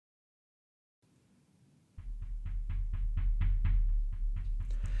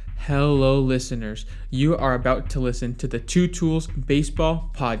Hello, listeners. You are about to listen to the Two Tools Baseball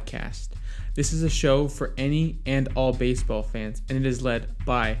Podcast. This is a show for any and all baseball fans, and it is led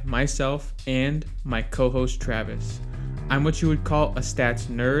by myself and my co-host Travis. I'm what you would call a stats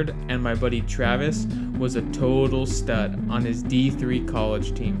nerd, and my buddy Travis was a total stud on his D3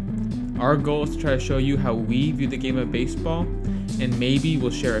 college team. Our goal is to try to show you how we view the game of baseball, and maybe we'll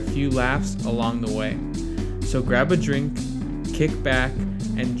share a few laughs along the way. So grab a drink, kick back,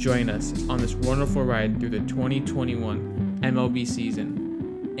 and join us on this wonderful ride through the 2021 MLB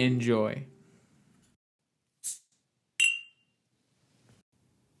season. Enjoy.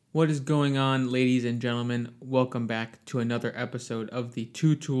 What is going on, ladies and gentlemen? Welcome back to another episode of the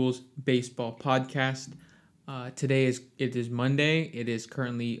Two Tools Baseball Podcast. Today it is Monday. It is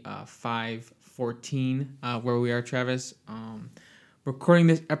currently 5:14 where we are, Travis. Recording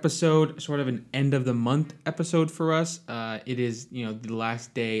this episode, sort of an end of the month episode for us. It is, the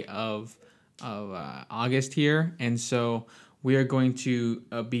last day of August here, and so we are going to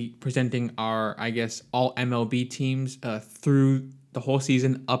be presenting our, all MLB teams through the whole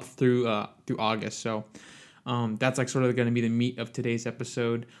season up through August. So that's sort of going to be the meat of today's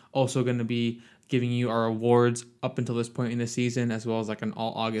episode. Also going to be giving you our awards up until this point in the season, as well as an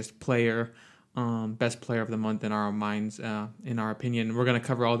all August player. Best player of the month in our minds, in our opinion. We're going to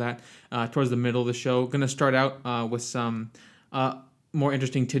cover all that towards the middle of the show. Going to start out with some more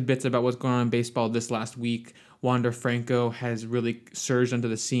interesting tidbits about what's going on in baseball this last week. Wander Franco has really surged onto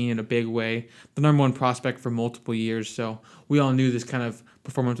the scene in a big way. The number one prospect for multiple years, so we all knew this kind of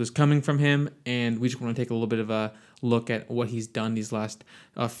performance was coming from him, and we just want to take a little bit of a look at what he's done these last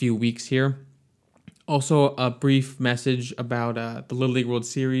few weeks here. Also, a brief message about the Little League World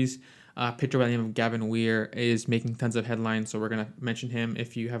Series. Pitcher by the name of Gavin Weir is making tons of headlines, so we're going to mention him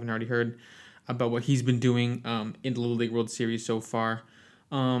if you haven't already heard about what he's been doing in the Little League World Series so far.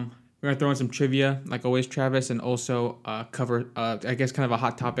 We're going to throw in some trivia, like always, Travis, and also cover, kind of a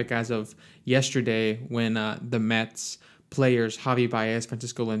hot topic as of yesterday when the Mets players, Javi Baez,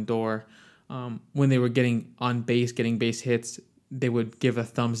 Francisco Lindor, when they were getting on base, getting base hits, they would give a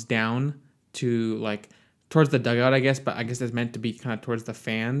thumbs down to, towards the dugout, but I guess that's meant to be kind of towards the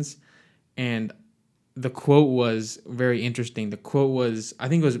fans. And the quote was very interesting. The quote was, I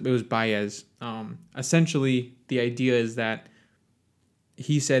think it was Baez. Essentially, the idea is that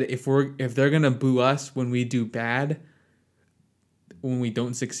he said, if they're gonna boo us when we do bad, when we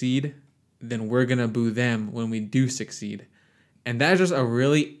don't succeed, then we're gonna boo them when we do succeed. And that is just a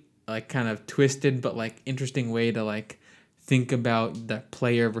really kind of twisted but interesting way to think about the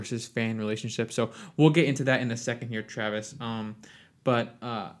player versus fan relationship. So we'll get into that in a second here, Travis. But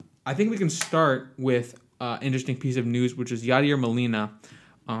I think we can start with an interesting piece of news, which is Yadier Molina.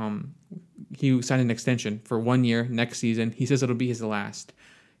 He signed an extension for 1 year next season. He says it'll be his last.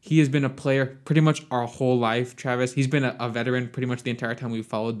 He has been a player pretty much our whole life, Travis. He's been a veteran pretty much the entire time we've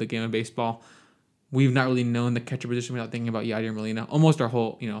followed the game of baseball. We've not really known the catcher position without thinking about Yadier Molina almost our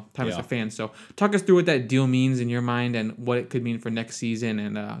whole time as a fan. So talk us through what that deal means in your mind and what it could mean for next season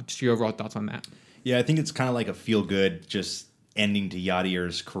and just your overall thoughts on that. Yeah, I think it's kind of like a feel-good just ending to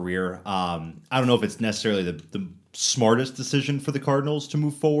Yadier's career. I don't know if it's necessarily the smartest decision for the Cardinals to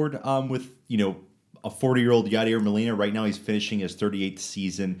move forward with, a 40-year-old Yadier Molina. Right now he's finishing his 38th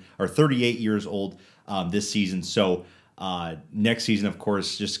season, or 38 years old this season. So next season, of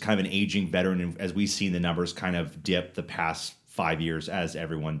course, just kind of an aging veteran, and as we've seen the numbers kind of dip the past 5 years, as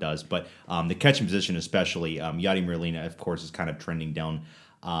everyone does. But the catching position especially, Yadier Molina, of course, is kind of trending down,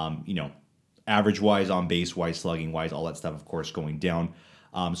 average-wise, on-base-wise, slugging-wise, all that stuff, of course, going down.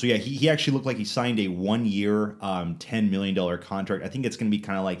 He actually looked like he signed a 1 year, $10 million contract. I think it's going to be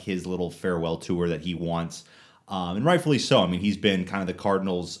kind of like his little farewell tour that he wants, and rightfully so. I mean, he's been kind of the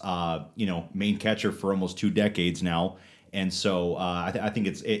Cardinals', main catcher for almost 2 decades now, and so I think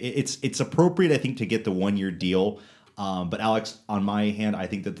it's appropriate, I think, to get the 1 year deal. But Alex, on my hand, I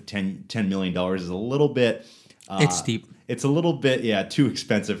think that the $10 million is a little bit. It's steep. It's a little bit, too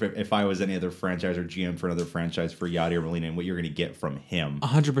expensive if I was any other franchise or GM for another franchise for Yadier Molina and what you're going to get from him.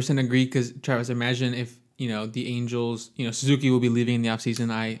 100% agree, because, Travis, imagine if, the Angels, Suzuki will be leaving in the offseason.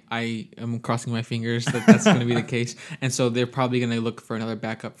 I am crossing my fingers that that's going to be the case. And so they're probably going to look for another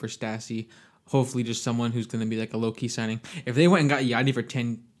backup for Stassi. Hopefully just someone who's going to be a low-key signing. If they went and got Yadi for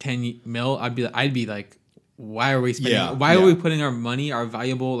 10 mil, I'd be like, why are we spending? Why are we putting our money, our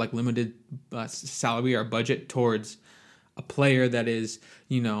valuable limited salary, our budget towards a player that is,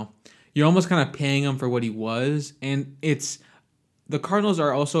 you're almost kind of paying him for what he was, and it's the Cardinals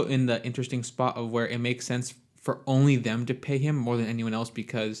are also in the interesting spot of where it makes sense for only them to pay him more than anyone else,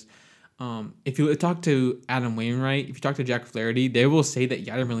 because If you talk to Adam Wainwright, if you talk to Jack Flaherty, they will say that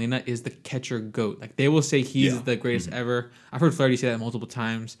Yadier Molina is the catcher GOAT. Like they will say he's the greatest ever. I've heard Flaherty say that multiple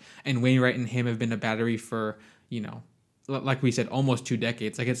times, and Wainwright and him have been a battery for, like we said, almost 2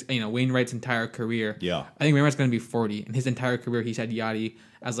 decades. Like it's Wainwright's entire career. Yeah. I think Wainwright's going to be 40, and his entire career he's had Yadi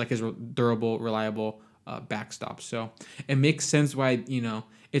as like his durable, reliable backstop. So it makes sense why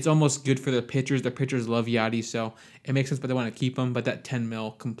it's almost good for the pitchers. The pitchers love Yadi, so it makes sense, but they want to keep him. But that 10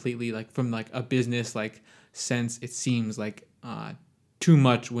 mil completely, like from like a business like sense, it seems like too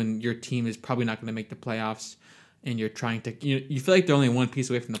much when your team is probably not going to make the playoffs, and you're trying to you feel like they're only one piece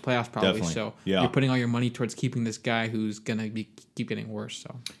away from the playoffs probably. Definitely. So Yeah. you're putting all your money towards keeping this guy who's gonna keep getting worse.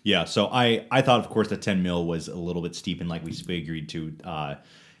 So Yeah, so I thought, of course, the 10 mil was a little bit steep, and like we agreed to.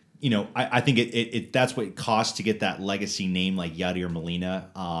 I think it that's what it costs to get that legacy name like Yadier Molina.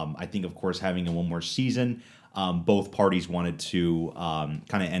 I think, of course, having a one more season, both parties wanted to kind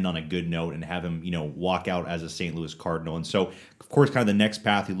of end on a good note and have him, walk out as a St. Louis Cardinal. And so, of course, kind of the next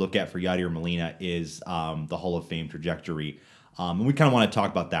path you look at for Yadier Molina is the Hall of Fame trajectory. And we kind of want to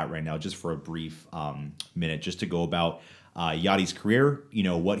talk about that right now, just for a brief minute, just to go about Yadi's career,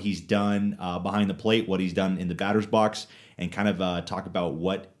 what he's done behind the plate, what he's done in the batter's box, and kind of talk about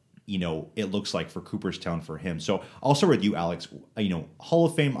what it looks like for Cooperstown for him. So I'll start with you, Alex. Hall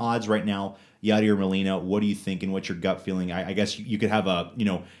of Fame odds right now, Yadier Molina. What do you think, and what's your gut feeling? I guess you could have a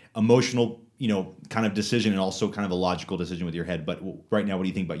emotional kind of decision, and also kind of a logical decision with your head. But right now, what do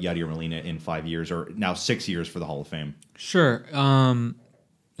you think about Yadier Molina in 5 years, or now 6 years for the Hall of Fame? Sure.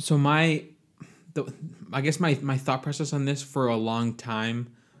 So I guess my thought process on this for a long time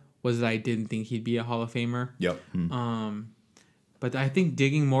was that I didn't think he'd be a Hall of Famer. Yep. But I think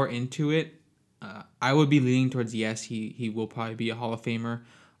digging more into it, I would be leaning towards yes, he will probably be a Hall of Famer.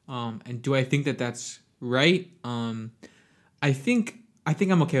 And do I think that that's right? I think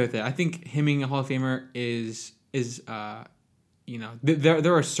I'm okay with it. I think him being a Hall of Famer is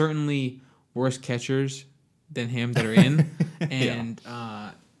there are certainly worse catchers than him that are in, and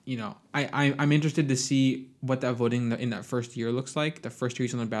I'm interested to see what that voting in that first year looks like. The first year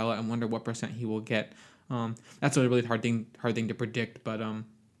he's on the ballot, I wonder what percent he will get. That's a really hard thing to predict, but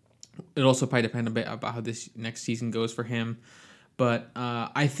it also probably depend a bit about how this next season goes for him. But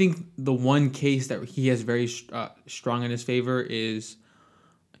I think the one case that he has very strong in his favor is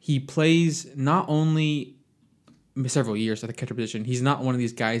he plays not only several years at the catcher position. He's not one of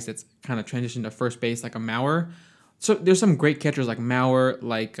these guys that's kind of transitioned to first base like a Mauer. So there's some great catchers like Mauer,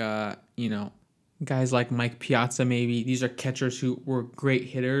 like guys like Mike Piazza maybe. These are catchers who were great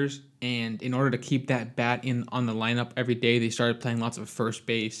hitters, and in order to keep that bat on the lineup every day, they started playing lots of first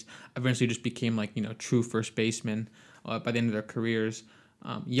base. Eventually just became like, true first basemen by the end of their careers.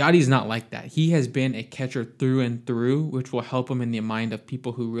 Yadi's not like that. He has been a catcher through and through, which will help him in the mind of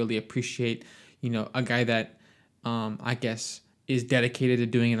people who really appreciate, a guy that I guess is dedicated to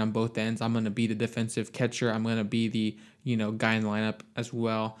doing it on both ends. I'm going to be the defensive catcher. I'm going to be the, guy in the lineup as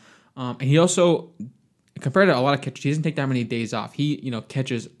well. And he also, compared to a lot of catchers, he doesn't take that many days off. He,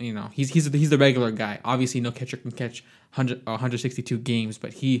 catches, he's the regular guy. Obviously, no catcher can catch 162 games,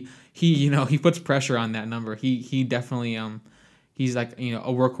 but he puts pressure on that number. He definitely, he's like,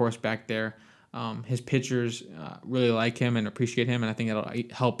 a workhorse back there. His pitchers really like him and appreciate him, and I think that'll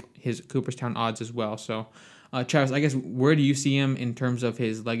help his Cooperstown odds as well. So, Travis, I guess, where do you see him in terms of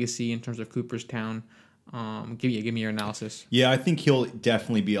his legacy, in terms of Cooperstown? Give me your analysis. Yeah, I think he'll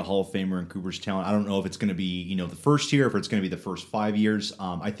definitely be a Hall of Famer in Cooperstown. I don't know if it's going to be, the first year, if it's going to be the first 5 years.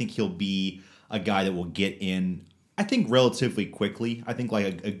 I think he'll be a guy that will get in, I think, relatively quickly. I think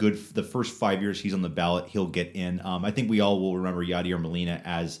like the first 5 years he's on the ballot, he'll get in. I think we all will remember Yadier Molina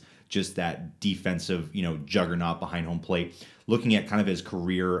as just that defensive, juggernaut behind home plate. Looking at kind of his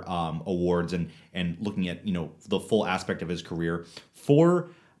career awards and looking at, the full aspect of his career,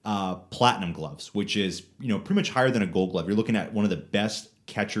 4 platinum gloves, which is, pretty much higher than a gold glove. You're looking at one of the best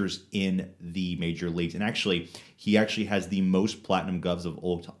catchers in the major leagues. And he actually has the most platinum gloves of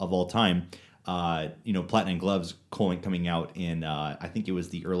all time. Platinum gloves coming out in, I think it was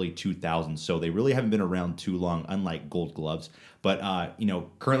the early 2000s. So they really haven't been around too long, unlike gold gloves. But,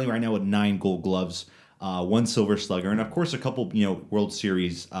 currently right now with 9 gold gloves, 1 silver slugger, and of course a couple, World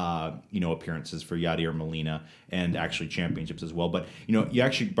Series, appearances for Yadier Molina, and actually championships as well. But, you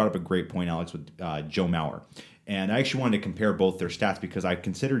actually brought up a great point, Alex, with Joe Mauer. And I actually wanted to compare both their stats because I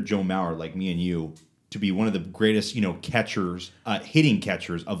consider Joe Mauer, like me and you, to be one of the greatest, catchers, hitting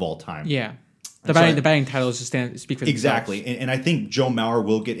catchers of all time. Yeah. The batting titles speak for themselves. Exactly. And I think Joe Mauer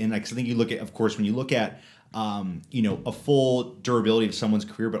will get in. Like, I think you look at, of course, when you look at, a full durability of someone's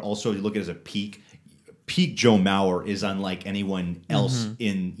career, but also you look at it as a peak peak Joe Mauer is unlike anyone else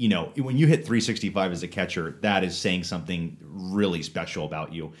in, when you hit 365 as a catcher, that is saying something really special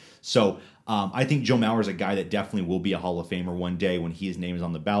about you. So I think Joe Mauer is a guy that definitely will be a Hall of Famer one day when his name is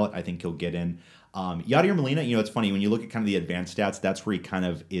on the ballot. I think he'll get in. Yadier Molina, it's funny when you look at kind of the advanced stats, that's where he kind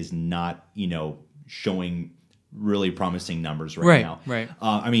of is not, showing really promising numbers right now. Right.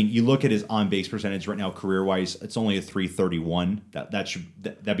 I mean, you look at his on base percentage right now, career wise, it's only a 331.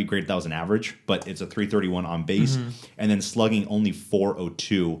 That'd be great if that was an average, but it's a 331 on base, and then slugging only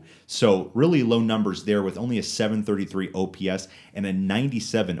 402. So really low numbers there with only a 733 OPS and a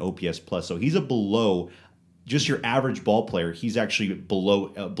 97 OPS plus. So he's a below just your average ball player. He's actually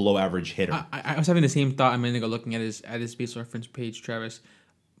below average hitter. I was having the same thought a minute ago looking at his base reference page, Travis.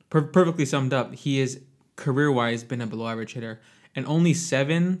 Perfectly summed up. He is career-wise been a below-average hitter, and only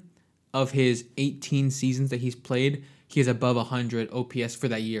 7 of his 18 seasons that he's played, he is above 100 OPS for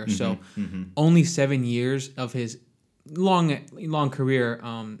that year. So only 7 years of his long career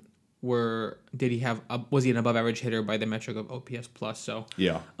was he an above-average hitter by the metric of OPS plus. So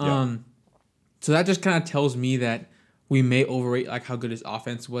so that just kind of tells me that we may overrate like how good his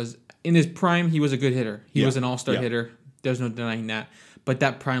offense was. In his prime, he was a good hitter. He was an all-star hitter. There's no denying that. But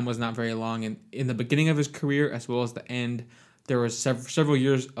that prime was not very long. And in the beginning of his career, as well as the end, there was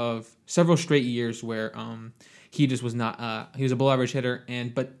several straight years where he just was not. He was a below-average hitter.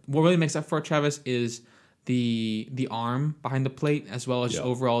 But what really makes up for it, Travis, is the arm behind the plate, as well as just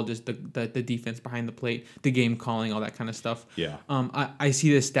overall just the defense behind the plate, the game calling, all that kind of stuff. Yeah. I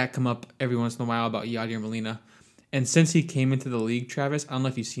see this stat come up every once in a while about Yadier Molina, and since he came into the league, Travis, I don't know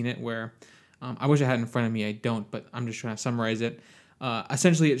if you've seen it. Where I wish I had it in front of me. I don't, but I'm just trying to summarize it.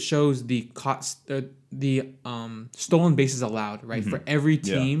 Essentially, it shows the stolen bases allowed, right, for every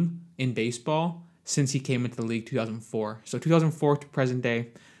team in baseball since he came into the league 2004. So 2004 to present day,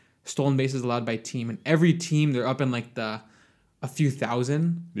 stolen bases allowed by team, and every team they're up in like a few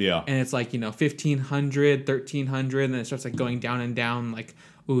thousand. Yeah. And it's like 1,500, 1,300, and then it starts like going down and down. Like,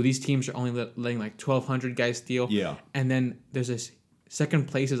 ooh, these teams are only letting like 1,200 guys steal. Yeah. And then there's this second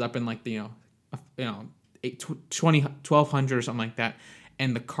place is up in like 1,200 or something like that,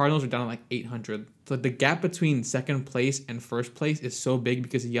 and the Cardinals are down at like 800. So the gap between second place and first place is so big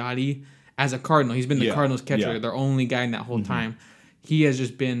because Yadi, as a Cardinal, he's been the Cardinals catcher, their only guy in that whole time. He has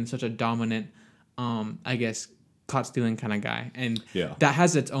just been such a dominant, caught stealing kind of guy, and that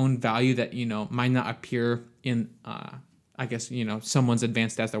has its own value that might not appear in someone's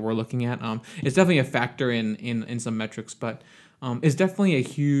advanced stats that we're looking at. It's definitely a factor in some metrics, but it's definitely a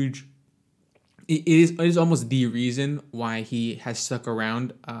huge. It is almost the reason why he has stuck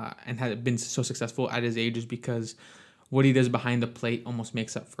around and has been so successful at his age, is because what he does behind the plate almost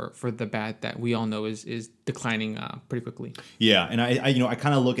makes up for the bat that we all know is declining pretty quickly. Yeah, and I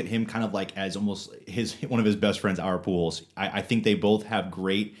kind of look at him kind of like as almost one of his best friends, our Pujols. I think they both have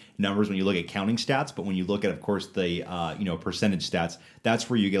great numbers when you look at counting stats, but when you look at, of course, the percentage stats, that's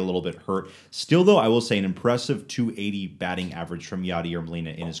where you get a little bit hurt. Still, though, I will say an impressive 280 batting average from Yadier Molina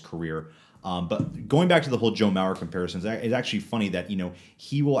in his career. But going back to the whole Joe Mauer comparisons, it's actually funny that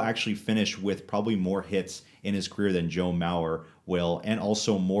he will actually finish with probably more hits in his career than Joe Mauer will, and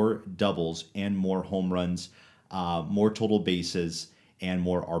also more doubles and more home runs, more total bases, and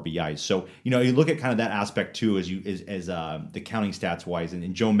more RBIs. So you look at kind of that aspect too, as the counting stats wise,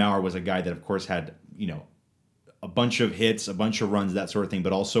 and Joe Mauer was a guy that of course had a bunch of hits, a bunch of runs, that sort of thing,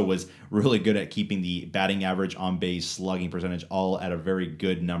 but also was really good at keeping the batting average, on base, slugging percentage, all at a very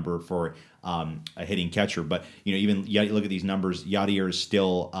good number for a hitting catcher. But even you look at these numbers, Yadier is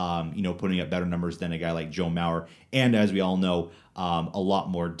still putting up better numbers than a guy like Joe Mauer, and as we all know, a lot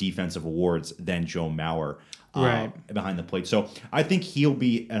more defensive awards than Joe Mauer. Behind the plate. So I think he'll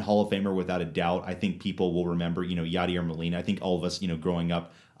be a Hall of Famer without a doubt. I think people will remember, Yadier Molina. I think all of us, growing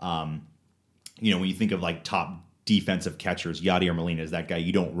up, when you think of like top defensive catchers, Yadier Molina is that guy.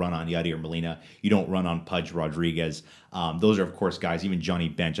 You don't run on Yadier Molina. You don't run on Pudge Rodriguez. Those are, of course, guys, even Johnny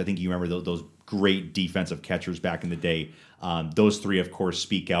Bench. I think you remember those great defensive catchers back in the day. Those three, of course,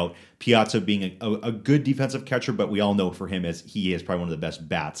 speak out. Piazza being a good defensive catcher, but we all know for him as he is probably one of the best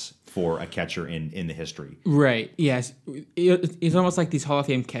bats for a catcher in the history. Right. Yes. It's almost like these Hall of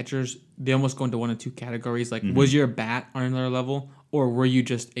Fame catchers, they almost go into one of two categories. Like, was your bat on another level, or were you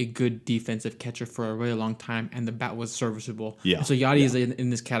just a good defensive catcher for a really long time and the bat was serviceable? Yeah. And so Yadi is in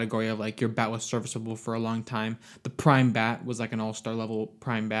this category of like your bat was serviceable for a long time. The prime bat was like an all-star level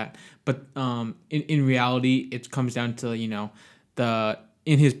prime bat. But in reality, it comes down to,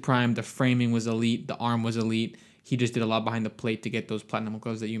 in his prime, the framing was elite, the arm was elite. he just did a lot behind the plate to get those platinum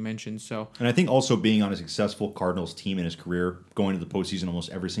gloves that you mentioned. So, And I think also being on a successful Cardinals team in his career, going to the postseason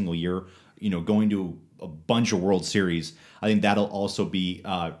almost every single year, going to a bunch of World Series, I think that'll also be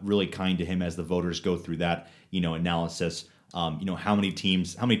really kind to him as the voters go through that, analysis. How many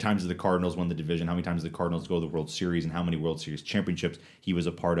times did the Cardinals won the division? How many times did the Cardinals go to the World Series? And how many World Series championships he was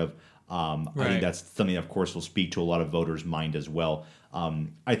a part of? I think that's something that, of course, will speak to a lot of voters' mind as well.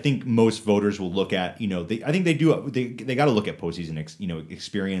 I think most voters will look at, I think they do. They got to look at postseason,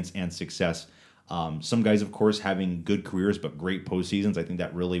 experience and success. Some guys, of course, having good careers but great postseasons. I think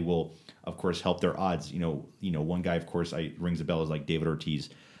that really will, of course, help their odds. One guy, of course, rings a bell is like David Ortiz.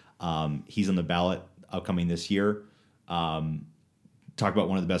 He's on the ballot upcoming this year. Talk about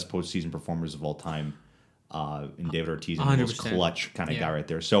one of the best postseason performers of all time. In David Ortiz, and the most clutch kind of guy right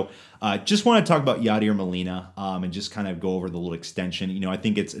there. So just want to talk about Yadier Molina and just kind of go over the little extension. I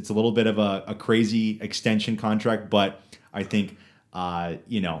think it's a little bit of a crazy extension contract, but I think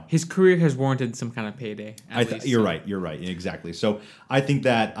his career has warranted some kind of payday. You're right, exactly. So I think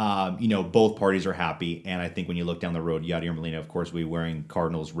that both parties are happy, and I think when you look down the road, Yadier Molina, of course, will be wearing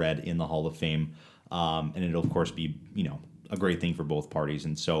Cardinals red in the Hall of Fame, and it'll of course be a great thing for both parties,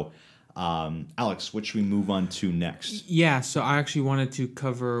 and so. Alex, what should we move on to next? Yeah, so I actually wanted to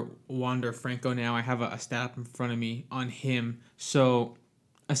cover Wander Franco now. I have a stat up in front of me on him. So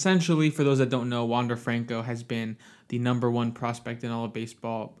essentially, for those that don't know, Wander Franco has been the number one prospect in all of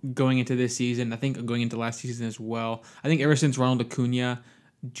baseball going into this season. I think going into last season as well. I think ever since Ronald Acuna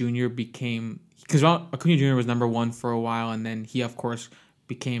Jr. because Acuna Jr. was number one for a while, and then he, of course,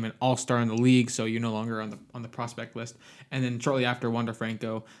 became an all-star in the league, so you're no longer on the prospect list. And then shortly after, Wander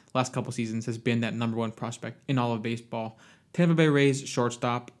Franco, last couple seasons, has been that number one prospect in all of baseball. Tampa Bay Rays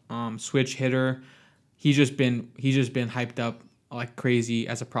shortstop, switch hitter. He's just been hyped up like crazy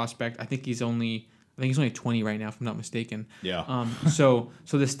as a prospect. I think he's only 20 right now, if I'm not mistaken. Yeah. So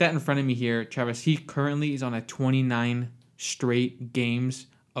the stat in front of me here, Travis, he currently is on a 29 straight games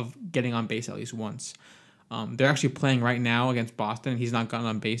of getting on base at least once. They're actually playing right now against Boston. He's not gotten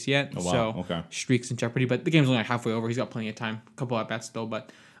on base yet, Okay. Streak's in jeopardy. But the game's only like halfway over. He's got plenty of time, a couple at bats still.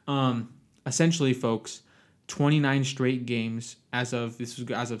 But essentially, folks, 29 straight games as of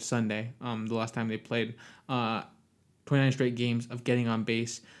Sunday, the last time they played. 29 straight games of getting on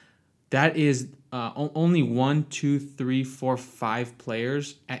base. That is only 1, 2, 3, 4, 5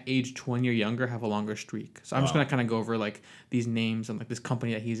 players at age 20 or younger have a longer streak. So I'm just gonna kind of go over like these names and like this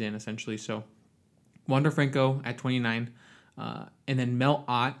company that he's in essentially. So. Wander Franco at 29, and then Mel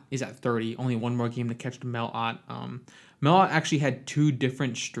Ott is at 30. Only one more game to catch Mel Ott. Mel Ott actually had 2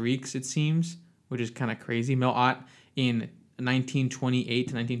 different streaks, it seems, which is kind of crazy. Mel Ott in 1928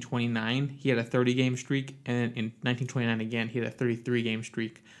 to 1929, he had a 30-game streak, and then in 1929 again, he had a 33-game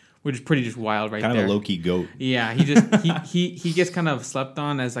streak, which is pretty just wild right there. Kind of a low-key GOAT. Yeah, he gets kind of slept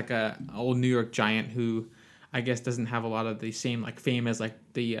on as like a old New York Giant who I guess doesn't have a lot of the same like fame as like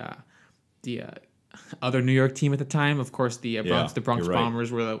the other New York team at the time. Of course, the Bronx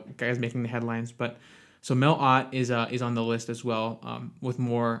Bombers were the guys making the headlines. But so Mel Ott is on the list as well, with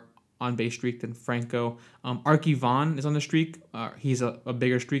more on base streak than Franco. Arky Vaughan is on the streak. He's a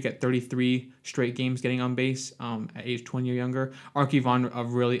bigger streak at 33 straight games getting on base at age 20 or younger. Arky Vaughan, a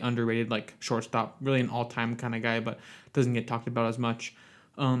really underrated like shortstop, really an all-time kind of guy, but doesn't get talked about as much.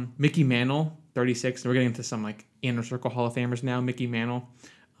 Mickey Mantle, 36. We're getting into some like inner circle Hall of Famers now. Mickey Mantle.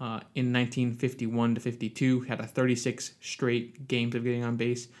 In 1951 to 52, had a 36 straight games of getting on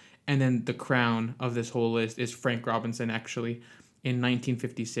base. And then the crown of this whole list is Frank Robinson, actually. In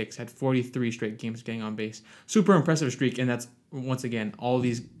 1956, had 43 straight games getting on base. Super impressive streak, and that's, once again, all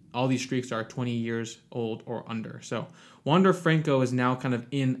these streaks are 20 years old or under. So Wander Franco is now kind of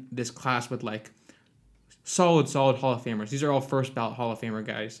in this class with, like, solid Hall of Famers. These are all first-ballot Hall of Famer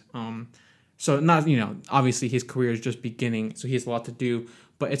guys. So not, obviously his career is just beginning, so he has a lot to do.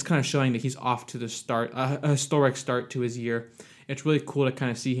 But it's kind of showing that he's off to the start, a historic start to his year. It's really cool to kind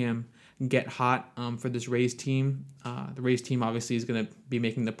of see him get hot for this Rays team. The Rays team obviously is going to be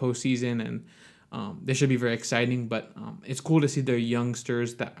making the postseason, and this should be very exciting. But it's cool to see their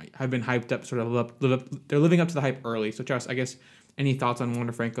youngsters that have been hyped up sort of they're living up to the hype early. So, Charles, I guess any thoughts on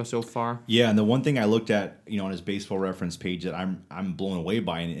Wander Franco so far? Yeah, and the one thing I looked at, on his Baseball Reference page that I'm blown away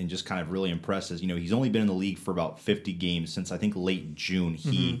by and just kind of really impressed is, he's only been in the league for about 50 games since I think late June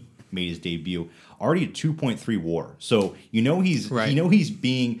he made his debut. Already a 2.3 WAR. So he's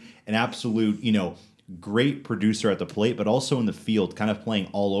being an absolute great producer at the plate, but also in the field, kind of playing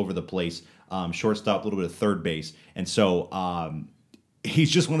all over the place. Shortstop, a little bit of third base, and so he's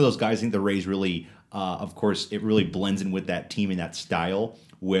just one of those guys. I think the Rays really. Of course, it really blends in with that team and that style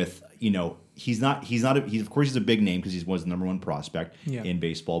with, he's of course he's a big name because he was the number one prospect in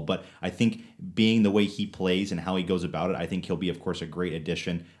baseball. But I think being the way he plays and how he goes about it, I think he'll be, of course, a great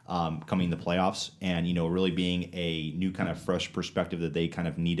addition coming in the playoffs, and really being a new kind of fresh perspective that they kind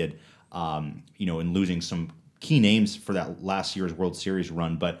of needed. In losing some key names for that last year's World Series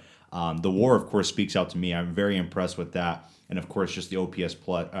run, but the WAR, of course, speaks out to me. I'm very impressed with that, and of course, just the OPS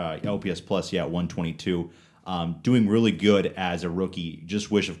plus, 122. Doing really good as a rookie.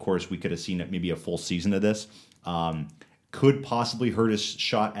 Just wish, of course, we could have seen maybe a full season of this. Could possibly hurt his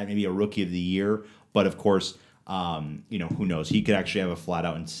shot at maybe a Rookie of the Year, but of course, who knows? He could actually have a flat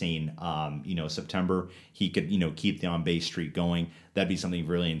out insane, September. He could, keep the on base streak going. That'd be something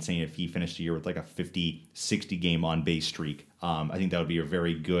really insane if he finished the year with like a 50, 60 game on base streak. I think that would be a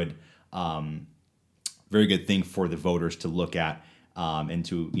very good thing for the voters to look at. And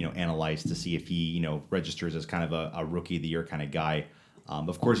to analyze to see if he registers as kind of a Rookie of the Year kind of guy.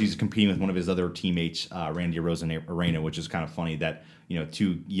 Of course, he's competing with one of his other teammates, Randy Arozarena, which is kind of funny that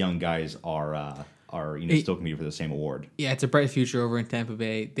two young guys are still competing for the same award. Yeah, it's a bright future over in Tampa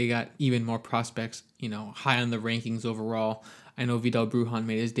Bay. They got even more prospects, high on the rankings overall. I know Vidal Brujan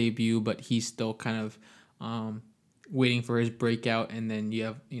made his debut, but he's still kind of waiting for his breakout. And then you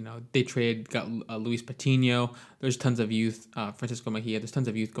have, they got Luis Patino. There's tons of youth, Francisco Mejia. There's tons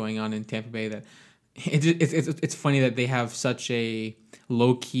of youth going on in Tampa Bay that it's funny that they have such a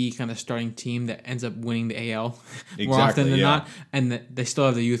low-key kind of starting team that ends up winning the AL more often than not. And that they still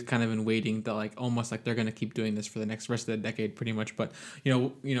have the youth kind of in waiting to almost like they're going to keep doing this for the rest of the decade pretty much. But,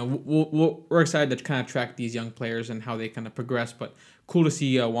 we're excited to kind of track these young players and how they kind of progress. But cool to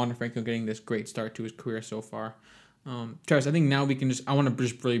see Wander Franco getting this great start to his career so far. Travis, I think now we can I want to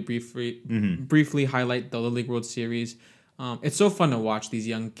just really briefly highlight the Little League World Series. It's so fun to watch these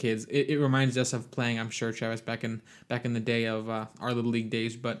young kids. It reminds us of playing, I'm sure, Travis, back in the day of our Little League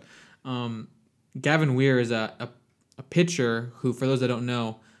days. But Gavin Weir is a pitcher who, for those that don't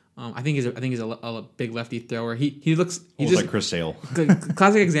know, I think he's a big lefty thrower. He looks like Chris Sale.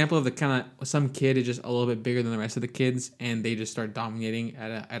 Classic example of the kind of some kid is just a little bit bigger than the rest of the kids, and they just start dominating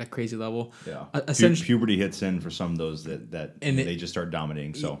at a crazy level. Yeah, puberty hits in for some of those that they just start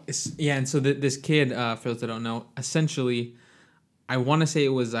dominating. So and so this kid, for those that don't know, essentially, I want to say it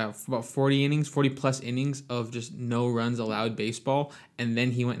was about 40 plus innings of just no runs allowed baseball, and then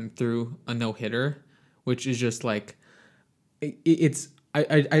he went and threw a no hitter, which is just like it's.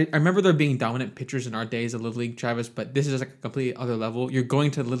 I remember there being dominant pitchers in our days of Little League, Travis, but this is like a completely other level. You're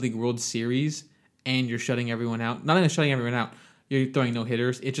going to the Little League World Series and you're shutting everyone out. Not even shutting everyone out, you're throwing no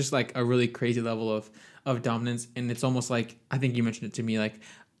hitters. It's just like a really crazy level of dominance, and it's almost like, I think you mentioned it to me, like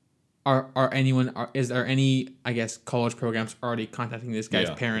is there any, I guess, college programs already contacting this guy's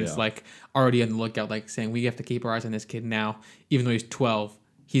parents, like already on the lookout, like saying we have to keep our eyes on this kid now, even though he's 12,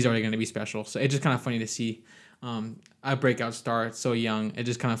 he's already going to be special. So it's just kind of funny to see. A breakout star so young. It's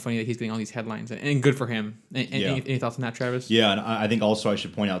just kind of funny that he's getting all these headlines, and good for him. Any thoughts on that, Travis? Yeah, and I think also I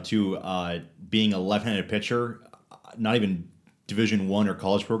should point out too, being a left-handed pitcher, not even Division I or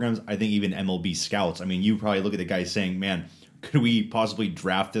college programs, I think even MLB scouts. I mean, you probably look at the guy saying, man, could we possibly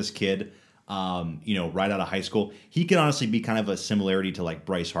draft this kid, right out of high school? He could honestly be kind of a similarity to like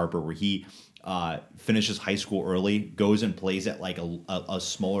Bryce Harper, where he finishes high school early, goes and plays at like a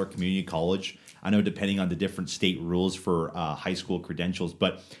smaller community college. I know depending on the different state rules for high school credentials,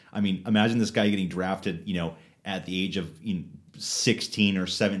 but I mean, imagine this guy getting drafted, at the age of 16 or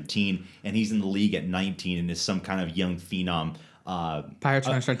 17, and he's in the league at 19 and is some kind of young phenom. Pirates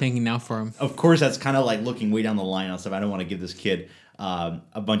are going to start thinking now for him. Of course, that's kind of like looking way down the line on stuff. I don't want to give this kid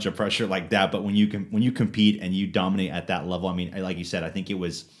a bunch of pressure like that, but when you compete and you dominate at that level, I mean, like you said, I think it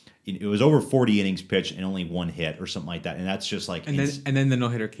was over 40 innings pitched and only one hit or something like that, and that's just like and then the no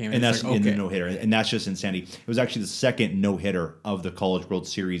hitter came, and that's in the no hitter, and that's just insanity. It was actually the second no hitter of the College World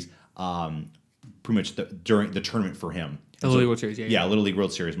Series, pretty much during the tournament for him. The Little League World Series, yeah, Little League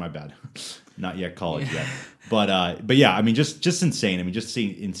World Series. My bad, not yet college yet, but yeah, I mean, just insane. I mean,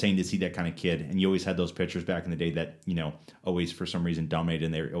 insane to see that kind of kid, and you always had those pitchers back in the day that always for some reason dominated,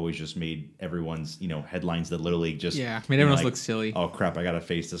 and they always just made everyone's headlines that Little League just made everyone else look silly. Oh crap, I got to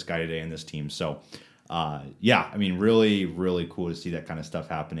face this guy today in this team. So I mean, really, really cool to see that kind of stuff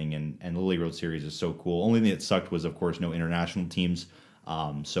happening, and Little League World Series is so cool. Only thing that sucked was, of course, no international teams.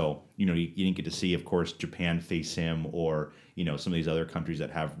 So you didn't get to see, of course, Japan face him, or some of these other countries that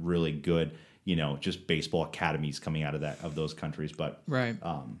have really good just baseball academies coming out of those countries. But right.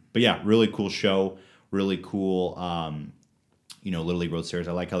 But yeah, really cool show, really cool. Little League World Series.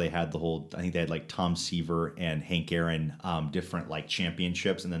 I like how they had I think they had like Tom Seaver and Hank Aaron, different like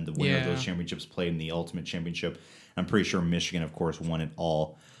championships, and then the winner of those championships played in the Ultimate Championship. I'm pretty sure Michigan, of course, won it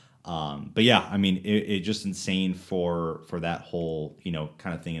all. But yeah, I mean, it just insane for that whole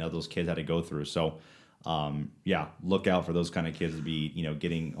kind of thing and those kids had to go through. So yeah, look out for those kind of kids to be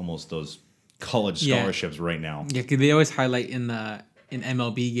getting almost those college Yeah. scholarships right now. Yeah, 'cause they always highlight in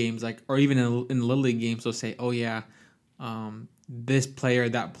MLB games, like, or even in Little League games, they'll say, "Oh yeah, this player,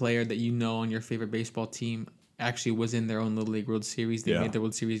 that player that on your favorite baseball team actually was in their own Little League World Series. They Yeah. made the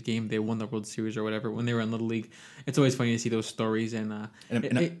World Series game. They won the World Series or whatever when they were in Little League." It's always funny to see those stories, and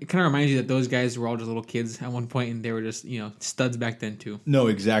it kind of reminds you that those guys were all just little kids at one point, and they were just studs back then too. No,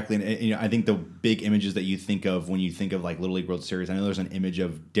 exactly. And I think the big images that you think of when you think of like Little League World Series, I know there's an image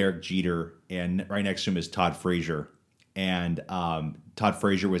of Derek Jeter, and right next to him is Todd Frazier. And Todd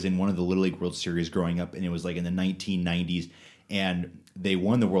Frazier was in one of the Little League World Series growing up, and it was like in the 1990s. And they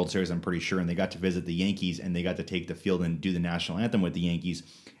won the World Series, I'm pretty sure, and they got to visit the Yankees, and they got to take the field and do the national anthem with the Yankees.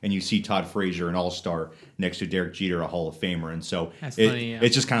 And you see Todd Frazier, an all-star, next to Derek Jeter, a Hall of Famer. And so Funny, yeah.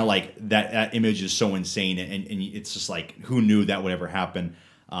 it's just kind of like that image is so insane, and it's just like, who knew that would ever happen?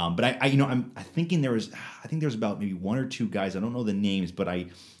 But I'm thinking I think there's about maybe one or two guys, I don't know the names, but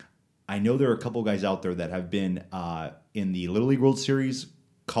I know there are a couple guys out there that have been in the Little League World Series,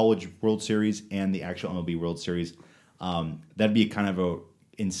 College World Series, and the actual MLB World Series. That'd be kind of a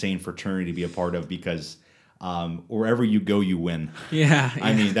insane fraternity to be a part of, because wherever you go, you win. Yeah,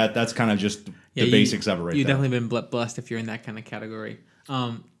 I mean, that's kind of just the basics of it right You've there. definitely been blessed if you're in that kind of category.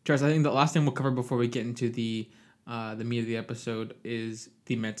 Charles, I think the last thing we'll cover before we get into the meat of the episode is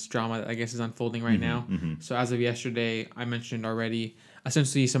the Mets drama that I guess is unfolding right now. So as of yesterday, I mentioned already,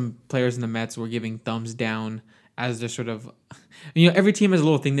 essentially some players in the Mets were giving thumbs down as they're sort of, every team has a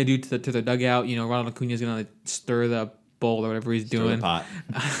little thing they do to the dugout. Ronald Acuna is going to stir the bowl or whatever he's doing. The pot.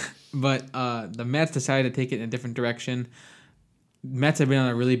 But the Mets decided to take it in a different direction. Mets have been on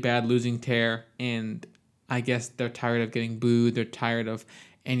a really bad losing tear, and I guess they're tired of getting booed. They're tired of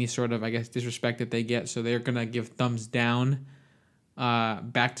any sort of, I guess, disrespect that they get. So they're gonna give thumbs down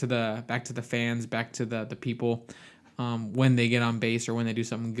back to the fans, back to the people when they get on base or when they do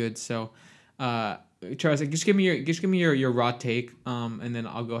something good. So Charles, just give me your raw take, and then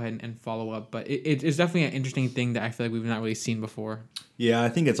I'll go ahead and follow up. But it's definitely an interesting thing that I feel like we've not really seen before. Yeah, I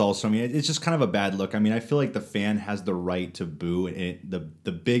think it's also, it's just kind of a bad look. I mean, I feel like the fan has the right to boo, and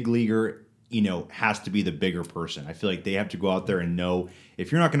the big leaguer, has to be the bigger person. I feel like they have to go out there and know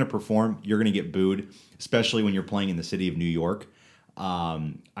if you're not going to perform, you're going to get booed, especially when you're playing in the city of New York.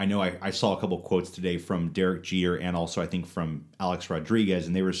 I know I saw a couple quotes today from Derek Jeter and also I think from Alex Rodriguez,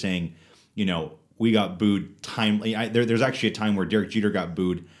 and they were saying, we got booed timely. There's actually a time where Derek Jeter got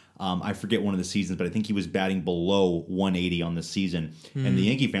booed. I forget one of the seasons, but I think he was batting below 180 on the season. And the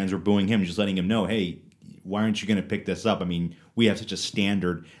Yankee fans were booing him, just letting him know, hey, why aren't you going to pick this up? I mean, we have such a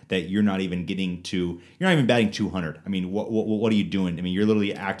standard that you're not even batting 200. I mean, what are you doing? I mean, you're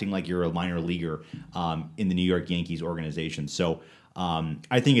literally acting like you're a minor leaguer in the New York Yankees organization. So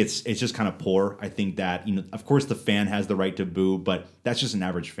I think it's just kind of poor. I think that, of course the fan has the right to boo, but that's just an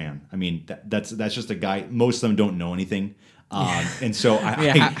average fan. I mean, that's just a guy. Most of them don't know anything. And so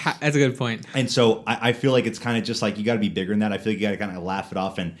that's a good point. And so I feel like it's kind of just like, you got to be bigger than that. I feel like you got to kind of laugh it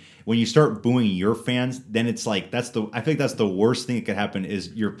off. And when you start booing your fans, then it's like, I feel like that's the worst thing that could happen,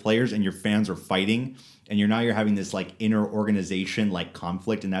 is your players and your fans are fighting, and you're having this like inner organization like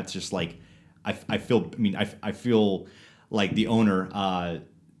conflict. And that's just like, I feel like the owner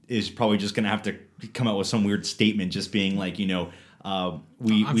is probably just going to have to come out with some weird statement, just being like, I'm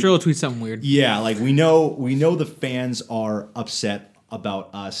sure he'll tweet something weird. Yeah, like we know the fans are upset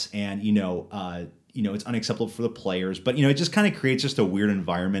about us, and it's unacceptable for the players, but it just kind of creates just a weird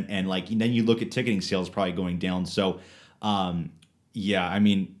environment, and like then you look at ticketing sales probably going down. So yeah, I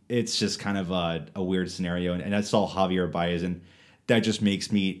mean, it's just kind of a weird scenario, and I saw Javier Baez, and that just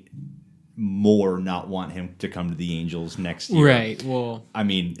makes me more not want him to come to the Angels next year. Right. Well, I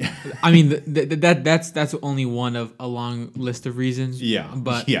mean, that's only one of a long list of reasons. Yeah.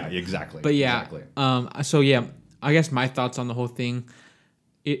 But yeah, exactly. But yeah. Exactly. So yeah, I guess my thoughts on the whole thing,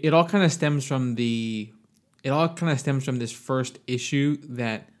 it all kind of stems from this first issue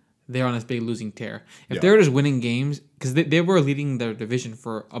that they're on this big losing tear. If they were just winning games, because they were leading their division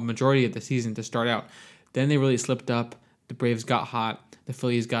for a majority of the season to start out, then they really slipped up. The Braves got hot. The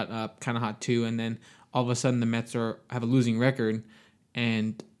Phillies got kind of hot too, and then all of a sudden the Mets have a losing record,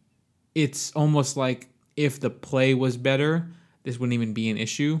 and it's almost like if the play was better, this wouldn't even be an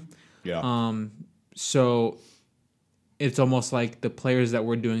issue. Yeah. So it's almost like the players that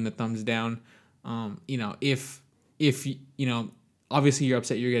were doing the thumbs down, if obviously you're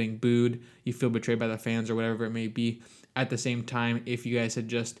upset, you're getting booed, you feel betrayed by the fans or whatever it may be. At the same time, if you guys had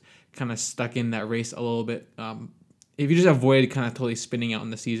just kind of stuck in that race a little bit if you just avoid kind of totally spinning out in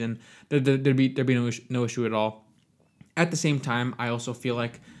the season, there'd be no issue at all. At the same time, I also feel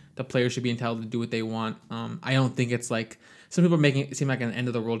like the players should be entitled to do what they want. I don't think it's like some people are making it seem like an end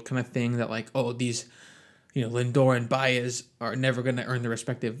of the world kind of thing that like, oh, these, Lindor and Baez are never going to earn the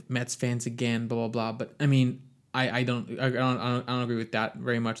respective Mets fans again, blah, blah, blah. But I mean, I don't agree with that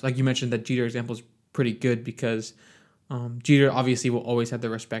very much. Like you mentioned, that Jeter example is pretty good because Jeter obviously will always have the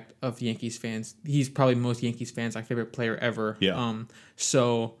respect of Yankees fans. He's probably most Yankees fans' my favorite player ever. Yeah.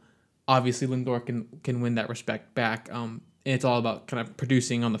 So obviously Lindor can win that respect back. And it's all about kind of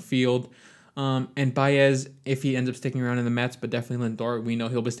producing on the field. And Baez, if he ends up sticking around in the Mets, but definitely Lindor, we know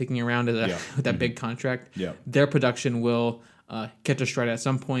he'll be sticking around with that big contract. Yeah. Their production will catch a stride at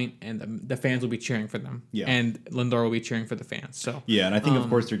some point, and the fans will be cheering for them. Yeah. And Lindor will be cheering for the fans. So yeah, and I think of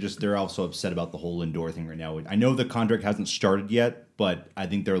course they're also upset about the whole Lindor thing right now. I know the contract hasn't started yet, but I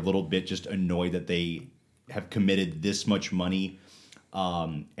think they're a little bit just annoyed that they have committed this much money.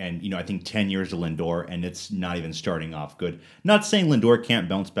 And I think 10 years to Lindor, and it's not even starting off good. Not saying Lindor can't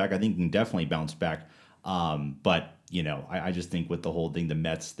bounce back. I think he can definitely bounce back. But I just think with the whole thing, the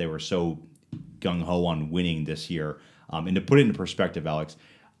Mets, they were so gung ho on winning this year. And to put it into perspective, Alex,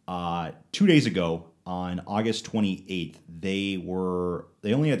 2 days ago on August 28th,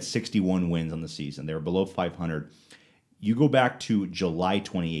 they only had 61 wins on the season. They were below 500. You go back to July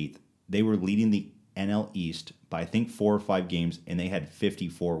 28th, they were leading the NL East by I think 4 or 5 games, and they had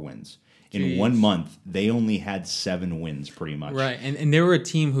 54 wins. In 1 month, they only had 7 wins, pretty much. Right, and they were a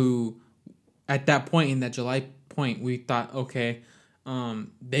team who, at that point, in that July point, we thought, okay,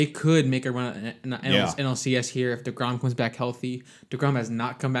 they could make a run at NLCS here if DeGrom comes back healthy. DeGrom has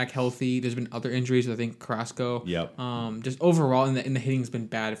not come back healthy. There's been other injuries, I think Carrasco. Yep. Just overall, in the hitting's been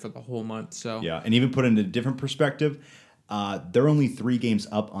bad for the whole month. So yeah, and even put it into a different perspective, they're only 3 games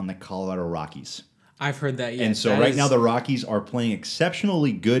up on the Colorado Rockies. I've heard that, yeah. And so right now the Rockies are playing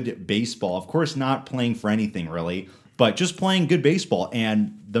exceptionally good baseball. Of course, not playing for anything really, but just playing good baseball.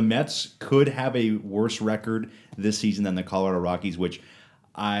 And the Mets could have a worse record this season than the Colorado Rockies, which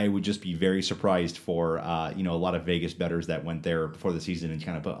I would just be very surprised for a lot of Vegas bettors that went there before the season and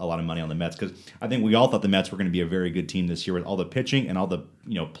kind of put a lot of money on the Mets, because I think we all thought the Mets were going to be a very good team this year with all the pitching and all the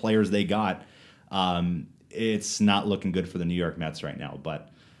players they got. It's not looking good for the New York Mets right now, but.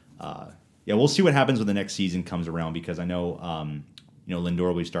 Yeah, we'll see what happens when the next season comes around, because I know, Lindor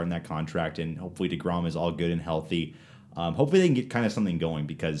will be starting that contract, and hopefully DeGrom is all good and healthy. Hopefully they can get kind of something going,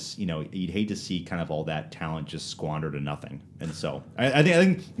 because you'd hate to see kind of all that talent just squandered to nothing. And so I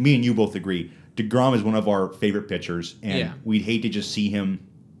think me and you both agree DeGrom is one of our favorite pitchers, and we'd hate to just see him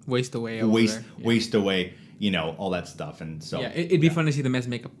waste away, all that stuff. And so it'd be fun to see the Mets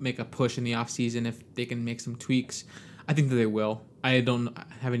make a push in the offseason if they can make some tweaks. I think that they will. I don't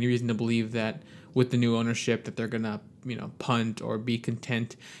have any reason to believe that with the new ownership that they're gonna punt or be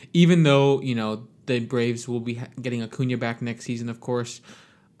content, even though the Braves will be getting Acuna back next season. Of course,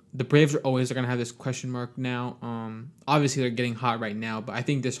 the Braves are going to have this question mark now. Obviously they're getting hot right now, but I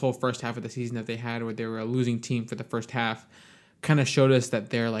think this whole first half of the season that they had, where they were a losing team for the first half, kind of showed us that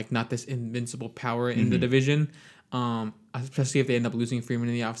they're like not this invincible power in the division. Especially if they end up losing Freeman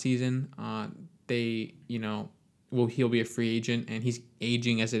in the offseason. He'll be a free agent, and he's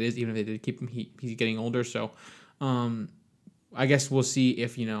aging as it is. Even if they did keep him, he's getting older. So, I guess we'll see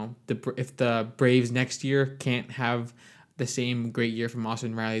if the Braves next year can't have the same great year from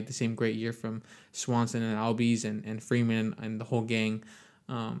Austin Riley, the same great year from Swanson and Albies and Freeman and the whole gang.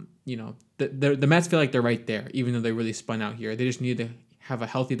 The Mets feel like they're right there, even though they really spun out here. They just need to have a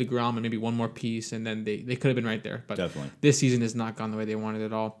healthy DeGrom and maybe one more piece, and then they could have been right there. But definitely, this season has not gone the way they wanted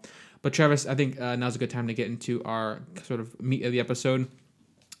at all. But Travis, I think now's a good time to get into our sort of meat of the episode.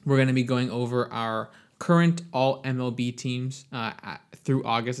 We're going to be going over our current all MLB teams through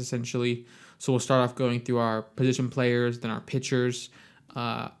August, essentially. So we'll start off going through our position players, then our pitchers,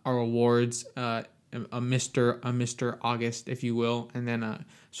 our awards, a Mr. August, if you will, and then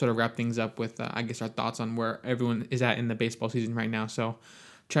sort of wrap things up with, I guess, our thoughts on where everyone is at in the baseball season right now. So,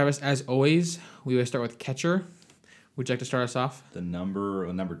 Travis, as always, we will start with catcher. Would you like to start us off? The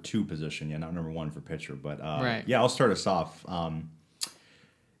number 2 position, not number 1 for pitcher, but right. Yeah, I'll start us off.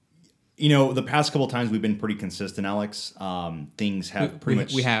 The past couple of times we've been pretty consistent, Alex. Things have pretty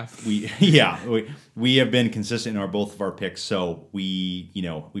much we have been consistent in both of our picks, so we've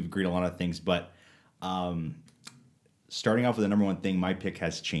agreed on a lot of things. But starting off with the number 1 thing, my pick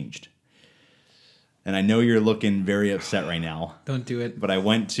has changed. And I know you're looking very upset right now. Don't do it. But I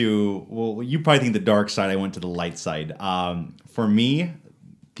went to, you probably think the dark side. I went to the light side. For me,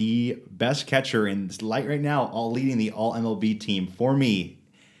 the best catcher in this light right now, leading the All MLB team, for me,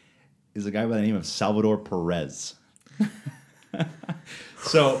 is a guy by the name of Salvador Perez.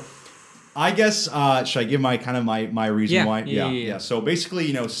 So I guess should I give my reason why? Yeah. So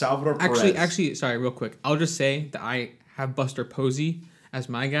basically, Salvador Perez Actually, sorry, real quick. I'll just say that I have Buster Posey as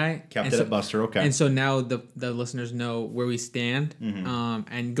my guy. kept it at Buster. Okay. And so now the listeners know where we stand.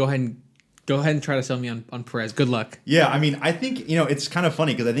 And go ahead and try to sell me on Perez. Good luck. Yeah, I mean, I think, it's kind of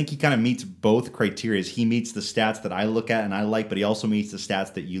funny because I think he kind of meets both criteria. He meets the stats that I look at and I like, but he also meets the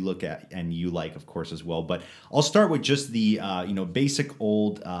stats that you look at and you like, of course, as well. But I'll start with just the, basic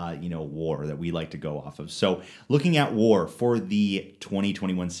old, WAR that we like to go off of. So looking at WAR for the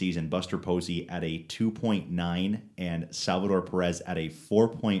 2021 season, Buster Posey at a 2.9 and Salvador Perez at a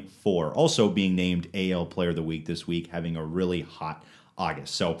 4.4. Also being named AL Player of the Week this week, having a really hot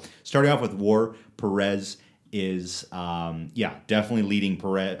August. So starting off with WAR, Perez is definitely leading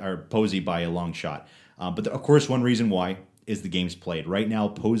Posey by a long shot. But of course, one reason why is the games played. Right now,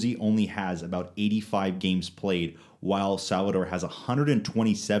 Posey only has about 85 games played, while Salvador has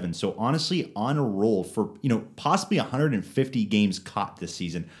 127. So honestly, on a roll for possibly 150 games caught this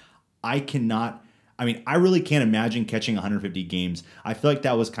season. I really can't imagine catching 150 games. I feel like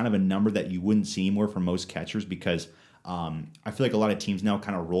that was kind of a number that you wouldn't see anymore for most catchers because I feel like a lot of teams now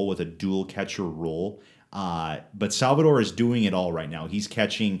kind of roll with a dual catcher role. But Salvador is doing it all right now. He's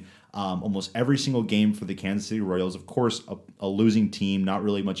catching almost every single game for the Kansas City Royals. Of course, a losing team, not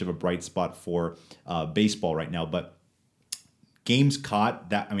really much of a bright spot for baseball right now. But games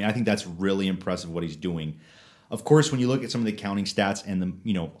caught, I think that's really impressive what he's doing. Of course, when you look at some of the counting stats and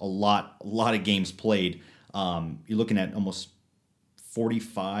a lot of games played, you're looking at almost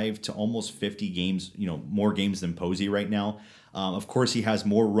 45 to almost 50 games, more games than Posey right now. Of course, he has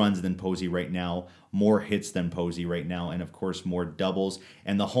more runs than Posey right now, more hits than Posey right now, and of course, more doubles.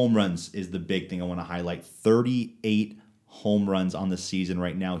 And the home runs is the big thing I want to highlight. 38 home runs on the season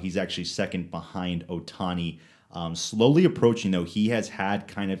right now. He's actually second behind Ohtani. Slowly approaching, though, he has had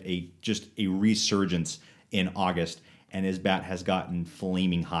kind of a resurgence in August, and his bat has gotten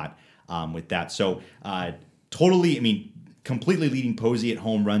flaming hot with that. So completely leading Posey at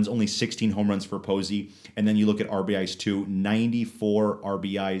home runs, only 16 home runs for Posey. And then you look at RBIs too, 94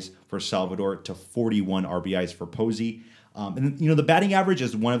 RBIs for Salvador to 41 RBIs for Posey. And the batting average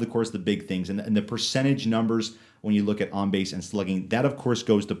is one of the big things. And the percentage numbers, when you look at on base and slugging, that of course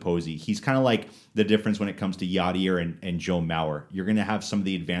goes to Posey. He's kind of like the difference when it comes to Yadier and Joe Mauer. You're going to have some of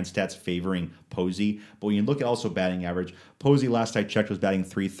the advanced stats favoring Posey, but when you look at also batting average, Posey last I checked was batting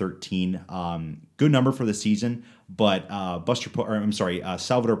 .313. Good number for the season, but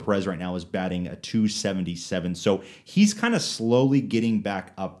Salvador Perez right now is batting a .277. So he's kind of slowly getting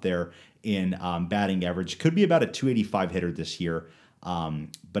back up there in batting average. Could be about a .285 hitter this year.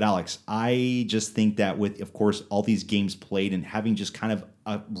 But Alex, I just think that with, of course, all these games played and having just kind of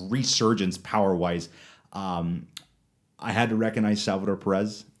a resurgence power-wise, I had to recognize Salvador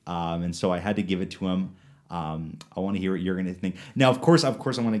Perez, and so I had to give it to him. I want to hear what you're going to think. Now, of course, I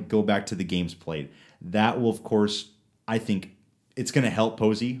want to go back to the games played. That will, of course, I think it's going to help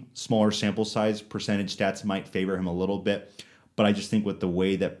Posey. Smaller sample size, percentage stats might favor him a little bit, but I just think with the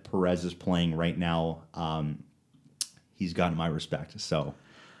way that Perez is playing right now, he's gotten my respect. So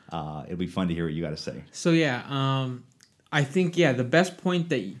it'll be fun to hear what you got to say. So I think the best point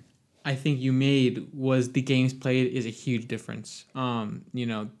that I think you made was the games played is a huge difference.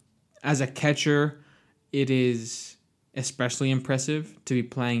 As a catcher, it is especially impressive to be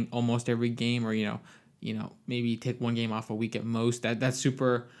playing almost every game, or maybe take one game off a week at most. That's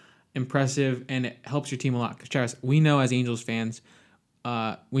super impressive, and it helps your team a lot. Because Travis, we know as Angels fans,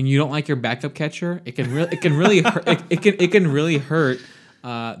 when you don't like your backup catcher, it can really hurt. It can really hurt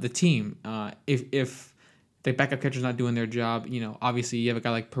the team. If the backup catcher's not doing their job, obviously you have a guy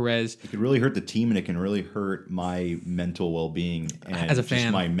like Perez. It can really hurt the team, and it can really hurt my mental well-being and as a fan,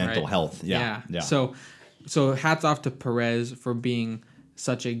 just my mental right? health. Yeah. So hats off to Perez for being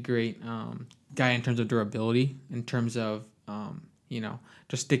such a great guy in terms of durability, in terms of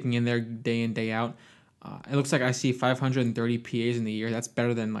just sticking in there day in, day out. It looks like I see 530 PAs in the year. That's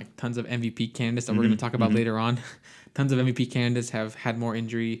better than like tons of MVP candidates that we're going to talk about later on. Tons of MVP candidates have had more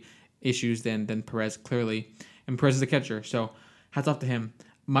injury issues than Perez, clearly. And Perez is a catcher, so hats off to him.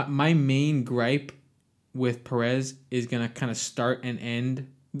 My main gripe with Perez is going to kind of start and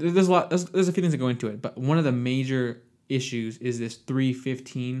end. There's a few things that go into it, but one of the major issues is this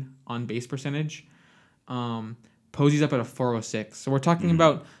 .315 on base percentage. Posey's up at a .406. So we're talking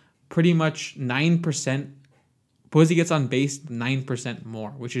about pretty much 9%. Posey gets on base 9% more,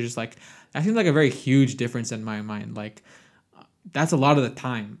 which is just like, that seems like a very huge difference in my mind. Like, that's a lot of the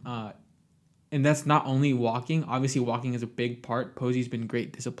time. And that's not only walking. Obviously, walking is a big part. Posey's been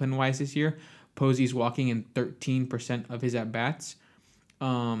great discipline-wise this year. Posey's walking in 13% of his at bats.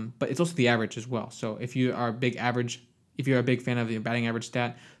 But it's also the average as well. So if you are a big fan of the batting average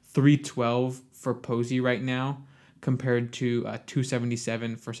stat, 312 for Posey right now compared to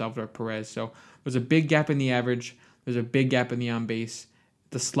 277 for Salvador Perez. So there's a big gap in the average. There's a big gap in the on base.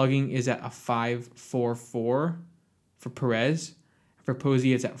 The slugging is at a 5.44 for Perez. For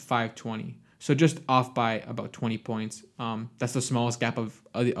Posey, it's at 5.20. So just off by about 20 points. That's the smallest gap of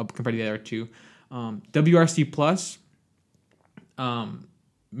compared to the other two. WRC plus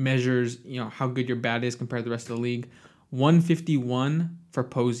measures how good your bat is compared to the rest of the league. 151 for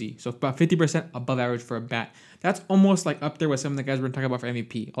Posey, so about 50% above average for a bat. That's almost like up there with some of the guys we're talking about for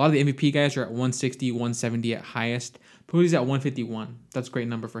MVP. A lot of the MVP guys are at 160, 170 at highest. Posey's at 151. That's a great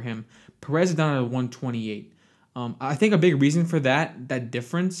number for him. Perez is down at 128. I think a big reason for that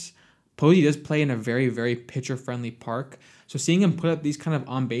difference, Posey does play in a very, very pitcher-friendly park. So seeing him put up these kind of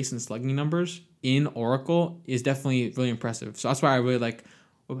on-base and slugging numbers in Oracle is definitely really impressive. So that's why I really like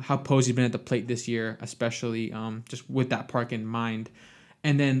how Posey's been at the plate this year, especially just with that park in mind.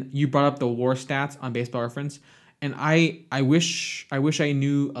 And then you brought up the WAR stats on Baseball Reference, and I wish I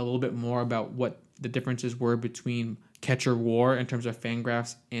knew a little bit more about what the differences were between catcher WAR in terms of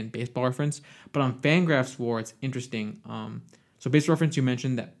Fangraphs and Baseball Reference. But on Fangraphs WAR, it's interesting. So Baseball Reference, you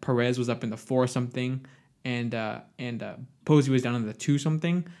mentioned that Perez was up in the 4 something, and Posey was down in the 2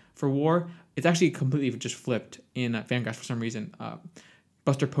 something for WAR. It's actually completely just flipped in Fangraphs for some reason.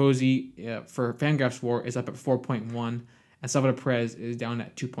 Buster Posey for Fangraphs WAR is up at 4.1, and Salvador Perez is down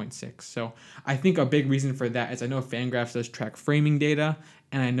at 2.6. So I think a big reason for that is I know Fangraphs does track framing data,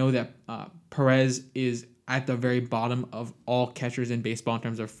 and I know that Perez is at the very bottom of all catchers in baseball in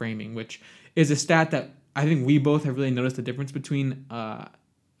terms of framing, which is a stat that I think we both have really noticed the difference between a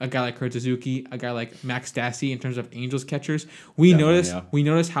guy like Kurt Suzuki, a guy like Max Stassi in terms of Angels catchers. We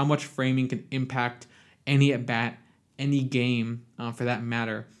notice how much framing can impact any at bat, any game for that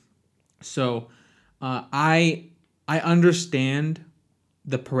matter. So I understand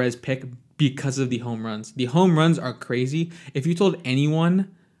the Perez pick because of the home runs. The home runs are crazy. If you told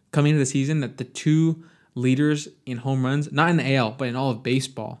anyone coming into the season that the 2 leaders in home runs, not in the AL, but in all of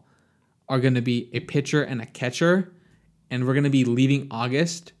baseball, are going to be a pitcher and a catcher, and we're going to be leaving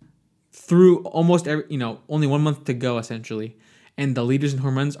August through almost only 1 month to go essentially, and the leaders in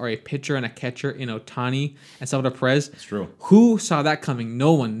home runs are a pitcher and a catcher in Ohtani and Salvador Perez. That's true. Who saw that coming?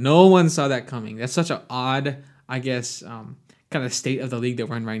 No one saw that coming. That's such an odd, I guess, kind of state of the league that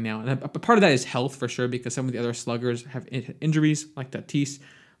we're in right now. And a part of that is health for sure, because some of the other sluggers have injuries, like Tatis.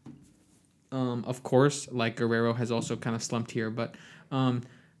 Of course, like Guerrero has also kind of slumped here. But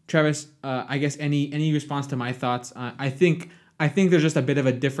Travis, I guess any response to my thoughts? I think there's just a bit of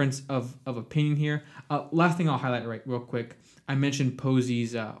a difference of opinion here. Last thing I'll highlight real quick. I mentioned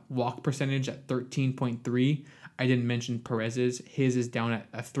Posey's walk percentage at 13.3. I didn't mention Perez's. His is down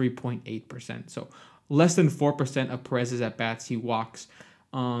at 3.8%. So less than 4% of Perez's at bats he walks.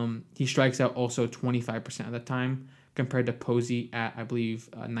 He strikes out also 25% of the time compared to Posey at, I believe,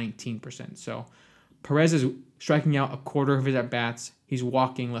 19%. So Perez is striking out a quarter of his at bats. He's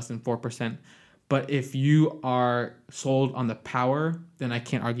walking less than 4%. But if you are sold on the power, then I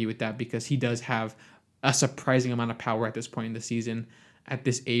can't argue with that, because he does have a surprising amount of power at this point in the season, at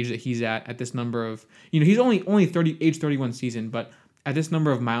this age that he's at this number of, he's only age 31 season, but at this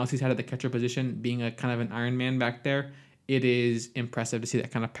number of miles he's had at the catcher position, being a kind of an Iron Man back there, it is impressive to see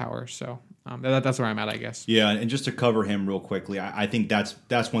that kind of power. So that's where I'm at, I guess. Yeah, and just to cover him real quickly, I think that's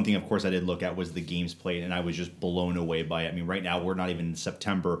one thing, of course, I did look at was the games played, and I was just blown away by it. I mean, right now we're not even in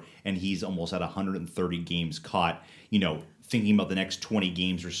September, and he's almost at 130 games caught. Thinking about the next 20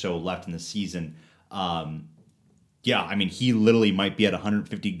 games or so left in the season. He literally might be at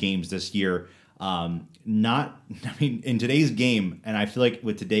 150 games this year. In today's game, and I feel like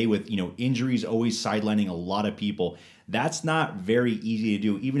with injuries always sidelining a lot of people, that's not very easy to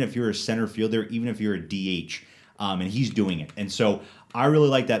do, even if you're a center fielder, even if you're a DH, and he's doing it. And so I really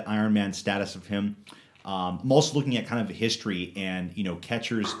like that Iron Man status of him. I'm also looking at kind of history and,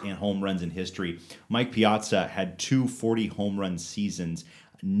 catchers and home runs in history. Mike Piazza had 2 40 home run seasons.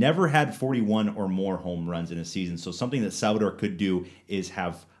 Never had 41 or more home runs in a season. So something that Salvador could do is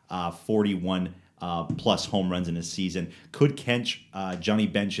have 41 plus home runs in a season. Could catch Johnny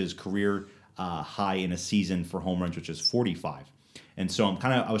Bench's career high in a season for home runs, which is 45. And so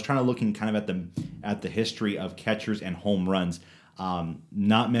I was trying to look at the history of catchers and home runs.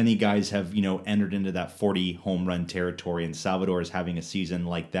 Not many guys have entered into that 40 home run territory, and Salvador is having a season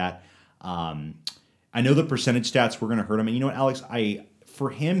like that. I know the percentage stats were going to hurt him, and you know what, Alex,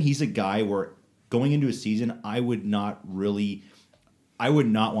 for him, he's a guy where going into a season, I I would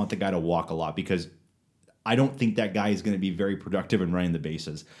not want the guy to walk a lot because I don't think that guy is going to be very productive in running the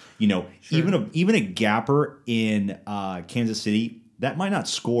bases. Sure. even a gapper in Kansas City, that might not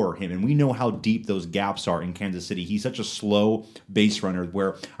score him. And we know how deep those gaps are in Kansas City. He's such a slow base runner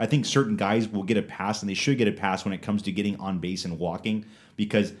where I think certain guys will get a pass, and they should get a pass when it comes to getting on base and walking,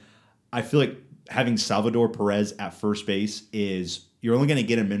 because I feel like having Salvador Perez at first base is, you're only going to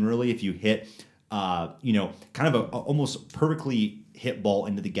get him in really if you hit, kind of a almost perfectly hit ball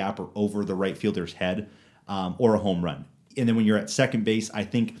into the gap or over the right fielder's head, or a home run. And then when you're at second base, I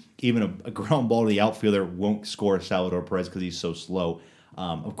think even a ground ball to the outfielder won't score Salvador Perez because he's so slow.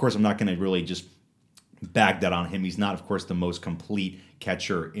 Of course, I'm not going to really just bag that on him. He's not, of course, the most complete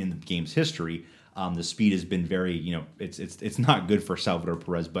catcher in the game's history. The speed has been very, it's not good for Salvador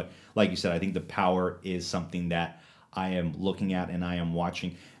Perez. But like you said, I think the power is something that I am looking at and I am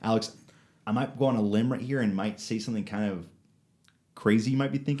watching. Alex, I might go on a limb right here and might say something kind of crazy you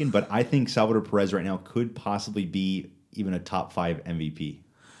might be thinking, but I think Salvador Perez right now could possibly be even a top 5 MVP.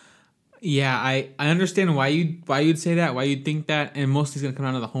 Yeah, I understand why you'd say that, why you'd think that, and mostly it's going to come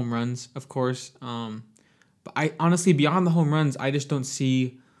down to the home runs, of course. But I honestly, beyond the home runs, I just don't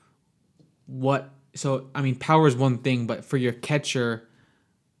see power is one thing, but for your catcher,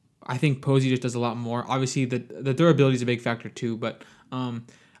 I think Posey just does a lot more. Obviously, the durability is a big factor too, but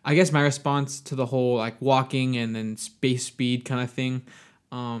I guess my response to the whole like walking and then space speed kind of thing,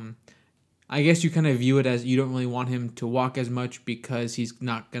 I guess you kind of view it as you don't really want him to walk as much because he's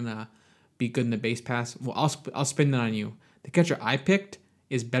not gonna be good in the base pass. Well, I'll spin that on you. The catcher I picked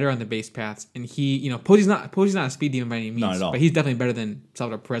is better on the base paths, and he, Posey's not a speed demon by any means, not at all. But he's definitely better than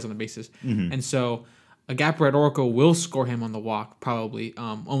Salvador Perez on the bases. Mm-hmm. And so a gapper at Oracle will score him on the walk, probably,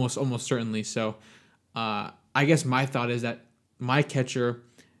 almost certainly. So I guess my thought is that my catcher,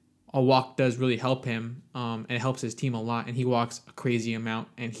 a walk does really help him, and it helps his team a lot, and he walks a crazy amount,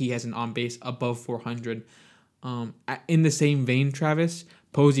 and he has an on-base above 400. In the same vein, Travis,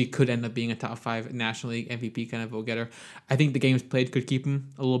 Posey could end up being a top 5 National League MVP kind of vote-getter. I think the games played could keep him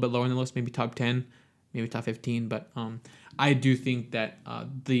a little bit lower in the list, maybe top 10, maybe top 15, but I do think that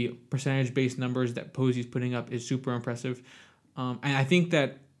the percentage-based numbers that Posey's putting up is super impressive. And I think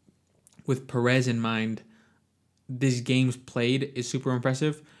that with Perez in mind, these games played is super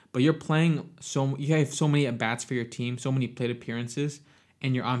impressive, but you're playing you have so many at-bats for your team, so many plate appearances,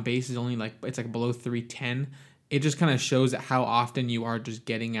 and your on-base is only it's below 310. It just kind of shows how often you are just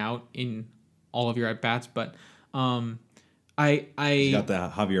getting out in all of your at-bats. But he's got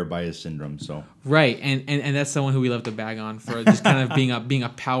the Javier Baez syndrome, so right, and that's someone who we love to bag on for just kind of being a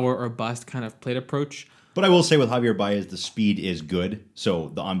power or bust kind of plate approach. But I will say with Javier Baez, the speed is good, so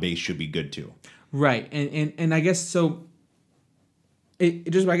the on-base should be good too. Right, and I guess so. I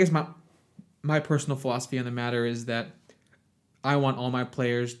guess my personal philosophy on the matter is that I want all my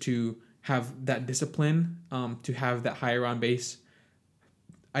players to have that discipline, to have that higher on base.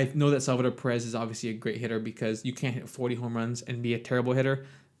 I know that Salvador Perez is obviously a great hitter because you can't hit 40 home runs and be a terrible hitter.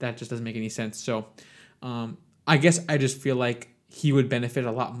 That just doesn't make any sense. So I guess I just feel like he would benefit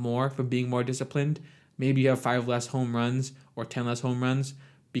a lot more from being more disciplined. Maybe you have 5 less home runs or 10 less home runs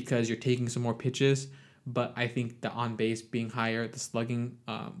because you're taking some more pitches. But I think the on-base being higher, the slugging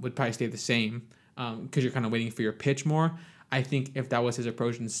would probably stay the same because you're kind of waiting for your pitch more. I think if that was his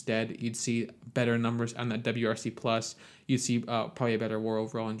approach instead, you'd see better numbers on that WRC+. You'd see probably a better WAR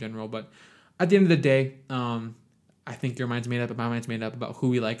overall in general. But at the end of the day, I think your mind's made up and my mind's made up about who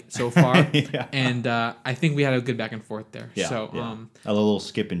we like so far. Yeah. And I think we had a good back and forth there. Yeah, so yeah. A little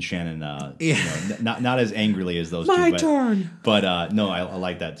Skip and Shannon, not as angrily as those my two. Turn. But no, I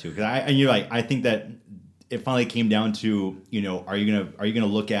like that too. Because I think that it finally came down to, are you gonna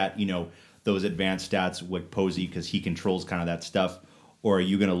look at, those advanced stats with Posey because he controls kind of that stuff, or are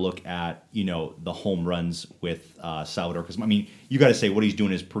you going to look at, the home runs with Salvador? Because, you got to say what he's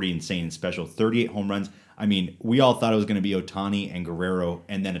doing is pretty insane and special. 38 home runs. We all thought it was going to be Ohtani and Guerrero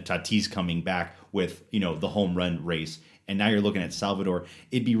and then a Tatis coming back with, the home run race. And now you're looking at Salvador.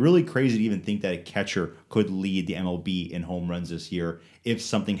 It'd be really crazy to even think that a catcher could lead the MLB in home runs this year if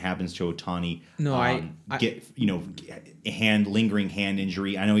something happens to Ohtani. No, lingering hand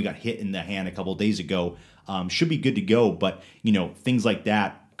injury. I know he got hit in the hand a couple of days ago. Should be good to go, but things like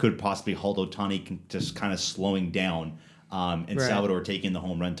that could possibly halt Ohtani just kind of slowing down, and right. Salvador taking the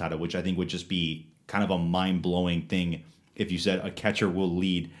home run title, which I think would just be kind of a mind blowing thing if you said a catcher will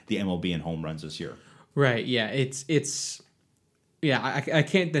lead the MLB in home runs this year. Right. Yeah. It's I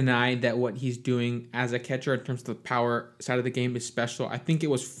can't deny that what he's doing as a catcher in terms of the power side of the game is special. I think it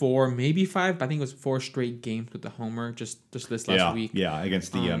was 4, maybe 5, but I think it was 4 straight games with the homer just this last week. Yeah,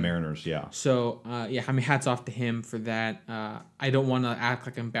 against the Mariners, yeah. So, hats off to him for that. I don't want to act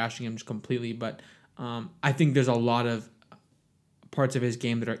like I'm bashing him just completely, but I think there's a lot of parts of his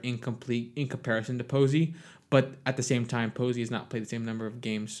game that are incomplete in comparison to Posey, but at the same time, Posey has not played the same number of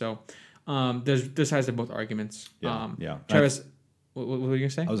games. So, there's sides to both arguments. Yeah. Travis, what were you gonna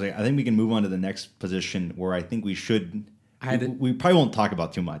say? I was like, I think we can move on to the next position where I think we should. We probably won't talk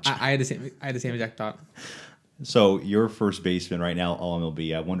about too much. I had the same exact thought. So your first baseman right now, all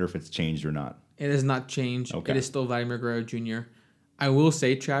MLB. I wonder if it's changed or not. It has not changed. Okay. It is still Vladimir Guerrero Jr. I will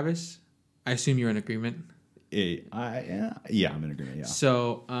say, Travis, I assume you're in agreement. I'm in agreement. Yeah.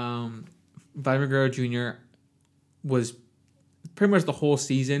 So Vladimir Guerrero Jr. was pretty much the whole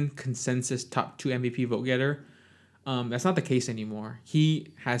season consensus top 2 MVP vote getter. That's not the case anymore.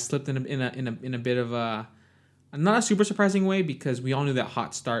 He has slipped in a bit of a not a super surprising way, because we all knew that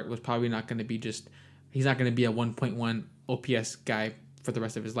hot start was probably not going to be he's not going to be a 1.1 OPS guy for the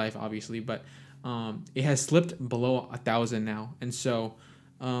rest of his life, obviously, but it has slipped below 1,000 now, and so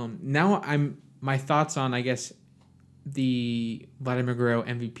now my thoughts on, I guess, the Vladimir Guerrero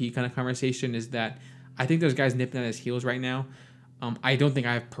MVP kind of conversation is that I think there's guys nipping at his heels right now. I don't think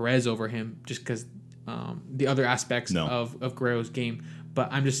I have Perez over him just because the other aspects of Guerrero's game.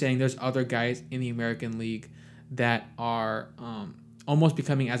 But I'm just saying there's other guys in the American League that are almost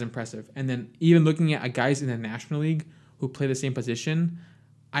becoming as impressive. And then even looking at guys in the National League who play the same position,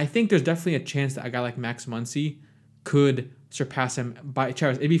 I think there's definitely a chance that a guy like Max Muncy could surpass him by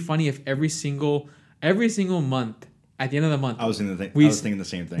Travis. It'd be funny if every single month, at the end of the month, I was thinking the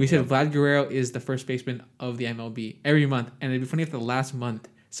same thing. We said Vlad Guerrero is the first baseman of the MLB every month, and it'd be funny if the last month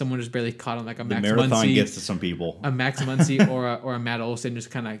someone just barely caught him, like a Max Muncy. The marathon gets to some people. A Max Muncy or a Matt Olson just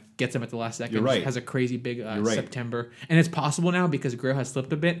kind of gets him at the last second. You're right. Has a crazy big September, and it's possible now because Guerrero has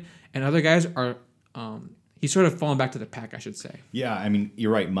slipped a bit, and other guys are. He's sort of fallen back to the pack, I should say. Yeah, I mean,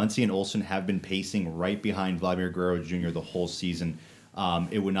 you're right. Muncy and Olson have been pacing right behind Vladimir Guerrero Jr. the whole season.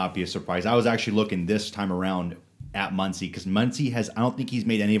 It would not be a surprise. I was actually looking this time around at Muncy because Muncy I don't think he's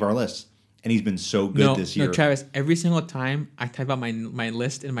made any of our lists, and he's been so good this year. No, Travis, every single time I type out my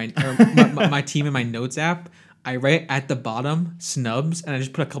list in my team in my notes app, I write at the bottom snubs, and I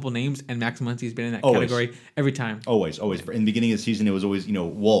just put a couple names, and Max Muncy's been in that category every time. Always. In the beginning of the season, it was always,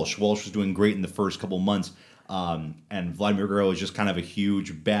 Walsh. Walsh was doing great in the first couple months, and Vladimir Guerrero is just kind of a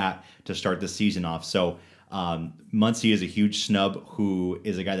huge bat to start the season off. So Muncy is a huge snub who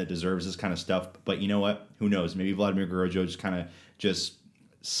is a guy that deserves this kind of stuff. But you know what? Who knows? Maybe Vladimir Guerrero just kind of just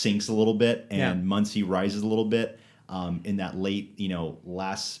sinks a little bit, and Muncy rises a little bit in that late,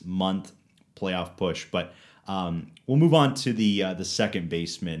 last month playoff push. But we'll move on to the second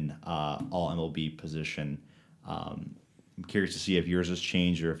baseman all MLB position. I'm curious to see if yours has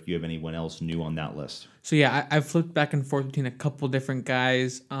changed or if you have anyone else new on that list. So I've flipped back and forth between a couple different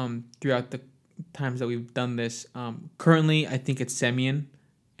guys throughout the times that we've done this. Currently, I think it's Semien,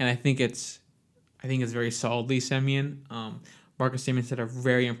 and I think it's very solidly Semien. Marcus Semien had a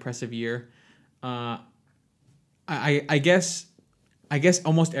very impressive year. I guess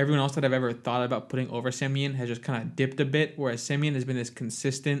almost everyone else that I've ever thought about putting over Semien has just kind of dipped a bit, whereas Semien has been this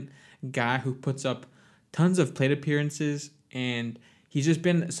consistent guy who puts up tons of plate appearances, and he's just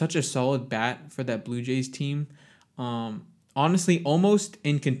been such a solid bat for that Blue Jays team. Honestly, almost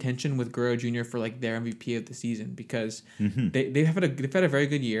in contention with Guerrero Jr. for like their MVP of the season because they've had a very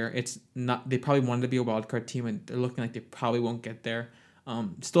good year. It's not they probably wanted to be a wild card team, and they're looking like they probably won't get there.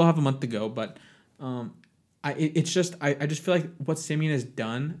 Still have a month to go, but I just feel like what Semien has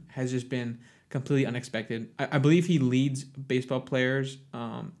done has just been completely unexpected. I believe he leads baseball players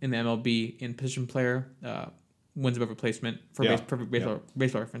in the MLB in position player wins above replacement for baseball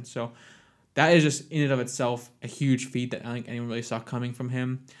reference. So that is just in and of itself a huge feat that I don't think anyone really saw coming from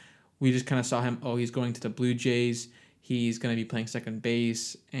him. We just kind of saw him, he's going to the Blue Jays. He's going to be playing second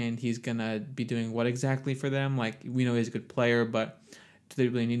base, and he's going to be doing what exactly for them? Like, we know he's a good player, but do they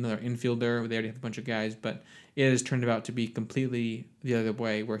really need another infielder? They already have a bunch of guys, but it has turned out to be completely the other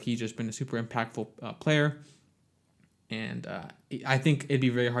way, where he's just been a super impactful player. And I think it'd be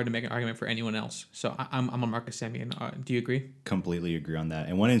very hard to make an argument for anyone else. So I'm a Marcus Semien. Do you agree? Completely agree on that.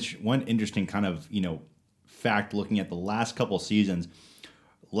 And one interesting kind of fact, looking at the last couple seasons,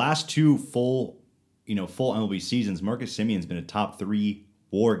 last two full MLB seasons, Marcus Semien's been a top 3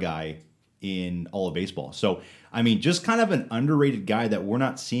 WAR guy in all of baseball. So I mean, just kind of an underrated guy that we're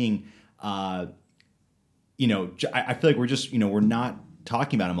not seeing. I feel like we're just we're not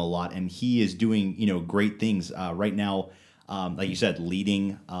talking about him a lot, and he is doing great things right now. Like you said,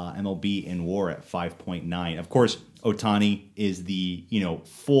 leading MLB in WAR at 5.9. Of course, Ohtani is the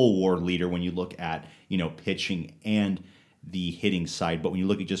full WAR leader when you look at pitching and the hitting side. But when you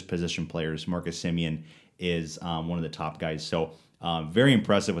look at just position players, Marcus Semien is one of the top guys. So very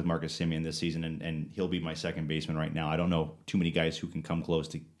impressive with Marcus Semien this season, and he'll be my second baseman right now. I don't know too many guys who can come close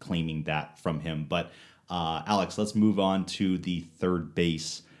to claiming that from him. But Alex, let's move on to the third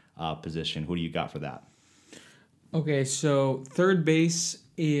base position. Who do you got for that? Okay, so third base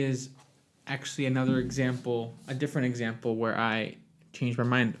is actually another example, a different example where I changed my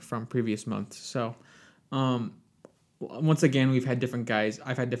mind from previous months. So, once again, we've had different guys.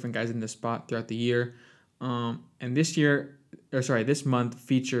 I've had different guys in this spot throughout the year. And this month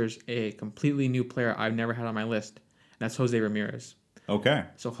features a completely new player I've never had on my list. And that's Jose Ramirez. Okay.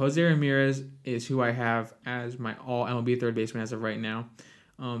 So Jose Ramirez is who I have as my all MLB third baseman as of right now.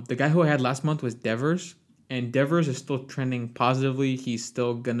 The guy who I had last month was Devers. And Devers is still trending positively. He's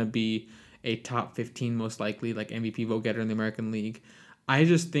still going to be a top 15 most likely, like MVP vote getter in the American League. I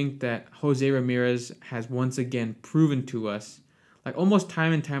just think that Jose Ramirez has once again proven to us, like almost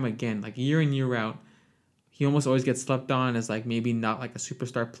time and time again, like year in, year out, he almost always gets slept on as like maybe not like a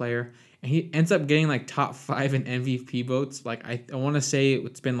superstar player. And he ends up getting like top 5 in MVP votes. Like I want to say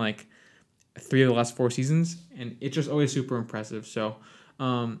it's been like 3 of the last 4 seasons. And it's just always super impressive. So,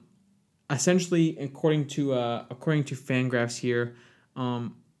 essentially, according to Fangraphs here,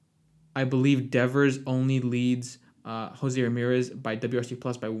 I believe Devers only leads Jose Ramirez by WRC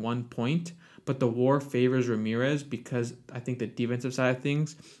plus by 1 point, but the WAR favors Ramirez because I think the defensive side of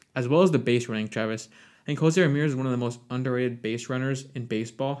things, as well as the base running, Travis. I think Jose Ramirez is one of the most underrated base runners in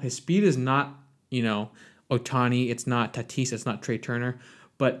baseball. His speed is not, Ohtani, it's not Tatis, it's not Trey Turner,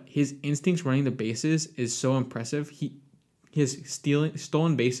 but his instincts running the bases is so impressive. His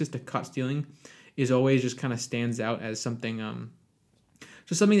stolen bases to cut stealing is always just kind of stands out as something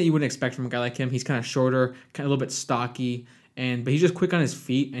just something that you wouldn't expect from a guy like him. He's kind of shorter, kind of a little bit stocky, but he's just quick on his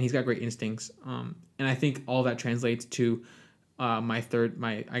feet and he's got great instincts. And I think all that translates to my all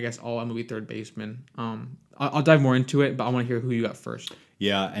MLB third baseman. I'll dive more into it, but I want to hear who you got first.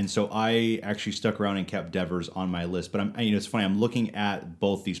 Yeah, and so I actually stuck around and kept Devers on my list. But it's funny. I'm looking at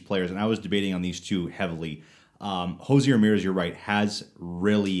both these players, and I was debating on these two heavily. Jose Ramirez, you're right, has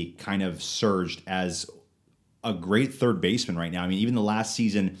really kind of surged as a great third baseman right now. I mean, even the last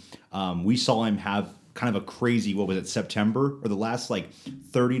season, we saw him have kind of a crazy, September or the last like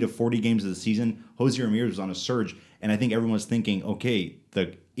 30 to 40 games of the season. Jose Ramirez was on a surge, and I think everyone was thinking, okay,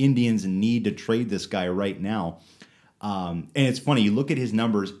 the Indians need to trade this guy right now. And it's funny, you look at his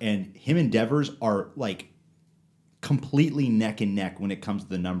numbers, and him and Devers are like completely neck and neck when it comes to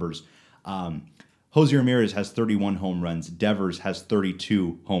the numbers. Jose Ramirez has 31 home runs. Devers has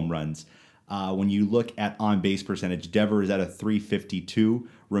 32 home runs. When you look at on-base percentage, Devers at a 352,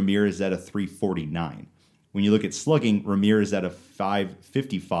 Ramirez at a 349. When you look at slugging, Ramirez at a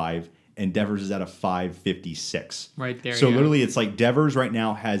 555, and Devers is at a 556. Right there. So literally, it's like Devers right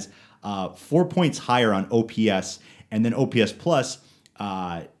now has 4 points higher on OPS, and then OPS plus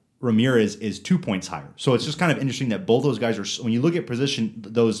Ramirez is 2 points higher. So it's just kind of interesting that both those guys are, when you look at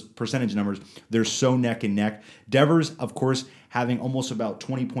those percentage numbers, they're so neck and neck. Devers, of course, having almost about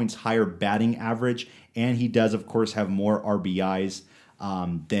 20 points higher batting average, and he does, of course, have more RBIs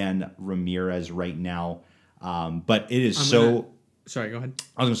than Ramirez right now. But it is Sorry, go ahead.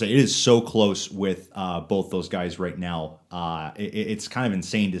 I was going to say, it is so close with both those guys right now. It's kind of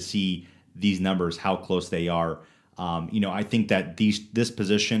insane to see these numbers, how close they are. I think that this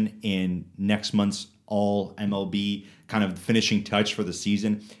position in next month's all MLB kind of finishing touch for the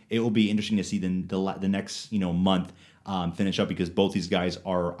season, it will be interesting to see the next month finish up, because both these guys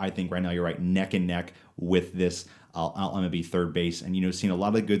are, I think right now, you're right, neck and neck with this MLB third base. And seeing a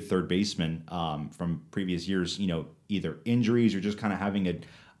lot of good third basemen from previous years, either injuries or just kind of having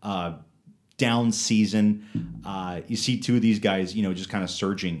a down season. You see two of these guys, just kind of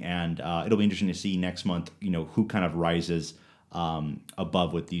surging, and it'll be interesting to see next month, who kind of rises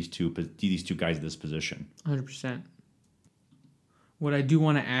above with these two guys in this position. 100%. What I do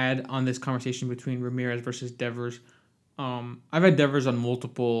want to add on this conversation between Ramirez versus Devers, I've had Devers on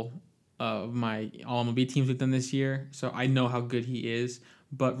multiple of my all MLB teams with them this year, so I know how good he is.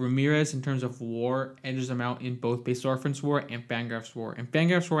 But Ramirez, in terms of WAR, edges him out in both Baseball Reference WAR and Fangraphs WAR. And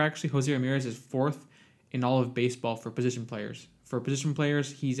Fangraphs WAR, actually, Jose Ramirez is 4th in all of baseball for position players. For position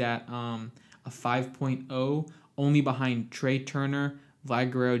players, he's at a 5.0, only behind Trey Turner,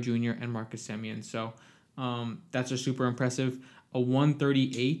 Vlad Guerrero Jr., and Marcus Semien. So that's just super impressive. A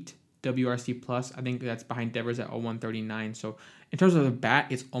 138 WRC plus, I think that's behind Devers at a 139. So in terms of the bat,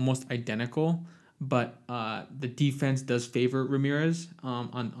 it's almost identical. but the defense does favor Ramirez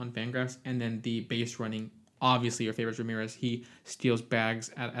on Fangraphs, and then the base running obviously favors Ramirez. He steals bags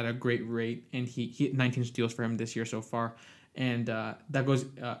at a great rate, and he 19 steals for him this year so far, and that goes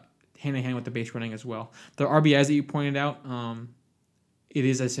hand in hand with the base running as well. The RBIs that you pointed out, it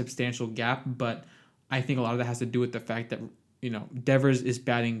is a substantial gap, but I think a lot of that has to do with the fact that Devers is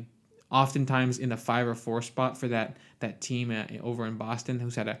batting oftentimes in the 5 or 4 spot for that team over in Boston,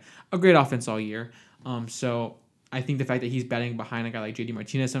 who's had a great offense all year. So I think the fact that he's batting behind a guy like JD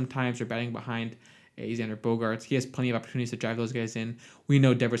Martinez sometimes, or batting behind Xander Bogaerts, he has plenty of opportunities to drive those guys in. We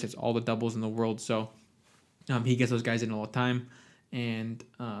know Devers hits all the doubles in the world, so he gets those guys in all the time. And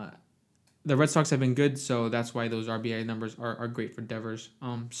the Red Sox have been good, so that's why those RBI numbers are great for Devers.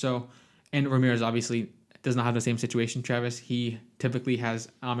 And Ramirez obviously does not have the same situation, Travis. He typically has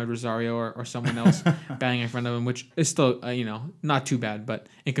Ahmed Rosario or someone else batting in front of him, which is still not too bad. But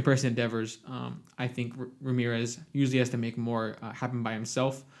in comparison to Devers, I think Ramirez usually has to make more happen by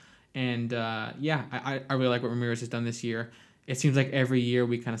himself. And I really like what Ramirez has done this year. It seems like every year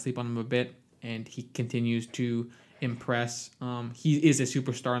we kind of sleep on him a bit, and he continues to impress. He is a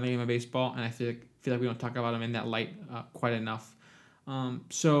superstar in the game of baseball, and I feel like we don't talk about him in that light quite enough.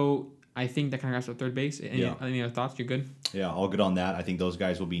 So I think that kind of wraps up third base. Any other thoughts? You're good? Yeah, all good on that. I think those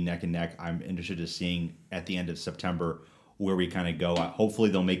guys will be neck and neck. I'm interested in seeing at the end of September where we kind of go. Hopefully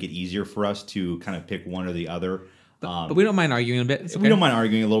they'll make it easier for us to kind of pick one or the other. But we don't mind arguing a bit. We don't mind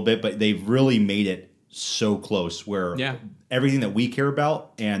arguing a little bit, but they've really made it so close where everything that we care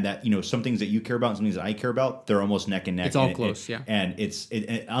about and that, some things that you care about and some things that I care about, they're almost neck and neck. It's all close, yeah. And it's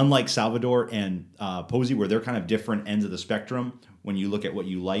unlike Salvador and Posey, where they're kind of different ends of the spectrum when you look at what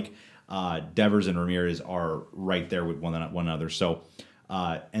you like. Devers and Ramirez are right there with one another. So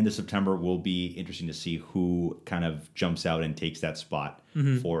end of September will be interesting to see who kind of jumps out and takes that spot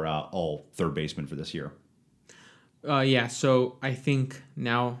for all third basemen for this year. So I think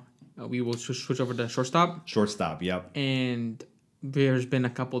now we will switch over to shortstop. Shortstop, yep. And there's been a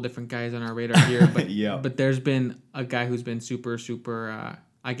couple different guys on our radar here, but but there's been a guy who's been super,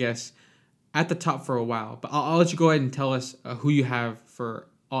 I guess, at the top for a while. But I'll let you go ahead and tell us who you have for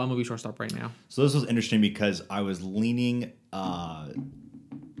all MLB shortstop right now. So this was interesting because I was leaning,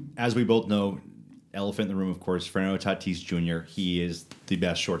 as we both know, elephant in the room, of course, Fernando Tatis Jr. He is the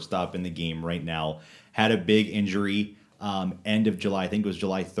best shortstop in the game right now. Had a big injury end of July, I think it was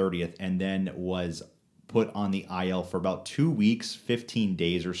July 30th, and then was put on the IL for about 2 weeks, 15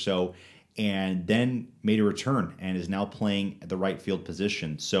 days or so, and then made a return and is now playing at the right field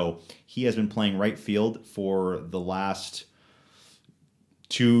position. So he has been playing right field for the last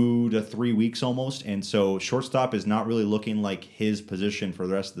 2 to 3 weeks almost, and so shortstop is not really looking like his position for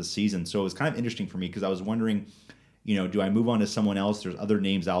the rest of the season. So it was kind of interesting for me because I was wondering, do I move on to someone else? There's other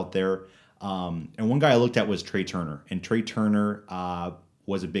names out there. And one guy I looked at was Trey Turner. And Trey Turner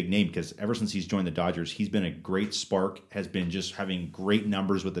was a big name because ever since he's joined the Dodgers, he's been a great spark, has been just having great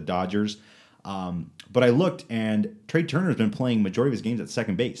numbers with the Dodgers. But I looked, and Trey Turner has been playing majority of his games at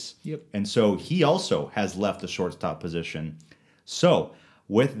second base. Yep. And so he also has left the shortstop position. So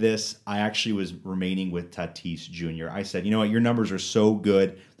with this, I actually was remaining with Tatis Jr. I said, you know what, your numbers are so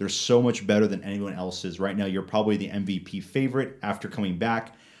good. They're so much better than anyone else's. Right now, you're probably the MVP favorite after coming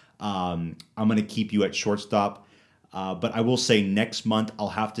back. I'm going to keep you at shortstop. But I will say next month I'll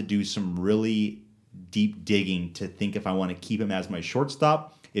have to do some really deep digging to think if I want to keep him as my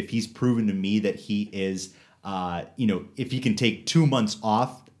shortstop. If he's proven to me that he is, if he can take 2 months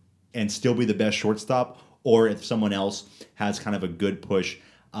off and still be the best shortstop, or if someone else has kind of a good push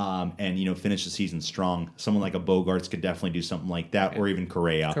and finish the season strong. Someone like a Bogaerts could definitely do something like that, or even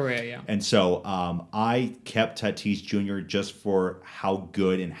Correa. Yeah. And so I kept Tatis Jr. just for how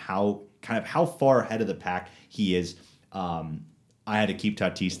good and how far ahead of the pack he is. I had to keep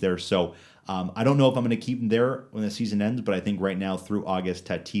Tatis there. So I don't know if I'm going to keep him there when the season ends, but I think right now through August,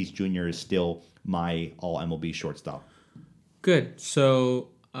 Tatis Jr. is still my all MLB shortstop. Good. So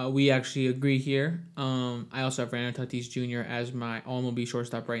we actually agree here. I also have Fernando Tatis Jr. as my all MLB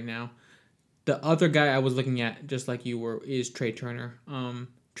shortstop right now. The other guy I was looking at, just like you were, is Trey Turner.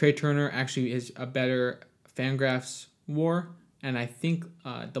 Trey Turner actually is a better Fangraphs WAR, and I think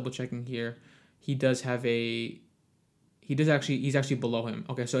double checking here, he's actually below him.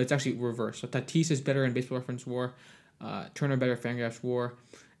 Okay, so it's actually reversed. So Tatis is better in Baseball Reference WAR, Turner better Fangraphs WAR,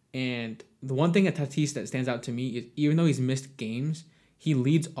 and the one thing at Tatis that stands out to me is even though he's missed games, he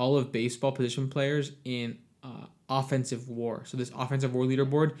leads all of baseball position players in offensive WAR. So this offensive WAR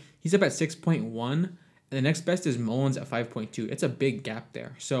leaderboard, he's up at 6.1, and the next best is Mullins at 5.2. It's a big gap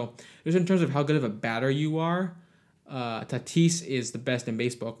there. So just in terms of how good of a batter you are, Tatis is the best in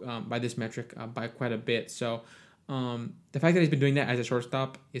baseball by this metric by quite a bit. So the fact that he's been doing that as a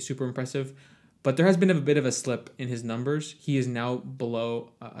shortstop is super impressive. But there has been a bit of a slip in his numbers. He is now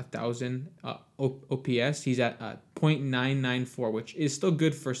below 1,000 OPS. He's at .994, which is still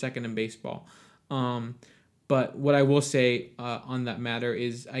good for second in baseball. But what I will say on that matter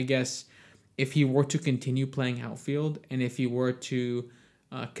is, I guess, if he were to continue playing outfield and if he were to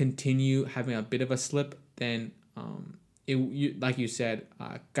continue having a bit of a slip, then like you said,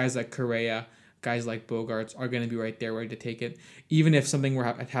 guys like Correa, guys like Bogarts are going to be right there ready to take it. Even if something were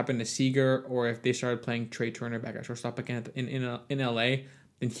happened to Seager, or if they started playing Trey Turner back at shortstop again in LA,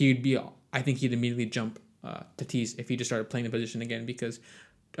 then I think he'd immediately jump Tatis if he just started playing the position again, because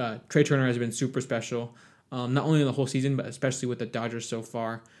Trey Turner has been super special, not only in the whole season, but especially with the Dodgers so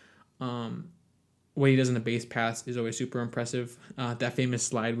far. What he does in the base paths is always super impressive. That famous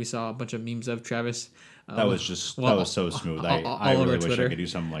slide we saw a bunch of memes of, Travis. That was so smooth. I all really over wish Twitter. I could do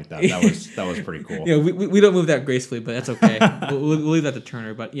something like that. That was pretty cool. Yeah, we don't move that gracefully, but that's okay. we'll leave that to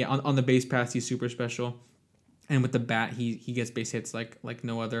Turner. But yeah, on the base paths, he's super special. And with the bat, he gets base hits like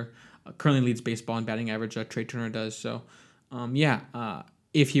no other. Currently leads baseball in batting average. Trey Turner does. So,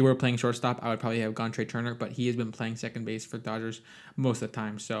 if he were playing shortstop, I would probably have gone Trey Turner. But he has been playing second base for Dodgers most of the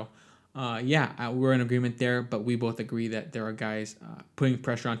time. So, we're in agreement there. But we both agree that there are guys putting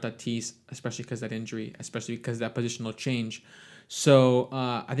pressure on Tatis, especially because of that injury, especially because that positional change. So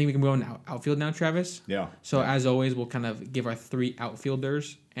I think we can move on to outfield now, Travis. Yeah. So as always, we'll kind of give our 3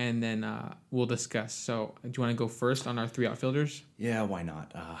 outfielders, and then we'll discuss. So do you want to go first on our 3 outfielders? Yeah, why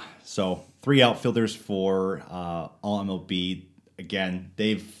not? So 3 outfielders for all MLB. Again,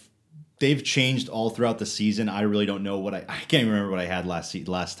 they've changed all throughout the season. I really don't know I can't even remember what I had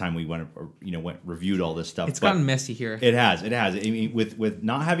last time we went reviewed all this stuff. It's gotten messy here. It has. I mean, with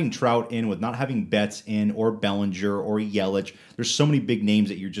not having Trout in, with not having Betts in, or Bellinger or Yelich, there's so many big names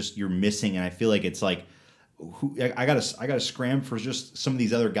that you're missing, and I feel like it's like, I gotta scram for just some of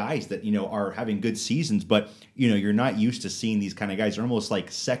these other guys that are having good seasons, but you're not used to seeing these kind of guys. They're almost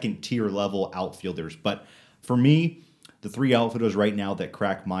like second tier level outfielders. But for me, the 3 outfielders right now that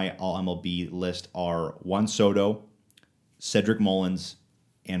crack my all MLB list are Juan Soto, Cedric Mullins,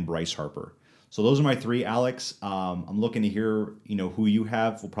 and Bryce Harper. So those are my 3, Alex. I'm looking to hear who you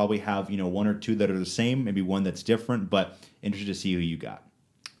have. We'll probably have 1 or 2 that are the same, maybe one that's different, but interested to see who you got.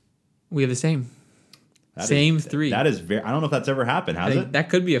 We have the same. That Same is, 3. That is very. I don't know if that's ever happened. Has it? That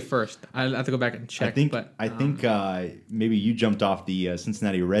could be a first. I'll have to go back and check. I think maybe you jumped off the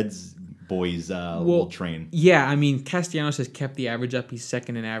Cincinnati Reds boys little train. Yeah, I mean, Castellanos has kept the average up. He's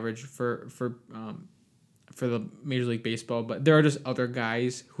second in average for the Major League Baseball, but there are just other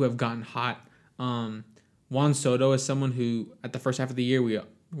guys who have gotten hot. Juan Soto is someone who, at the first half of the year, we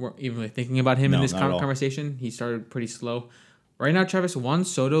weren't even really thinking about him in this conversation. He started pretty slow. Right now, Travis, Juan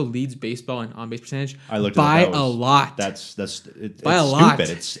Soto leads baseball in on-base percentage by a lot. It's by a lot. Stupid.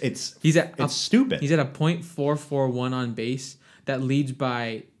 It's stupid. He's at a .441 on base. That leads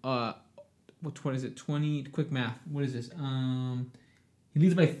by what is it? 20. Quick math. What is this? He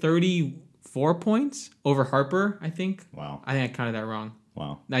leads by 34 points over Harper, I think. Wow. I think I counted that wrong.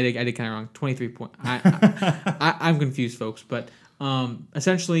 Wow. I did kind of wrong. 23 points. I'm confused, folks. But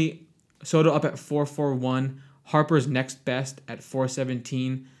essentially, Soto up at 441. Harper's next best at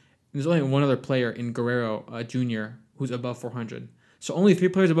 417. There's only one other player in Guerrero Jr. who's above 400. So only 3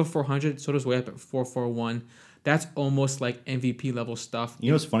 players above 400. Soto's way up at 441. That's almost like MVP level stuff.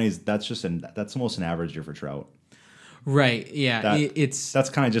 What's funny is that's almost an average year for Trout. Right. Yeah. That's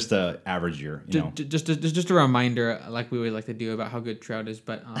kind of just a average year. Just a reminder, like we always like to do, about how good Trout is.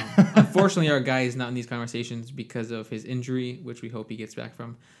 But unfortunately, our guy is not in these conversations because of his injury, which we hope he gets back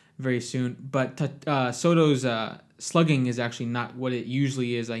from very soon. But Soto's slugging is actually not what it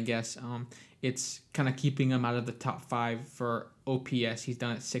usually is, I guess. It's kind of keeping him out of the top 5 for OPS. He's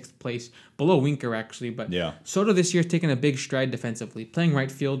down at 6th place, below Winker actually. But yeah. Soto this year has taken a big stride defensively. Playing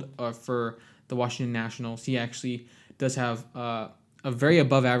right field for the Washington Nationals, he actually does have a very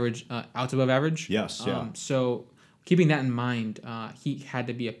above average, outs above average. Yes, yeah. So keeping that in mind, he had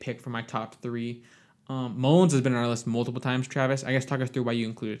to be a pick for my top 3. Mullins has been on our list multiple times, Travis. I guess talk us through why you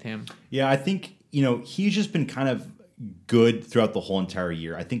included him. Yeah, I think, he's just been kind of good throughout the whole entire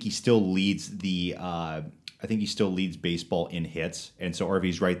year. I think he still leads baseball in hits, and so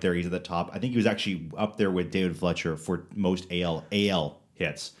RV's right there. He's at the top. I think he was actually up there with David Fletcher for most AL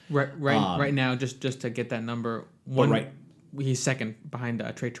hits. Right now, just to get that number, he's second behind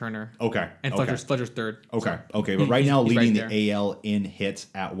Trey Turner. Okay, and Fletcher's third. Okay, but right now leading the AL in hits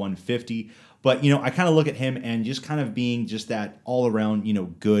at 150. But, I kind of look at him and just kind of being just that all-around,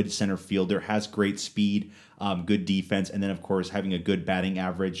 good center fielder, has great speed, good defense, and then, of course, having a good batting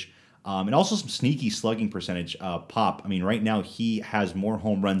average. And also some sneaky slugging percentage pop. I mean, right now he has more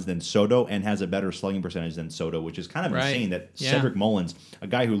home runs than Soto and has a better slugging percentage than Soto, which is kind of insane that Cedric Mullins, a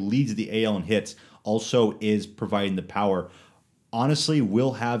guy who leads the AL in hits, also is providing the power. Honestly,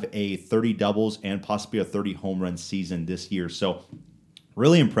 will have a 30 doubles and possibly a 30 home run season this year. So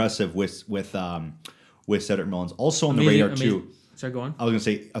really impressive with Cedric Mullins. Also on the radar too. Sorry, go on. I was going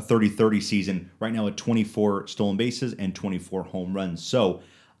to say a 30-30 season. Right now at 24 stolen bases and 24 home runs. So,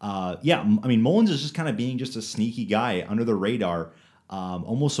 Mullins is just kind of being just a sneaky guy under the radar.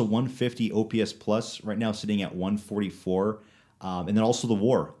 Almost a 150 OPS plus. Right now sitting at 144. And then also the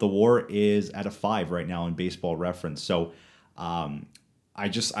WAR. The WAR is at a 5 right now in Baseball Reference. So I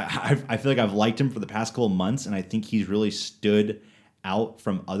feel like I've liked him for the past couple of months, and I think he's really stood out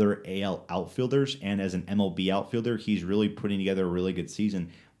from other AL outfielders. And as an MLB outfielder, he's really putting together a really good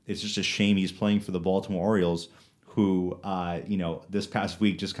season. It's just a shame he's playing for the Baltimore Orioles, who this past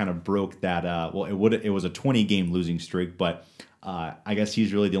week just kind of broke that. It was a 20-game losing streak, but I guess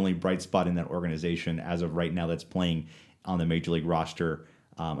he's really the only bright spot in that organization as of right now that's playing on the Major League roster.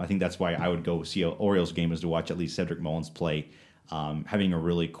 I think that's why I would go see an Orioles game, is to watch at least Cedric Mullins play, having a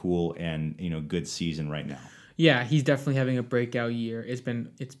really cool and good season right now. Yeah, he's definitely having a breakout year. It's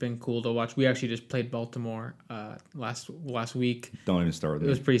been cool to watch. We actually just played Baltimore last week. Don't even start with it. It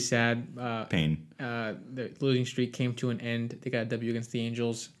was pretty sad. Pain. The losing streak came to an end. They got a W against the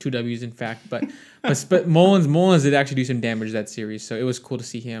Angels, 2 Ws in fact. But Mullins did actually do some damage that series, so it was cool to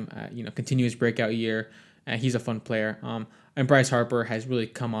see him continue his breakout year. He's a fun player. And Bryce Harper has really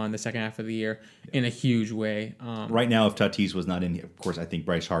come on the second half of the year in a huge way. Right now, if Tatis was not in, of course, I think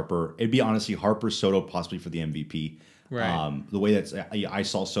Bryce Harper. It'd be honestly Harper, Soto, possibly for the MVP. Right. The way that I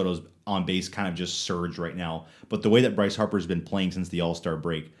saw Soto's on base kind of just surge right now, but the way that Bryce Harper's been playing since the All-Star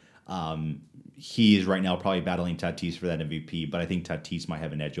break, he is right now probably battling Tatis for that MVP. But I think Tatis might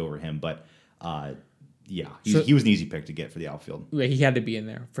have an edge over him. But he was an easy pick to get for the outfield. Yeah, he had to be in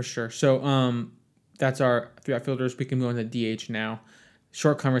there for sure. So that's our 3 outfielders. We can move on to DH now.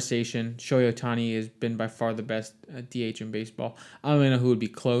 Short conversation. Shohei Ohtani has been by far the best DH in baseball. I don't really know who would be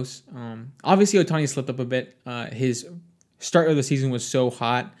close. Obviously, Ohtani slipped up a bit. His start of the season was so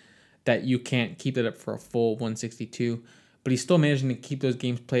hot that you can't keep it up for a full 162. But he's still managing to keep those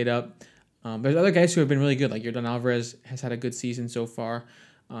games played up. There's other guys who have been really good, like Yordan Alvarez has had a good season so far.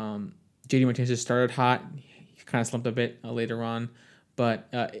 JD Martinez just started hot. He kind of slumped a bit later on.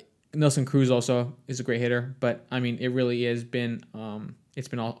 But Nelson Cruz also is a great hitter, but I mean, it really has been it's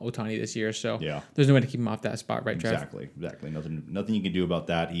been all Ohtani this year, so there's no way to keep him off that spot, right, Trev? Exactly. Nothing you can do about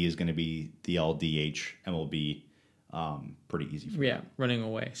that. He is going to be the LDH MLB, pretty easy for him. Running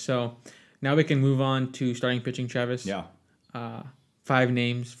away. So now we can move on to starting pitching, Travis. Yeah. 5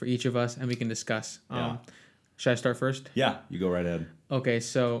 names for each of us, and we can discuss. Should I start first? Yeah, you go right ahead. Okay,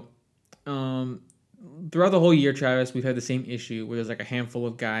 so throughout the whole year, Travis, we've had the same issue where there's like a handful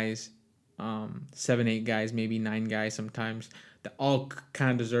of guys, 7, 8 guys, maybe 9 guys sometimes, that all kind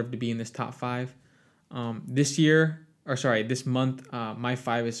of deserve to be in this top 5. This month, my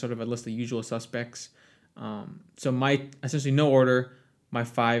 5 is sort of a list of usual suspects. So my, essentially no order, my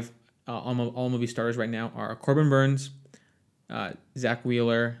 5 all movie starters right now are Corbin Burns, Zach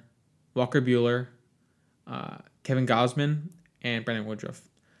Wheeler, Walker Buehler, Kevin Gausman, and Brandon Woodruff.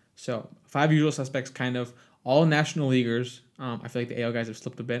 So 5 usual suspects, kind of all national leaguers. I feel like the AL guys have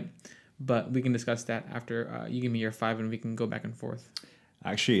slipped a bit, but we can discuss that after you give me your 5 and we can go back and forth.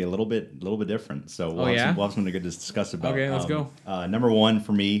 Actually, a little bit different. So we'll have something to discuss about. Okay, let's go. Number 1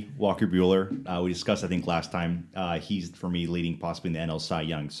 for me, Walker Buehler. We discussed, I think, last time. He's, for me, leading possibly in the NL Cy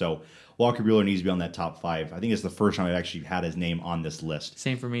Young. So Walker Buehler needs to be on that top 5. I think it's the first time I've actually had his name on this list.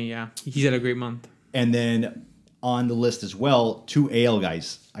 Same for me, yeah. He's had a great month. And then on the list as well, 2 AL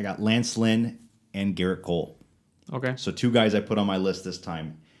guys. I got Lance Lynn and Garrett Cole. Okay. So 2 guys I put on my list this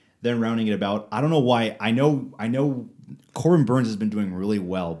time. Then rounding it about, I don't know why. I know Corbin Burns has been doing really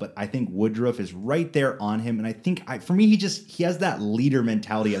well, but I think Woodruff is right there on him. And I think, for me, he has that leader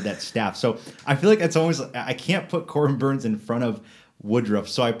mentality of that staff. So I feel like it's always, I can't put Corbin Burns in front of Woodruff.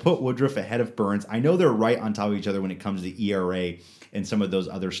 So I put Woodruff ahead of Burns. I know they're right on top of each other when it comes to ERA and some of those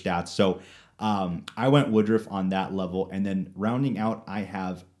other stats. So I went Woodruff on that level. And then rounding out, I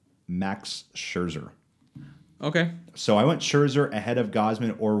have Max Scherzer. Okay. So I went Scherzer ahead of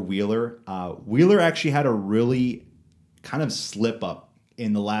Gausman or Wheeler. Wheeler actually had a really kind of slip up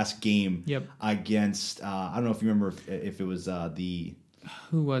in the last game against, I don't know if you remember if it was the...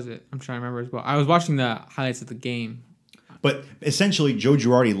 Who was it? I'm trying to remember as well. I was watching the highlights of the game. But essentially, Joe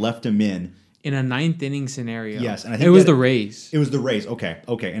Girardi left him in in a ninth inning scenario. Yes, and I think it was the Rays. It was the Rays. Okay.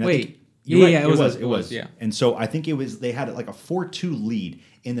 And Wait. I think you're right. Yeah, it was. Yeah. And so I think they had like a 4-2 lead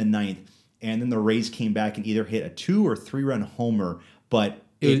in the ninth, and then the Rays came back and either hit a 2 or 3 run homer, but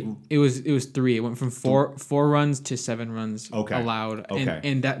it was 3. It went from four runs to 7 runs allowed. Okay.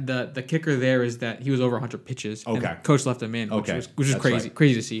 And that the kicker there is that he was over 100 pitches. Okay. And coach left him in, which is That's crazy, right.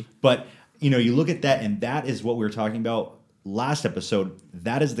 crazy to see. But you look at that, and that is what we were talking about last episode.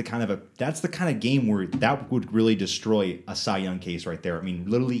 That's the kind of game where that would really destroy a Cy Young case right there. I mean,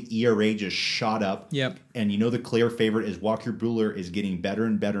 literally ERA just shot up. Yep. And the clear favorite is Walker Buehler is getting better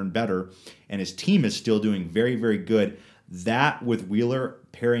and better and better, and his team is still doing very, very good. That with Wheeler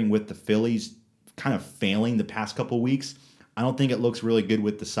pairing with the Phillies kind of failing the past couple weeks, I don't think it looks really good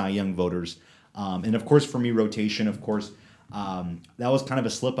with the Cy Young voters. And of course, for me, rotation, of course, that was kind of a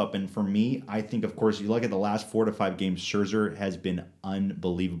slip up. And for me, I think, of course, you look at the last 4 to 5 games, Scherzer has been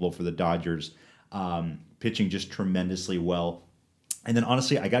unbelievable for the Dodgers, pitching just tremendously well. And then,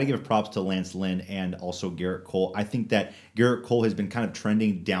 honestly, I got to give props to Lance Lynn and also Garrett Cole. I think that Garrett Cole has been kind of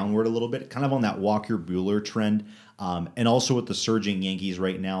trending downward a little bit, kind of on that Walker Buehler trend. And also with the surging Yankees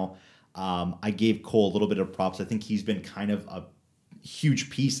right now, I gave Cole a little bit of props. I think he's been kind of a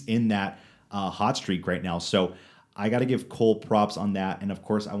huge piece in that hot streak right now. So I got to give Cole props on that. And, of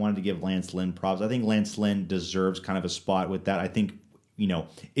course, I wanted to give Lance Lynn props. I think Lance Lynn deserves kind of a spot with that. I think it'd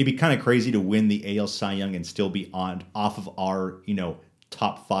be kind of crazy to win the AL Cy Young and still be off of our,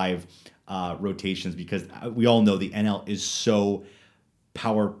 top 5 rotations, because we all know the NL is so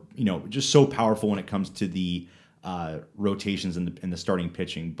just so powerful when it comes to the rotations and the starting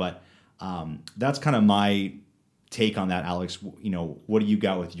pitching. But that's kind of my take on that, Alex. What do you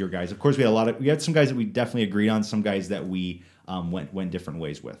got with your guys? Of course, we had some guys that we definitely agreed on, some guys that we went different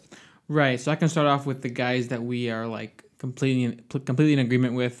ways with. Right. So I can start off with the guys that we are like completely in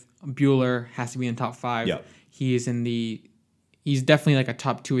agreement with. Buehler has to be in top 5. Yep. He's definitely like a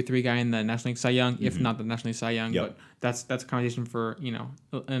top 2 or 3 guy in the National League Cy Young, if not the National League Cy Young. Yep. But that's a conversation for in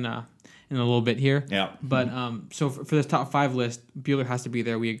a little bit here. Yeah. But so for this top 5 list, Buehler has to be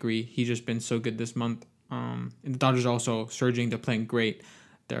there. We agree. He's just been so good this month. And the Dodgers are also surging. They're playing great.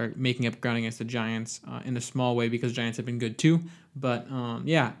 They're making up ground against the Giants in a small way because Giants have been good too. But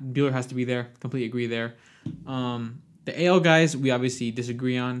Buehler has to be there. Completely agree there. The AL guys we obviously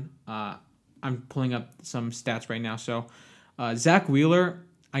disagree on. I'm pulling up some stats right now. So Zach Wheeler,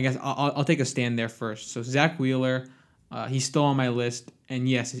 I guess I'll take a stand there first. So Zach Wheeler, he's still on my list, and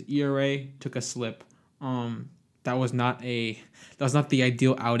yes, his ERA took a slip. That was not the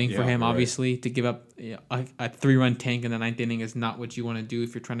ideal outing for him. Right. Obviously, to give up a 3-run tank in the 9th inning is not what you want to do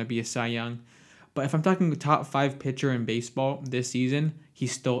if you're trying to be a Cy Young. But if I'm talking top 5 pitcher in baseball this season,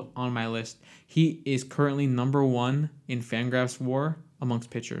 he's still on my list. He is currently number 1 in Fangraphs WAR amongst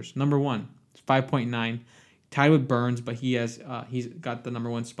pitchers. Number 1, 5.9, tied with Burns, but he's got the number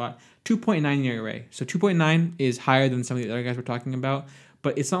 1 spot. 2.9 ERA. So 2.9 is higher than some of the other guys we're talking about.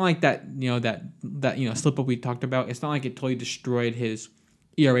 But it's not like that slip up we talked about. It's not like it totally destroyed his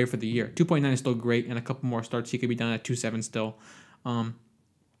ERA for the year. 2.9 is still great, and a couple more starts he could be done at 2.7 still.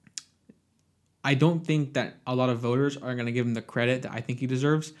 I don't think that a lot of voters are going to give him the credit that I think he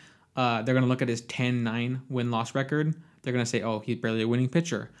deserves. They're going to look at his 10-9 win-loss record. They're going to say, oh, he's barely a winning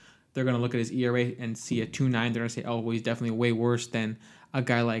pitcher. They're going to look at his ERA and see a 2.9. They're going to say, oh, well, he's definitely way worse than a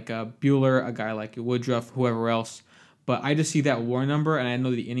guy like Buehler, a guy like Woodruff, whoever else. But I just see that WAR number, and I know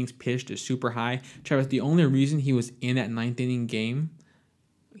the innings pitched is super high. Travis, the only reason he was in that 9th inning game,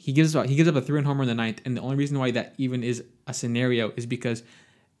 he gives up a 3-run homer in the 9th, and the only reason why that even is a scenario is because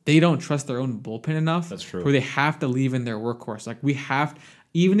they don't trust their own bullpen enough. That's true. Where they have to leave in their workhorse. Like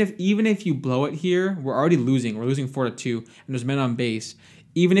even if you blow it here, we're already losing. We're losing 4-2, and there's men on base.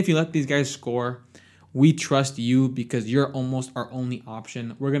 Even if you let these guys score, we trust you because you're almost our only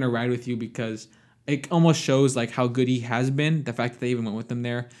option. We're gonna ride with you because it almost shows like how good he has been. The fact that they even went with him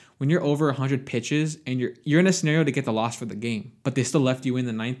there. When you're over 100 pitches and you're in a scenario to get the loss for the game, but they still left you in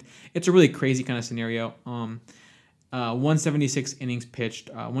the 9th. It's a really crazy kind of scenario. 176 innings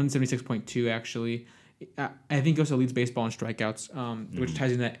pitched, 176.2 actually. I think he also leads baseball in strikeouts, which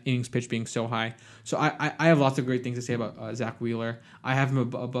ties into that innings pitch being so high. So I have lots of great things to say about Zach Wheeler. I have him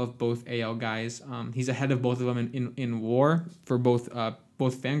above both AL guys. He's ahead of both of them in WAR for both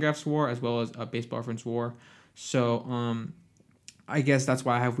Fangraphs WAR as well as Baseball Reference WAR. So I guess that's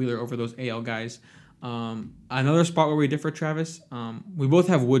why I have Wheeler over those AL guys. Another spot where we differ, Travis, we both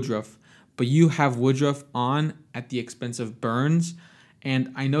have Woodruff, but you have Woodruff on at the expense of Burns.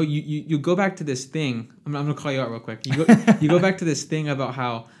 And I know you go back to this thing. I'm going to call you out real quick. You go back to this thing about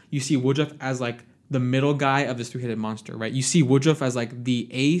how you see Woodruff as like the middle guy of this three-headed monster, right? You see Woodruff as like the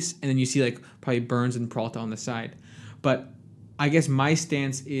ace, and then you see like probably Burns and Peralta on the side. But I guess my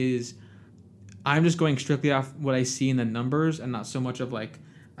stance is I'm just going strictly off what I see in the numbers and not so much of like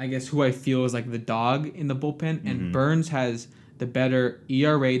I guess who I feel is like the dog in the bullpen. And Burns has the better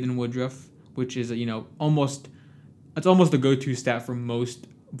ERA than Woodruff, which is almost the go-to stat for most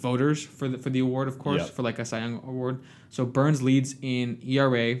voters for the award, of course, for like a Cy Young award. So Burns leads in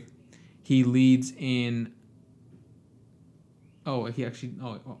ERA. He leads in. Oh,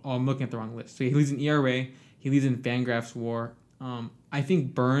 I'm looking at the wrong list. So he leads in ERA. He leads in Fangraphs WAR. I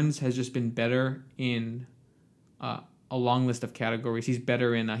think Burns has just been better in a long list of categories. He's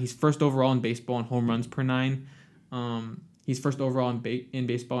better in. He's first overall in baseball in home runs per 9. He's first overall in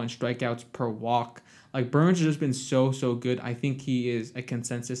baseball in strikeouts per walk. Like Burns has just been so good. I think he is a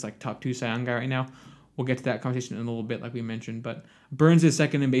consensus like top 2 Cy Young guy right now. We'll get to that conversation in a little bit, like we mentioned. But Burns is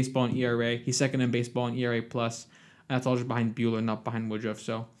second in baseball in ERA. He's second in baseball in ERA plus. That's all just behind Buehler, not behind Woodruff.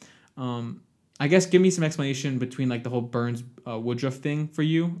 So, I guess give me some explanation between like the whole Burns Woodruff thing for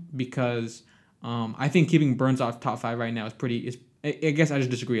you, because I think keeping Burns off top 5 right now I guess I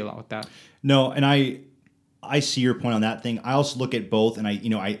just disagree a lot with that. No, and I see your point on that thing. I also look at both, and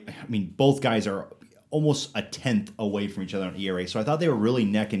I mean both guys are almost a tenth away from each other on ERA. So I thought they were really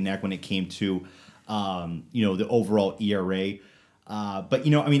neck and neck when it came to the overall ERA. But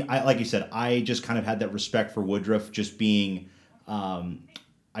like you said, I just kind of had that respect for Woodruff just being,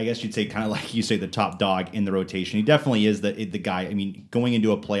 I guess you'd say kind of like you say the top dog in the rotation. He definitely is the guy. I mean, going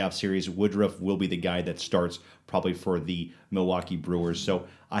into a playoff series, Woodruff will be the guy that starts probably for the Milwaukee Brewers. So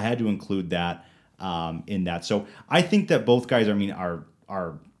I had to include that in that. So I think that both guys,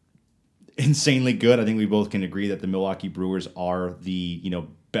 are insanely good. I think we both can agree that the Milwaukee Brewers are the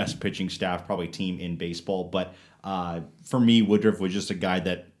best pitching staff probably team in baseball. But for me, Woodruff was just a guy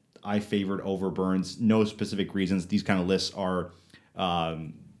that I favored over Burns. No specific reasons. These kind of lists are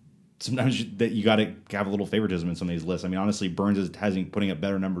sometimes that you got to have a little favoritism in some of these lists. I mean, honestly, Burns has been putting up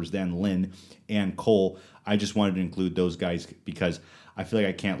better numbers than Lynn and Cole. I just wanted to include those guys because I feel like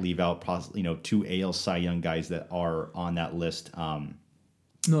I can't leave out 2 AL Cy Young guys that are on that list. I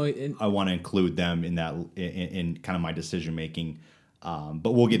want to include them in that in kind of my decision making.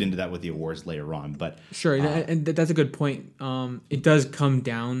 But we'll get into that with the awards later on. But sure, and that's a good point. It does come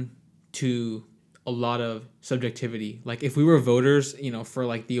down to a lot of subjectivity. Like if we were voters, for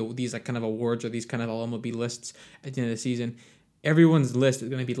like these like kind of awards or these kind of MLB lists at the end of the season, everyone's list is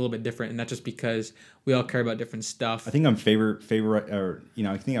going to be a little bit different, and that's just because we all care about different stuff. I think I'm favorite, or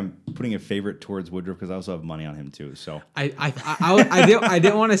I think I'm putting a favorite towards Woodruff because I also have money on him too. So I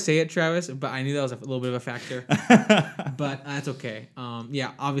didn't want to say it, Travis, but I knew that was a little bit of a factor. But that's okay.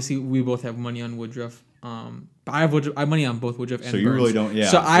 Obviously we both have money on Woodruff. But I have money on both Woodruff and Burns. So you really don't, yeah.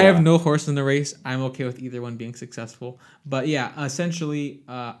 So I have no horse in the race. I'm okay with either one being successful. But yeah, essentially,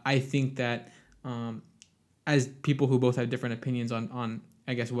 I think that as people who both have different opinions on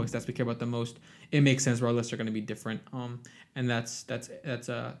I guess what stats we care about the most, it makes sense where our lists are going to be different. And that's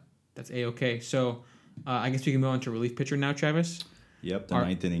a-okay. So I guess we can move on to relief pitcher now, Travis. Yep, the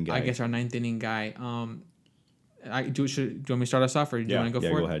ninth inning guy. I guess our ninth inning guy. Do you want me to start us off, or do you want to go for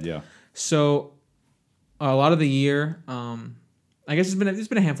it? Yeah, go ahead. Yeah. So a lot of the year, I guess there's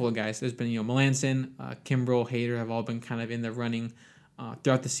been a handful of guys. There's been Melanson, Kimbrel, Hader have all been kind of in the running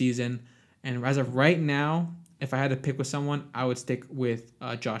throughout the season. And as of right now, if I had to pick with someone, I would stick with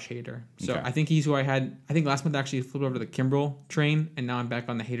Josh Hader. So okay. I think he's who I had. I think last month I actually flipped over to the Kimbrel train, and now I'm back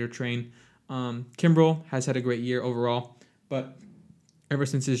on the Hader train. Kimbrel has had a great year overall, but ever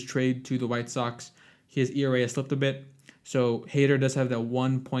since his trade to the White Sox, his ERA has slipped a bit. So Hader does have that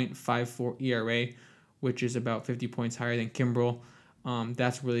 1.54 ERA, which is about 50 points higher than Kimbrel.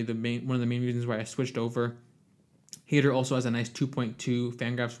 That's really one of the main reasons why I switched over. Hader also has a nice 2.2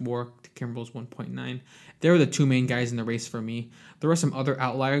 Fangraphs WAR to Kimbrel's 1.9. They were the two main guys in the race for me. There are some other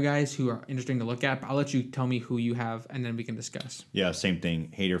outlier guys who are interesting to look at, but I'll let you tell me who you have, and then we can discuss. Yeah, same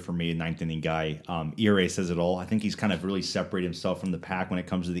thing. Hader for me, ninth inning guy. ERA says it all. I think he's kind of really separated himself from the pack when it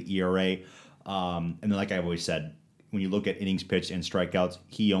comes to the ERA. And then like I've always said, when you look at innings pitched and strikeouts,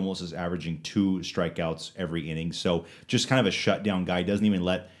 he almost is averaging 2 strikeouts every inning. So just kind of a shutdown guy. Doesn't even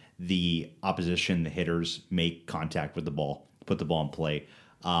let the opposition, the hitters, make contact with the ball, put the ball in play.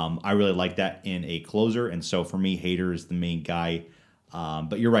 I really like that in a closer, and so for me, Hader is the main guy.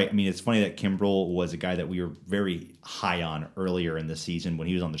 But you're right. I mean, it's funny that Kimbrel was a guy that we were very high on earlier in the season when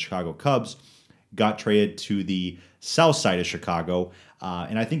he was on the Chicago Cubs, got traded to the south side of Chicago,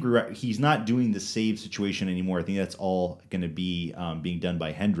 and I think he's not doing the save situation anymore. I think that's all going to be being done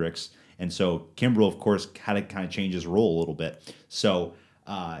by Hendricks, and so Kimbrel, of course, had to kind of change his role a little bit. So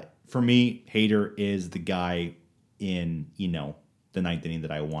for me, Hader is the guy in, the ninth inning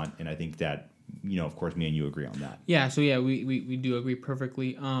that I want. And I think that, of course, me and you agree on that. Yeah, so yeah, we do agree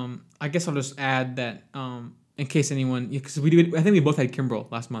perfectly. I guess I'll just add that in case anyone, because I think we both had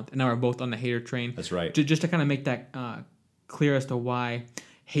Kimbrel last month, and now we're both on the Hader train. That's right. Just to kind of make that clear as to why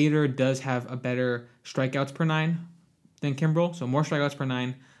Hader does have a better strikeouts per nine than Kimbrel, so more strikeouts per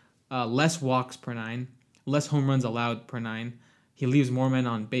nine, less walks per nine, less home runs allowed per nine. He leaves more men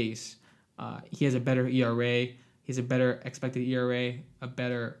on base. He has a better ERA. He has a better expected ERA, a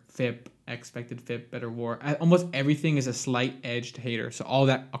better FIP, expected FIP, better WAR. Almost everything is a slight edge to Hader. So all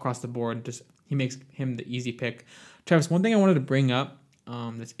that across the board, just he makes him the easy pick. Travis, one thing I wanted to bring up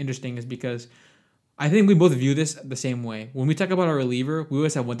that's interesting is because I think we both view this the same way. When we talk about our reliever, we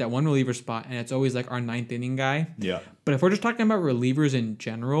always have that one reliever spot, and it's always like our ninth inning guy. Yeah. But if we're just talking about relievers in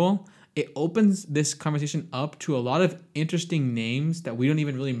general, it opens this conversation up to a lot of interesting names that we don't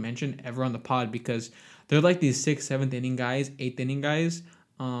even really mention ever on the pod because they're like these 6th, 7th inning guys, 8th inning guys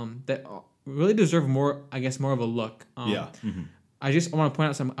that really deserve more, I guess, more of a look. Yeah. Mm-hmm. I just want to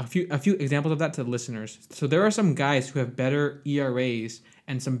point out a few examples of that to the listeners. So there are some guys who have better ERAs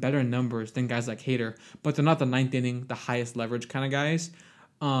and some better numbers than guys like Hader, but they're not the 9th inning, the highest leverage kind of guys.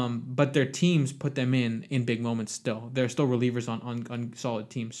 But their teams put them in big moments still. They're still relievers on solid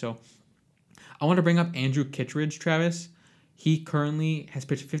teams. So I want to bring up Andrew Kittredge, Travis. He currently has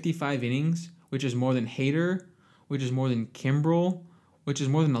pitched 55 innings, which is more than Hader, which is more than Kimbrel, which is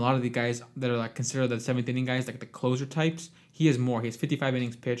more than a lot of the guys that are like considered the 7th inning guys, like the closer types. He has more. He has 55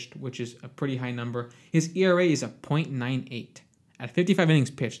 innings pitched, which is a pretty high number. His ERA is a .98 at 55 innings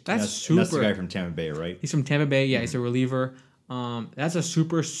pitched. That's super. That's the guy from Tampa Bay, right? He's from Tampa Bay. Yeah, He's a reliever. That's a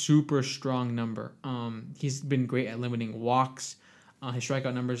super, super strong number. He's been great at limiting walks. His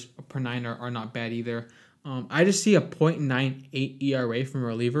strikeout numbers per nine are not bad either. I just see a .98 ERA from a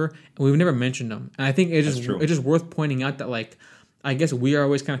reliever, and we've never mentioned him. And I think it's just worth pointing out that, like, I guess we are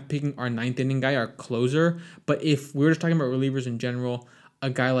always kind of picking our 9th inning guy, our closer. But if we were just talking about relievers in general, a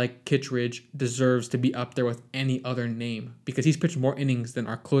guy like Kittredge deserves to be up there with any other name because he's pitched more innings than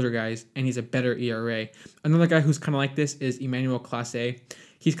our closer guys, and he's a better ERA. Another guy who's kind of like this is Emmanuel Clase.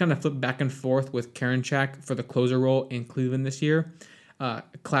 He's kind of flipped back and forth with Karinchak for the closer role in Cleveland this year.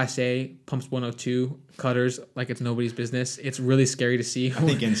 Class A pumps 102 cutters like it's nobody's business. It's really scary to see. I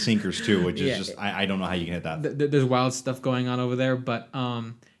think in sinkers too, which is just I don't know how you can hit that. There's wild stuff going on over there, but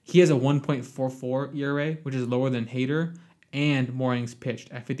he has a 1.44 ERA, which is lower than Hader, and more innings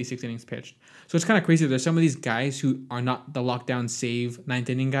pitched at 56 innings pitched. So it's kind of crazy. There's some of these guys who are not the lockdown save 9th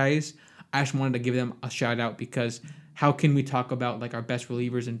inning guys. I just wanted to give them a shout out because how can we talk about like our best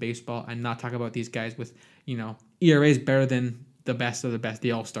relievers in baseball and not talk about these guys with ERAs better than the best of the best,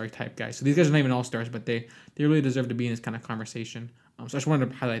 the all-star type guys. So these guys are not even all-stars, but they really deserve to be in this kind of conversation. So I just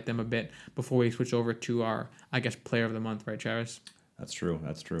wanted to highlight them a bit before we switch over to our, I guess, player of the month, right, Travis? That's true.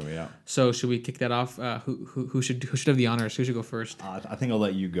 Yeah. So should we kick that off? Who should have the honors? Who should go first? I think I'll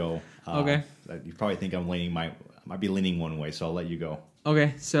let you go. Okay. You probably think I might be leaning one way, so I'll let you go.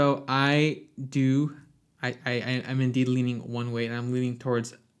 Okay. So I'm indeed leaning one way, and I'm leaning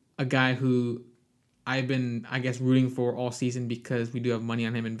towards a guy who I've been, I guess, rooting for all season because we do have money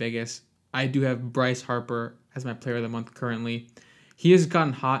on him in Vegas. I do have Bryce Harper as my player of the month currently. He has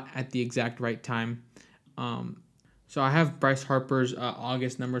gotten hot at the exact right time. So I have Bryce Harper's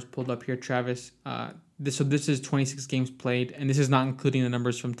August numbers pulled up here, Travis. This is 26 games played, and this is not including the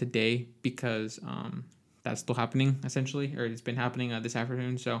numbers from today because that's still happening, essentially, or it's been happening this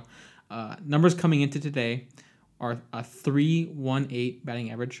afternoon. So numbers coming into today are a 3.18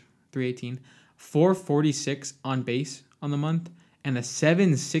 batting average, 318. 446 on base on the month, and a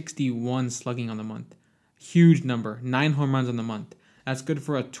 761 slugging on the month. Huge number. 9 home runs on the month. That's good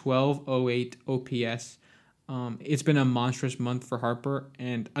for a 1208 OPS. It's been a monstrous month for Harper,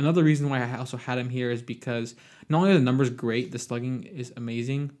 and another reason why I also had him here is because not only are the numbers great, the slugging is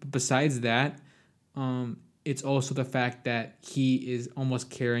amazing, but besides that, it's also the fact that he is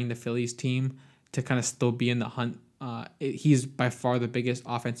almost carrying the Phillies team to kind of still be in the hunt. He's by far the biggest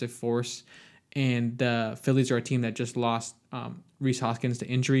offensive force. And the Phillies are a team that just lost Rhys Hoskins to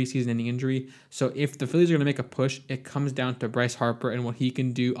injury, season-ending injury. So if the Phillies are going to make a push, it comes down to Bryce Harper and what he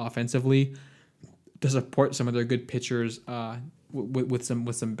can do offensively to support some of their good pitchers with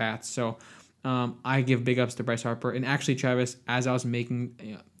some bats. So I give big ups to Bryce Harper. And actually, Travis, as I was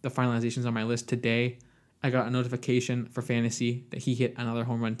making the finalizations on my list today, I got a notification for fantasy that he hit another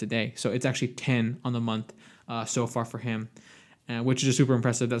home run today. So it's actually 10 on the month so far for him. Which is just super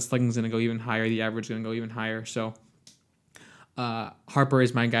impressive. That slugging's going to go even higher. The average is going to go even higher. So Harper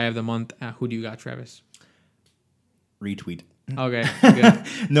is my guy of the month. Who do you got, Travis? Retweet. Okay, good.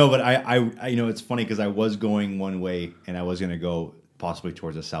 No, but I it's funny because I was going one way and I was going to go possibly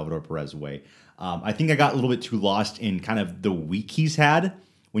towards the Salvador Perez way. I think I got a little bit too lost in kind of the week he's had.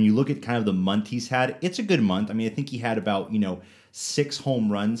 When you look at kind of the month he's had, it's a good month. I mean, I think he had about 6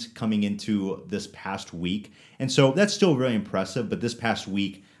 home runs coming into this past week, and so that's still really impressive. But this past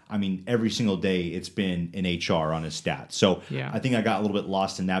week, I mean, every single day it's been an HR on his stats. So Yeah. I think I got a little bit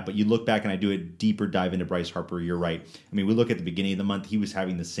lost in that. But you look back and I do a deeper dive into Bryce Harper. You're right. I mean, we look at the beginning of the month, he was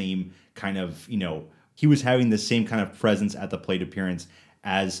having the same kind of, he was having the same kind of presence at the plate appearance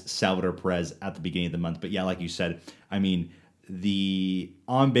as Salvador Perez at the beginning of the month. But yeah, like you said, I mean, the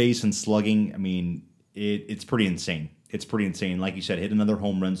on base and slugging, I mean, it's pretty insane. It's pretty insane. Like you said, hit another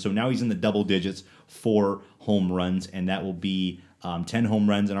home run. So now he's in the double digits for home runs, and that will be 10 home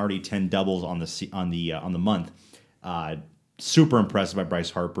runs and already 10 doubles on the month. Super impressed by Bryce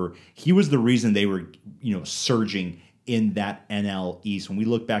Harper. He was the reason they were surging in that NL East. When we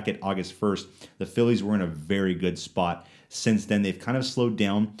look back at August 1st, the Phillies were in a very good spot. Since then, they've kind of slowed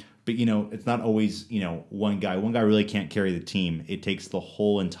down. But it's not always one guy. One guy really can't carry the team. It takes the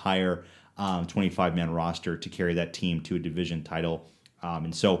whole entire 25-man roster to carry that team to a division title.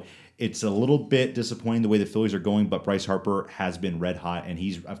 And so it's a little bit disappointing the way the Phillies are going, but Bryce Harper has been red hot, and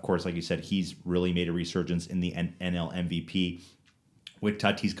he's, of course, like you said, he's really made a resurgence in the NL MVP. With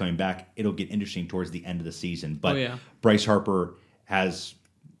Tatis coming back, it'll get interesting towards the end of the season. But Bryce Harper has,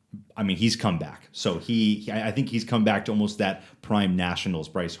 I mean, he's come back. So I think he's come back to almost that prime Nationals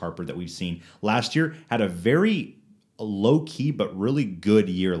Bryce Harper that we've seen. Last year had a very low key but really good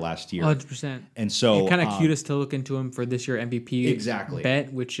year last year. 100%. And so kind of cute us to look into him for this year MVP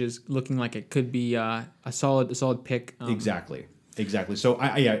bet, which is looking like it could be a solid pick. Exactly. So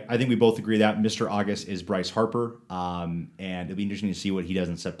I think we both agree that Mr. August is Bryce Harper, and it'll be interesting to see what he does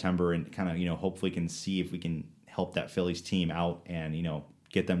in September, and kind of hopefully can see if we can help that Phillies team out and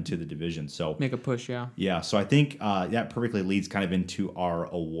get them to the division. So make a push, yeah. Yeah, so I think that perfectly leads kind of into our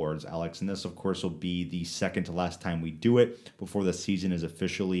awards, Alex. And this, of course, will be the second to last time we do it before the season is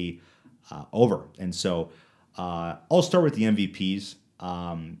officially over. And so I'll start with the MVPs.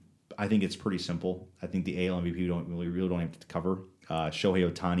 I think it's pretty simple. I think the AL MVP we really don't have to cover.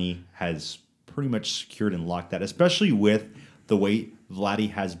 Shohei Ohtani has pretty much secured and locked that, especially with the way Vladdy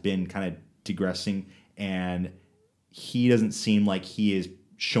has been kind of digressing, and he doesn't seem like he is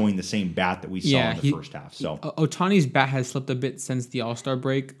showing the same bat that we saw in the first half. So Ohtani's bat has slipped a bit since the All-Star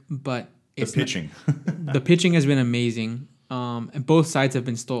break, but it's pitching. The pitching has been amazing, and both sides have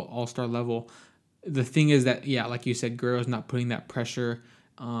been still All-Star level. The thing is that, like you said, Guerrero's not putting that pressure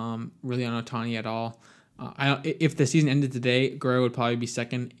really on Ohtani at all. If the season ended today, Guerrero would probably be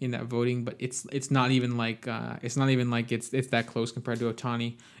second in that voting, but it's not even like it's that close compared to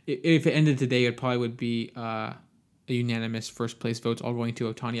Ohtani. If it ended today, it probably would be a unanimous first place votes all going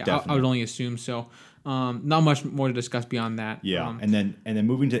to Ohtani. I would only assume so. Not much more to discuss beyond that. Yeah, and then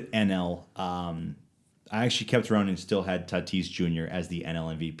moving to NL, I actually kept around and still had Tatis Jr. as the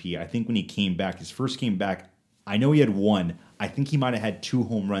NL MVP. I think when he came back, his first game back, I know he had one. I think he might have had 2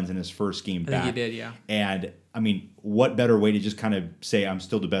 home runs in his first game back. I think he did, yeah. And, I mean, what better way to just kind of say I'm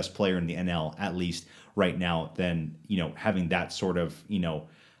still the best player in the NL, at least right now, than, having that sort of,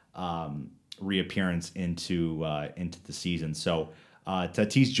 reappearance into the season. So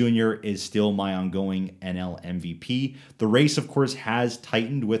Tatis Jr. is still my ongoing NL MVP. The race, of course, has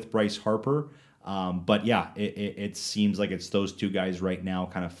tightened with Bryce Harper. But yeah, it seems like it's those two guys right now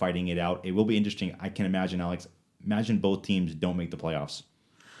kind of fighting it out. It will be interesting. I can imagine, Alex, both teams don't make the playoffs.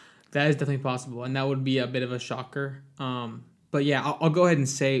 That is definitely possible, and that would be a bit of a shocker. But yeah, I'll go ahead and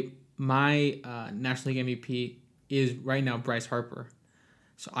say my National League MVP is right now Bryce Harper.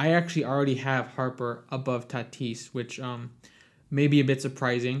 So I actually already have Harper above Tatis, which may be a bit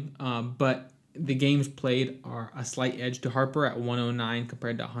surprising, but the games played are a slight edge to Harper at 109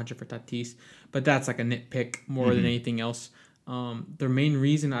 compared to 100 for Tatis, but that's like a nitpick more than anything else. The main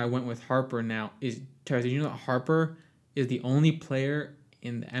reason I went with Harper now is, Terrence, did you know that Harper is the only player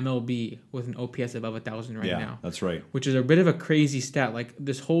in the MLB with an OPS above 1,000 now? Yeah, that's right. Which is a bit of a crazy stat. Like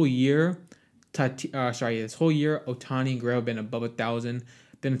this whole year, Ohtani and Guerrero have been above 1,000.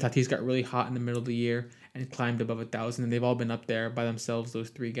 Then Tatis got really hot in the middle of the year and climbed above 1,000, and they've all been up there by themselves. Those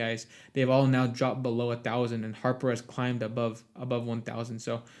 3 guys, they've all now dropped below 1,000, and Harper has climbed above 1,000.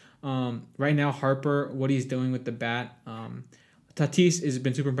 So right now, Harper, what he's doing with the bat, Tatis has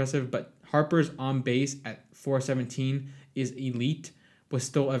been super impressive, but Harper's on base at 417 is elite, with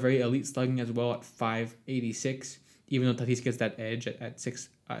still a very elite slugging as well at 586, even though Tatis gets that edge at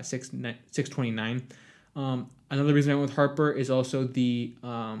 629. Another reason I went with Harper is also the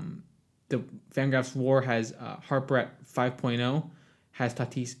the Fangraphs WAR has Harper at 5.0, has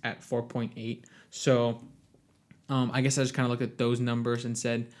Tatis at 4.8. So I guess I just kind of looked at those numbers and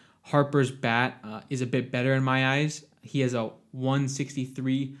said Harper's bat is a bit better in my eyes. He has a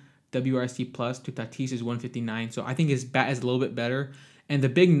 163 WRC plus to Tatis' 159. So I think his bat is a little bit better. And the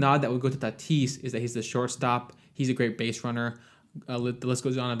big nod that would go to Tatis is that he's the shortstop. He's a great base runner. The list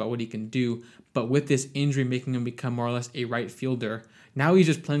goes on about what he can do. But with this injury making him become more or less a right fielder, now he's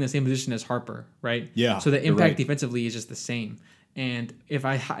just playing the same position as Harper, right? Yeah. So the impact defensively is just the same. And if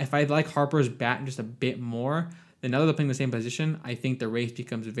I like Harper's bat just a bit more, then now that they're playing the same position, I think the race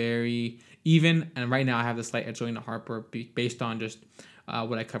becomes very even. And right now I have the slight edge going to Harper based on just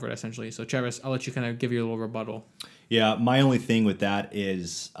what I covered essentially. So Travis, I'll let you kind of give your little rebuttal. Yeah, my only thing with that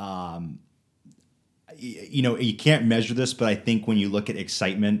is, you can't measure this, but I think when you look at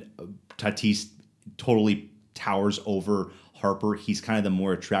excitement, Tatis totally towers over Harper. He's kind of the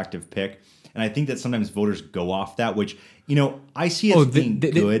more attractive pick. And I think that sometimes voters go off that, which, I see as being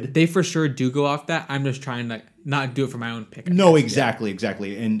good. They for sure do go off that. I'm just trying to not do it for my own pick. No, exactly.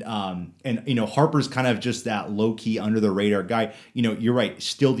 And Harper's kind of just that low key under the radar guy. You're right.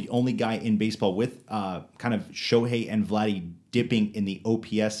 Still the only guy in baseball with kind of Shohei and Vladdy dipping in the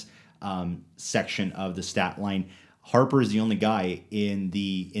OPS section of the stat line. Harper is the only guy in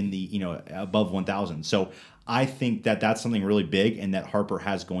the above 1,000. So I think that that's something really big and that Harper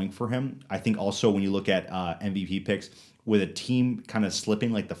has going for him. I think also when you look at MVP picks with a team kind of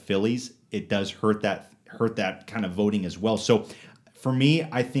slipping like the Phillies, it does hurt that kind of voting as well. So for me,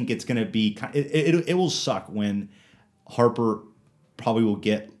 I think it's going to be it will suck when Harper probably will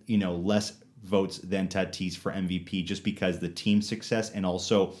get less votes than Tatis for MVP just because the team success and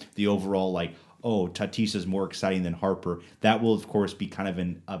also the overall Tatis is more exciting than Harper. That will, of course, be kind of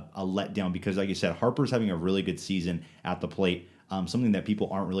a letdown because, like you said, Harper's having a really good season at the plate, something that people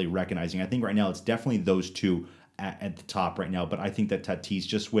aren't really recognizing. I think right now it's definitely those two at the top right now, but I think that Tatis,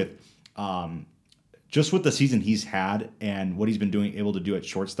 just with the season he's had and what he's been able to do at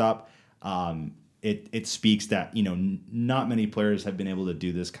shortstop, it speaks that not many players have been able to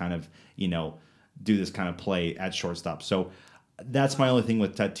do this kind of play at shortstop. So that's my only thing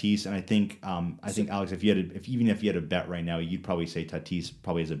with Tatis, and I think Alex, if you had a bet right now, you'd probably say Tatis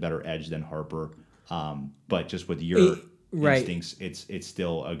probably has a better edge than Harper. But just with your instincts, it's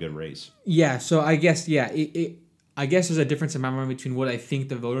still a good race. Yeah. So I guess I guess there's a difference in my mind between what I think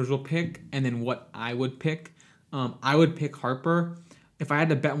the voters will pick and then what I would pick. I would pick Harper. If I had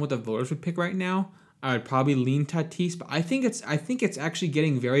to bet on what the voters would pick right now, I would probably lean Tatis, but I think it's actually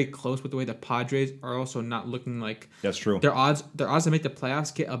getting very close with the way the Padres are also not looking like that's true. Their odds to make the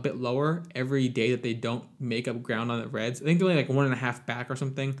playoffs get a bit lower every day that they don't make up ground on the Reds. I think they're only like 1.5 back or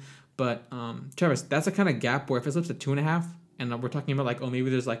something. But Travis, that's a kind of gap where if it slips to 2.5, and we're talking about maybe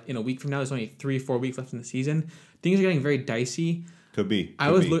there's in a week from now there's only 3-4 weeks left in the season, things are getting very dicey. Could be.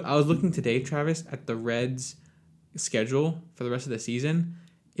 I was looking today, Travis, at the Reds' schedule for the rest of the season.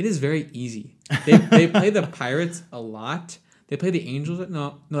 It is very easy. They play the Pirates a lot. They play the Angels.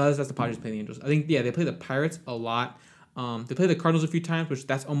 No, that's the Padres play the Angels. I think they play the Pirates a lot. They play the Cardinals a few times, which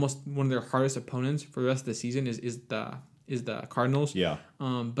that's almost one of their hardest opponents for the rest of the season is the Cardinals. Yeah.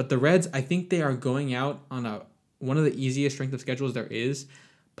 But the Reds, I think they are going out on one of the easiest strength of schedules there is.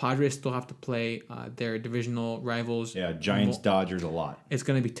 Padres still have to play their divisional rivals. Yeah, Giants, Dodgers a lot. It's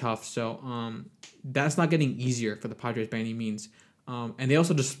going to be tough. So that's not getting easier for the Padres by any means. And they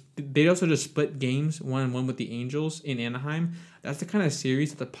also just split games 1-1 with the Angels in Anaheim. That's the kind of series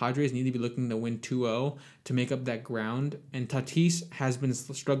that the Padres need to be looking to win 2-0 to make up that ground. And Tatis has been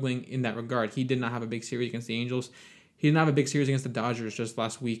struggling in that regard. He did not have a big series against the Angels. He did not have a big series against the Dodgers just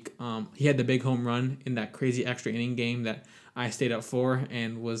last week. He had the big home run in that crazy extra inning game that I stayed up for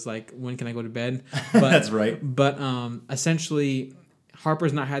and was like, when can I go to bed? But, that's right. But essentially, Harper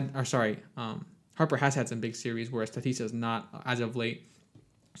has had some big series, whereas Tatis has not as of late.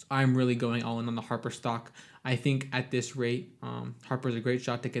 So I'm really going all in on the Harper stock. I think at this rate, Harper's a great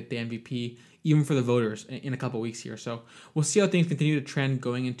shot to get the MVP, even for the voters, in a couple weeks here. So we'll see how things continue to trend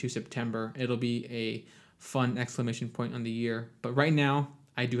going into September. It'll be a fun exclamation point on the year. But right now,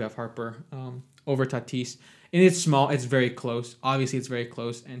 I do have Harper over Tatis. And it's small. It's very close. Obviously, it's very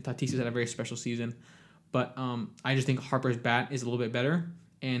close. And Tatis has had a very special season. But I just think Harper's bat is a little bit better.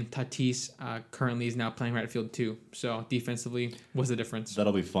 And Tatis currently is now playing right field too. So defensively, what's the difference?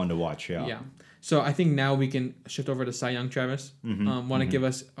 That'll be fun to watch, yeah. Yeah. So I think now we can shift over to Cy Young, Travis. Want to give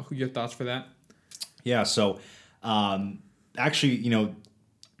us your thoughts for that? Yeah, so actually,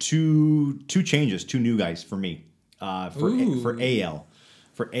 two changes, two new guys for me. For AL.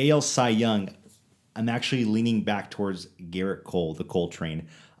 For AL Cy Young, I'm actually leaning back towards Garrett Cole, the Cole train.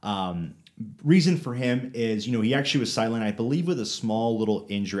 reason for him is, he actually was sidelined, I believe, with a small little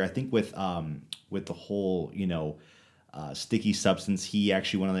injury. I think with the whole, sticky substance, he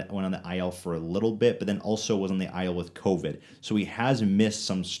actually went on the IL for a little bit, but then also was on the IL with COVID. So he has missed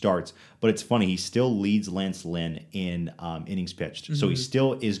some starts. But it's funny, he still leads Lance Lynn in innings pitched. Mm-hmm. So he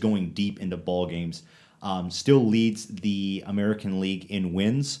still is going deep into ball games. Still leads the American League in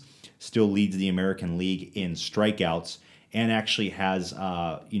wins. Still leads the American League in strikeouts. And actually has,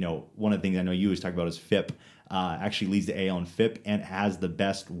 one of the things I know you always talk about is FIP. Actually leads the AL in FIP and has the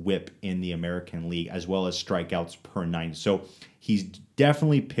best whip in the American League, as well as strikeouts per 9. So he's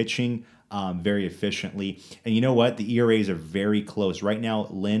definitely pitching very efficiently. And you know what? The ERAs are very close. Right now,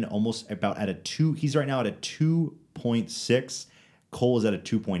 Lynn almost about at a 2. He's right now at a 2.6. Cole is at a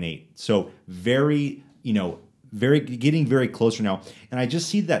 2.8. So very getting very closer now. And I just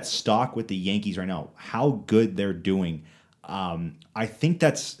see that stock with the Yankees right now, how good they're doing. I think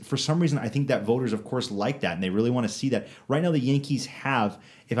that's, for some reason, I think that voters, of course, like that, and they really want to see that. Right now, the Yankees have,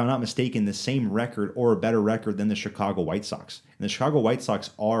 if I'm not mistaken, the same record or a better record than the Chicago White Sox. And the Chicago White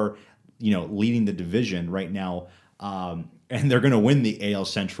Sox are, leading the division right now, and they're going to win the AL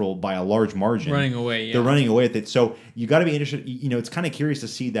Central by a large margin. Running away, yeah. They're running away with it. So you got to be interested. It's kind of curious to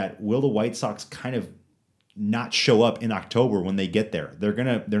see that. Will the White Sox kind of not show up in October when they get there? They're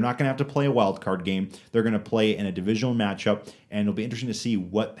not gonna have to play a wild card game. They're gonna play in a divisional matchup, and it'll be interesting to see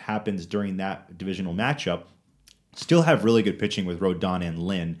what happens during that divisional matchup. Still have really good pitching with Rodon and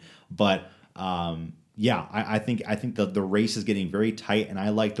Lynn, but I think the race is getting very tight, and I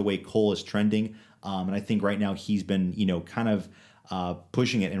like the way Cole is trending. And I think right now he's been kind of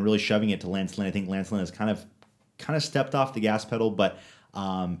pushing it and really shoving it to Lance Lynn. I think Lance Lynn has kind of stepped off the gas pedal, but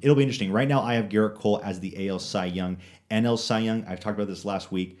it'll be interesting. Right now, I have Garrett Cole as the AL Cy Young. NL Cy Young, I've talked about this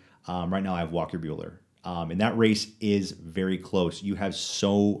last week. Right now, I have Walker Buehler. And that race is very close. You have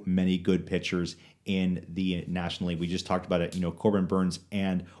so many good pitchers in the National League. We just talked about it. Corbin Burnes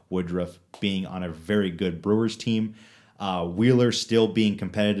and Woodruff being on a very good Brewers team. Wheeler still being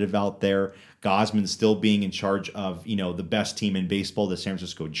competitive out there. Gausman still being in charge of, the best team in baseball, the San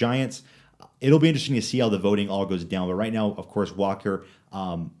Francisco Giants. It'll be interesting to see how the voting all goes down. But right now, of course, Walker,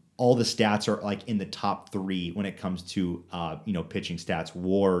 all the stats are like in the top 3 when it comes to, pitching stats,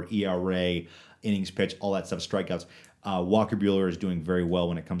 WAR, ERA, innings pitched, all that stuff, strikeouts. Walker Buehler is doing very well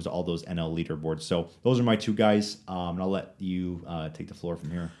when it comes to all those NL leaderboards. So those are my 2 guys. And I'll let you take the floor from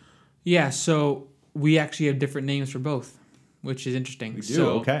here. Yeah, so we actually have different names for both, which is interesting. We do,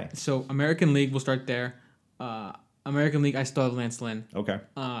 okay. So American League, we'll start there. American League, I still have Lance Lynn. Okay.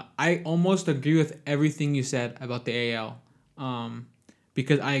 I almost agree with everything you said about the AL,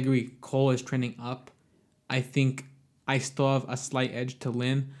 because I agree. Cole is trending up. I think I still have a slight edge to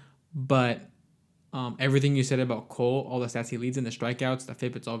Lynn, but everything you said about Cole, all the stats he leads in, the strikeouts, the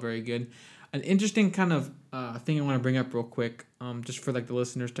FIP, it's all very good. An interesting kind of thing I want to bring up real quick, just for like the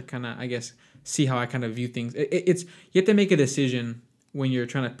listeners to kind of, I guess, see how I kind of view things. It's you have to make a decision when you're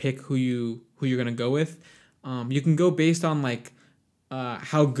trying to pick who you're gonna go with. You can go based on like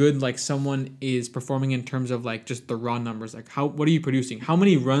how good like someone is performing in terms of like just the raw numbers, like what are you producing, how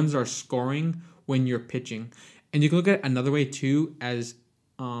many runs are scoring when you're pitching, and you can look at it another way too, as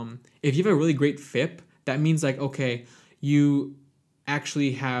if you have a really great FIP, that means like, okay, you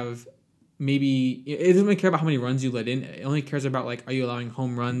actually have, maybe it doesn't really care about how many runs you let in. It only cares about like, are you allowing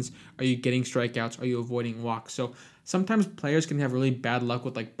home runs, are you getting strikeouts, are you avoiding walks. So sometimes players can have really bad luck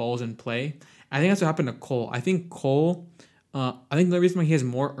with like balls in play. I think that's what happened to Cole. I think the reason why he has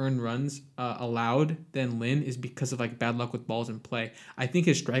more earned runs allowed than Lynn is because of like bad luck with balls in play. I think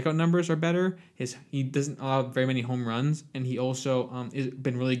his strikeout numbers are better. He doesn't allow very many home runs, and he also has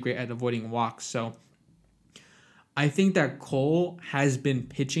been really great at avoiding walks. So I think that Cole has been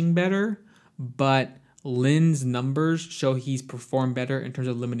pitching better, but Lynn's numbers show he's performed better in terms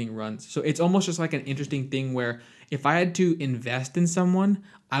of limiting runs. So it's almost just like an interesting thing where if I had to invest in someone,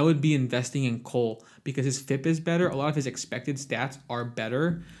 I would be investing in Cole because his FIP is better. A lot of his expected stats are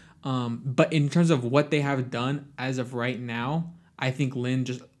better. But in terms of what they have done as of right now, I think Lynn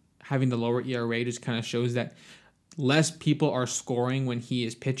just having the lower ERA just kind of shows that less people are scoring when he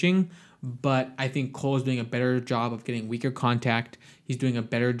is pitching. But I think Cole is doing a better job of getting weaker contact. He's doing a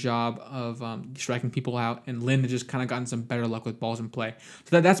better job of striking people out. And Lynn has just kind of gotten some better luck with balls in play.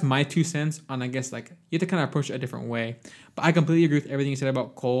 So that's my 2 cents on, I guess, like, you have to kind of approach it a different way. But I completely agree with everything you said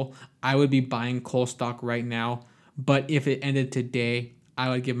about Cole. I would be buying Cole stock right now. But if it ended today, I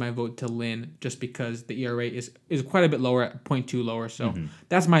would give my vote to Lynn just because the ERA is quite a bit lower, at 0.2 lower. So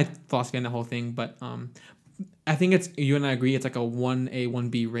that's my philosophy on the whole thing. But I think you and I agree, it's like a 1A,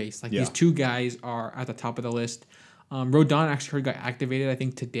 1B race. Like these 2 guys are at the top of the list. Rodon actually got activated, I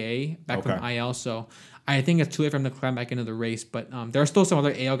think, today, back from IL. So I think it's too late for him to climb back into the race. But there are still some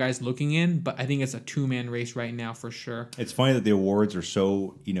other AL guys looking in, but I think it's a two-man race right now for sure. It's funny that the awards are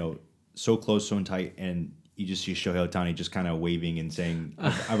so, so close, so tight, and you just see Shohei Ohtani just kind of waving and saying,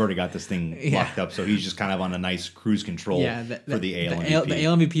 I've already got this thing locked up. So he's just kind of on a nice cruise control for the AL MVP. The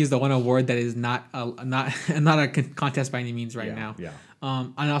AL MVP is the one award that is not a contest by any means now. Yeah.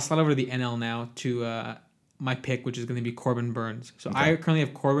 And I'll slide over to the NL now to my pick, which is going to be Corbin Burns. So Okay. I currently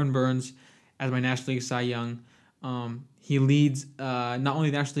have Corbin Burns as my National League Cy Young. He leads not only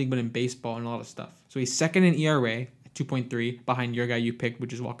the National League, but in baseball and a lot of stuff. So he's second in ERA at 2.3 behind your guy you picked,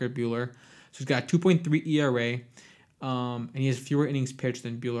 which is Walker Buehler. So he's got a 2.3 ERA, and he has fewer innings pitched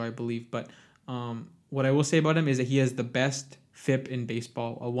than Buehler, I believe. But what I will say about him is that he has the best FIP in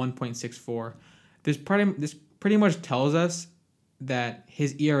baseball, a 1.64. This pretty much tells us that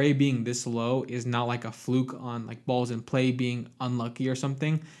his ERA being this low is not like a fluke on like balls in play being unlucky or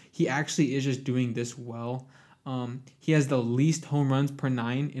something. He actually is just doing this well. He has the least home runs per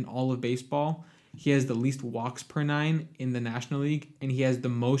 9 in all of baseball. He has the least walks per 9 in the National League, and he has the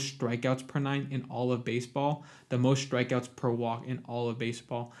most strikeouts per 9 in all of baseball, the most strikeouts per walk in all of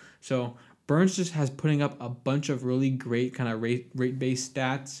baseball. So Burns just has putting up a bunch of really great kind of rate-based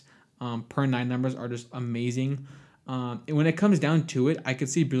stats. Per 9 numbers are just amazing. And when it comes down to it, I could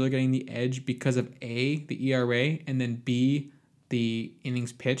see Buehler getting the edge because of A, the ERA, and then B, the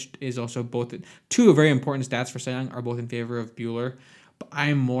innings pitched is also both. Two very important stats for Cy Young are both in favor of Buehler. But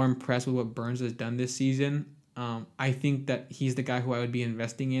I'm more impressed with what Burns has done this season. I think that he's the guy who I would be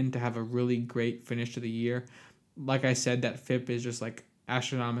investing in to have a really great finish to the year. Like I said, that FIP is just like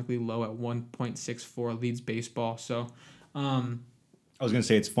astronomically low at 1.64, leads baseball. So I was going to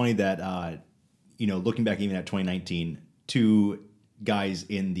say, it's funny that, looking back even at 2019, two guys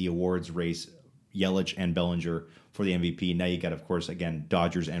in the awards race, Yelich and Bellinger, for the MVP. Now you got, of course, again,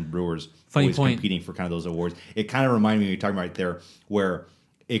 Dodgers and Brewers always competing for kind of those awards. It kind of reminded me, you're talking about right there, where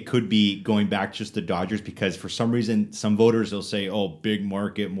it could be going back just the Dodgers, because for some reason, some voters, they'll say, oh, big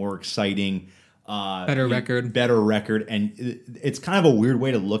market, more exciting. Better record. And it's kind of a weird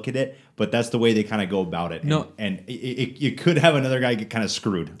way to look at it, but that's the way they kind of go about it. And you could have another guy get kind of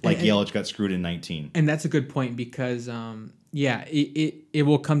screwed, like Yelich got screwed in 19. And that's a good point because, it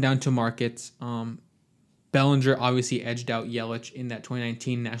will come down to markets. Bellinger obviously edged out Yelich in that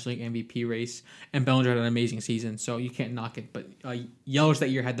 2019 National League MVP race, and Bellinger had an amazing season, so you can't knock it. But Yelich that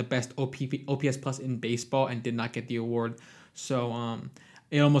year had the best OPS plus in baseball and did not get the award. So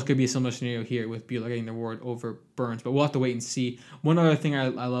it almost could be a similar scenario here with Buehler getting the award over Burns, but we'll have to wait and see. One other thing I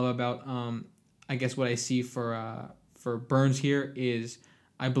love about, I guess what I see for Burns here is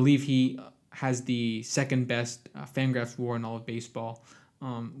I believe he has the second best Fangraphs WAR in all of baseball,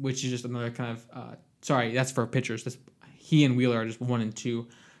 which is just another kind of sorry, that's for pitchers. He and Wheeler are just 1 and 2.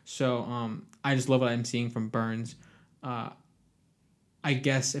 So I just love what I'm seeing from Burns. I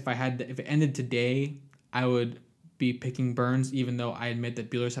guess if it ended today, I would be picking Burns, even though I admit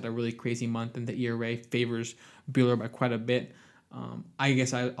that Buehler's had a really crazy month and the ERA favors Buehler by quite a bit. I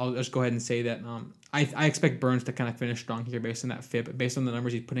guess I'll just go ahead and say that I expect Burns to kind of finish strong here based on that FIP, based on the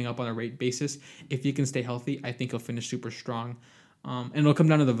numbers he's putting up on a rate basis. If he can stay healthy, I think he'll finish super strong. And it'll come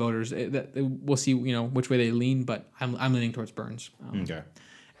down to the voters. We'll see, which way they lean, but I'm leaning towards Burns. Okay.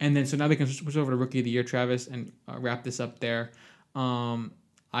 And then so now we can switch over to Rookie of the Year, Travis, and wrap this up there.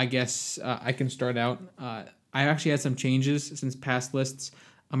 I guess I can start out. I actually had some changes since past lists.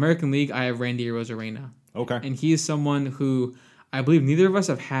 American League, I have Randy Arozarena. Okay. And he is someone who I believe neither of us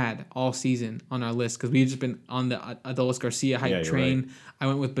have had all season on our list because we've just been on the Adolis Garcia hype train. Right. I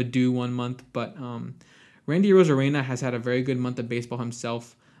went with Baddoo 1 month, but Randy Arozarena has had a very good month of baseball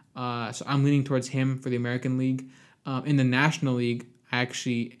himself, so I'm leaning towards him for the American League. In the National League, I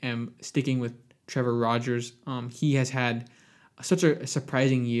actually am sticking with Trevor Rogers. He has had such a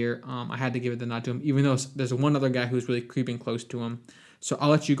surprising year. I had to give it the nod to him, even though there's one other guy who's really creeping close to him. So I'll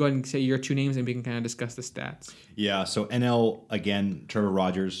let you go ahead and say your two names, and we can kind of discuss the stats. Yeah, so NL, again, Trevor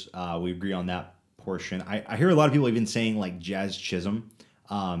Rogers. We agree on that portion. I hear a lot of people even saying like Jazz Chisholm.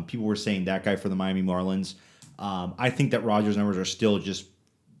 People were saying that guy for the Miami Marlins. I think that Rogers' numbers are still just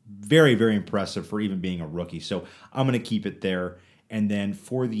very, very impressive for even being a rookie. So I'm going to keep it there. And then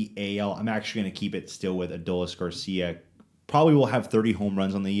for the AL, I'm actually going to keep it still with Adolis Garcia. Probably will have 30 home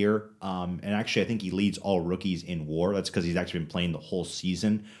runs on the year. And actually, I think he leads all rookies in WAR. That's because he's actually been playing the whole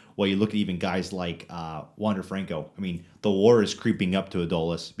season. Well, you look at even guys like Wander Franco. I mean, the WAR is creeping up to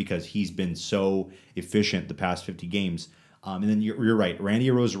Adolis because he's been so efficient the past 50 games. And then you're right. Randy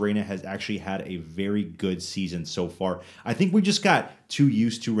Arozarena has actually had a very good season so far. I think we just got too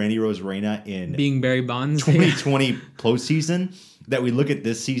used to Randy Arozarena in Being Barry Bonds. 2020 postseason that we look at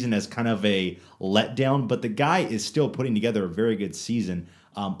this season as kind of a letdown. But the guy is still putting together a very good season.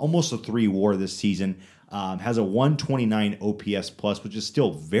 Almost a 3 WAR this season. Has a 129 OPS plus, which is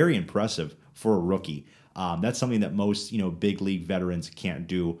still very impressive for a rookie. That's something that most big league veterans can't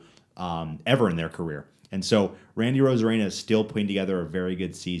do ever in their career. And so Randy Arozarena is still putting together a very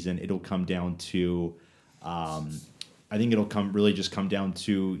good season. It'll come down to, I think it'll come down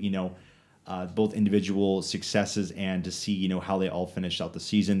to both individual successes and to see how they all finish out the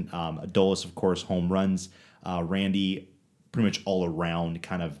season. Adolis, of course, home runs. Randy, pretty much all around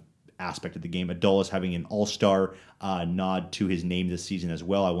kind of aspect of the game. Adolis having an all-star nod to his name this season as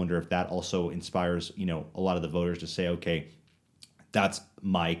well. I wonder if that also inspires a lot of the voters to say, okay, that's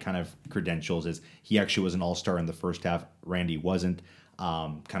my kind of credentials, is he actually was an all-star in the first half. Randy wasn't.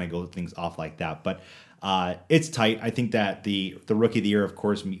 Kind of go things off like that. But it's tight. I think that the rookie of the year, of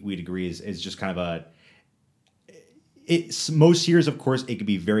course, we'd agree is just kind of most years, of course, it could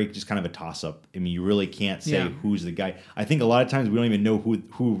be very just kind of a toss-up. I mean, you really can't say who's the guy. I think a lot of times we don't even know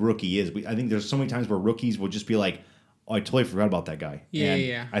who rookie is. I think there's so many times where rookies will just be like, oh, I totally forgot about that guy.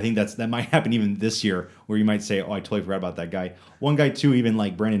 Yeah. I think that might happen even this year, where you might say, oh, I totally forgot about that guy. One guy, too, even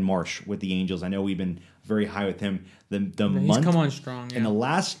like Brandon Marsh with the Angels. I know we've been very high with him. He's come on strong. Yeah. In the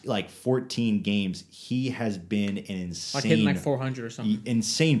last 14 games, he has been an insane, hitting 400 or something.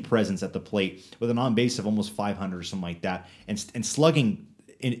 Insane presence at the plate with an on base of almost 500 or something like that, and slugging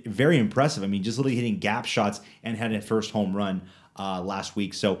very impressive. I mean, just literally hitting gap shots and had a first home run last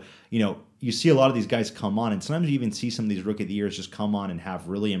week. So you see a lot of these guys come on, and sometimes you even see some of these rookie of the years just come on and have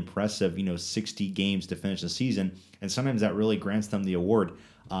really impressive 60 games to finish the season, and sometimes that really grants them the award.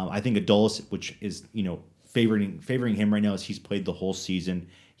 I think Adolis, which is favoring him right now, as he's played the whole season.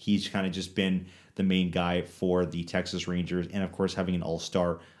 He's kind of just been the main guy for the Texas Rangers, and of course having an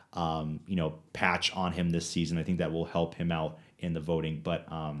all-star patch on him this season, I think that will help him out in the voting. But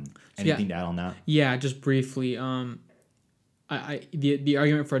anything to add on that? Yeah, just briefly. The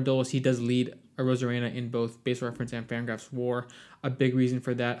argument for Adolis, he does lead Arozarena in both Base Reference and Fangraphs WAR. A big reason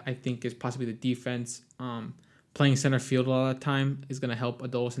for that, I think, is possibly the defense. Playing center field a lot of the time is going to help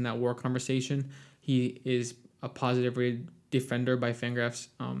Adolis in that WAR conversation. He is a positive rated defender by Fangraphs.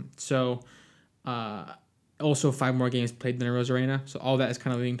 Also 5 more games played than Arozarena. So all that is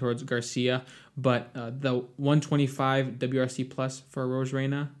kind of leaning towards Garcia. But the 125 WRC plus for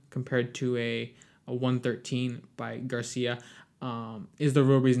Arozarena compared to a 113 by Garcia is the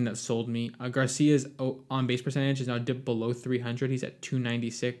real reason that sold me. Garcia's on-base percentage is now dipped below 300. He's at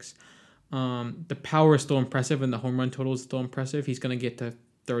 296. The power is still impressive, and the home run total is still impressive. He's going to get to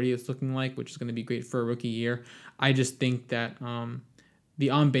 30, it's looking like, which is going to be great for a rookie year. I just think that the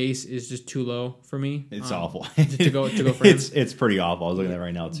on-base is just too low for me. It's awful. to go for him. It's pretty awful. I was looking at that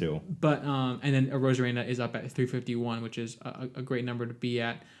right now, too. But and then Arozarena is up at 351, which is a great number to be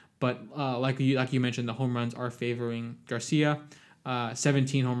at. But like you mentioned, the home runs are favoring Garcia.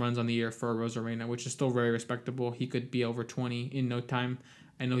 17 home runs on the year for Arozarena, which is still very respectable. He could be over 20 in no time.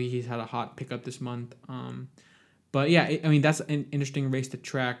 I know he's had a hot pickup this month. But yeah, that's an interesting race to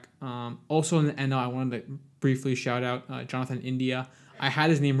track. Also in the NL, I wanted to briefly shout out Jonathan India. I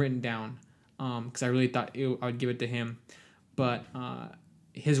had his name written down because I really thought I would give it to him. But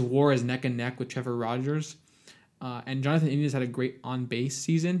his WAR is neck and neck with Trevor Rogers. And Jonathan India's had a great on-base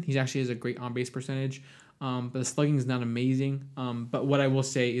season. He actually has a great on-base percentage. But the slugging is not amazing. But what I will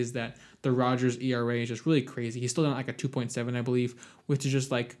say is that the Rogers ERA is just really crazy. He's still down like a 2.7, I believe, which is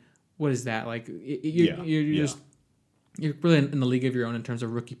just like, what is that? Like you're really in the league of your own in terms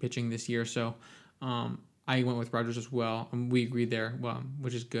of rookie pitching this year. So I went with Rogers as well, and we agreed there,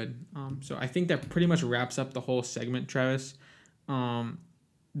 which is good. So I think that pretty much wraps up the whole segment, Travis.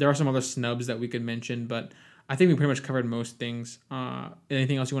 There are some other snubs that we could mention, but I think we pretty much covered most things.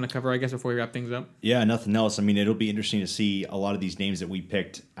 Anything else you want to cover, I guess, before we wrap things up? Yeah, nothing else. I mean, it'll be interesting to see a lot of these names that we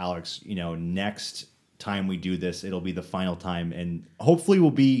picked, Alex. Next time we do this, it'll be the final time, and hopefully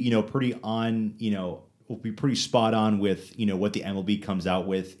we'll be, pretty on, we'll be pretty spot on with, what the MLB comes out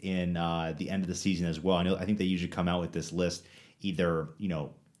with in the end of the season as well. I think they usually come out with this list either,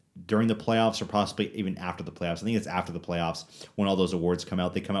 during the playoffs or possibly even after the playoffs. I think it's after the playoffs when all those awards come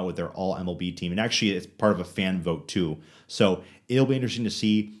out. They come out with their all MLB team. And actually, it's part of a fan vote, too. So it'll be interesting to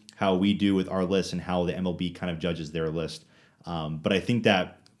see how we do with our list and how the MLB kind of judges their list. But I think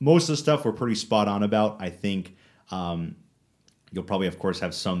that most of the stuff we're pretty spot on about. I think you'll probably, of course,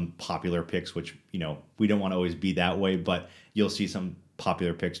 have some popular picks, which, we don't want to always be that way. But you'll see some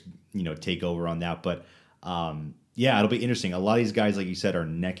popular picks, take over on that. But Yeah, it'll be interesting. A lot of these guys, like you said, are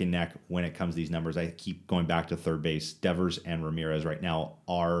neck and neck when it comes to these numbers. I keep going back to third base. Devers and Ramirez right now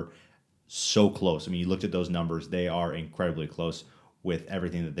are so close. I mean, you looked at those numbers; they are incredibly close with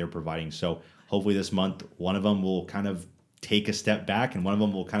everything that they're providing. So hopefully this month, one of them will kind of take a step back, and one of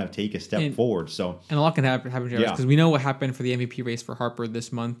them will kind of take a step forward. So And a lot can happen because we know what happened for the MVP race for Harper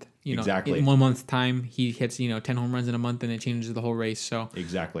this month. Exactly. In 1 month's time, he hits 10 home runs in a month, and it changes the whole race. So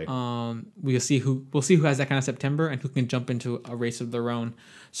exactly. we'll see who has that kind of September and who can jump into a race of their own.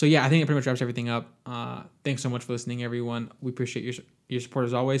 So yeah, I think it pretty much wraps everything up. Thanks so much for listening, everyone. We appreciate your support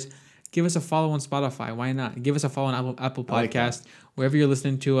as always. Give us a follow on Spotify. Why not? Give us a follow on Apple Podcast. Wherever you're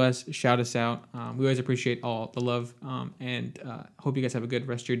listening to us, shout us out. We always appreciate all the love, and hope you guys have a good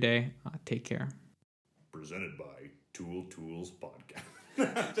rest of your day. Take care. Presented by Tool Tools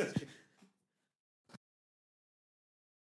Podcast.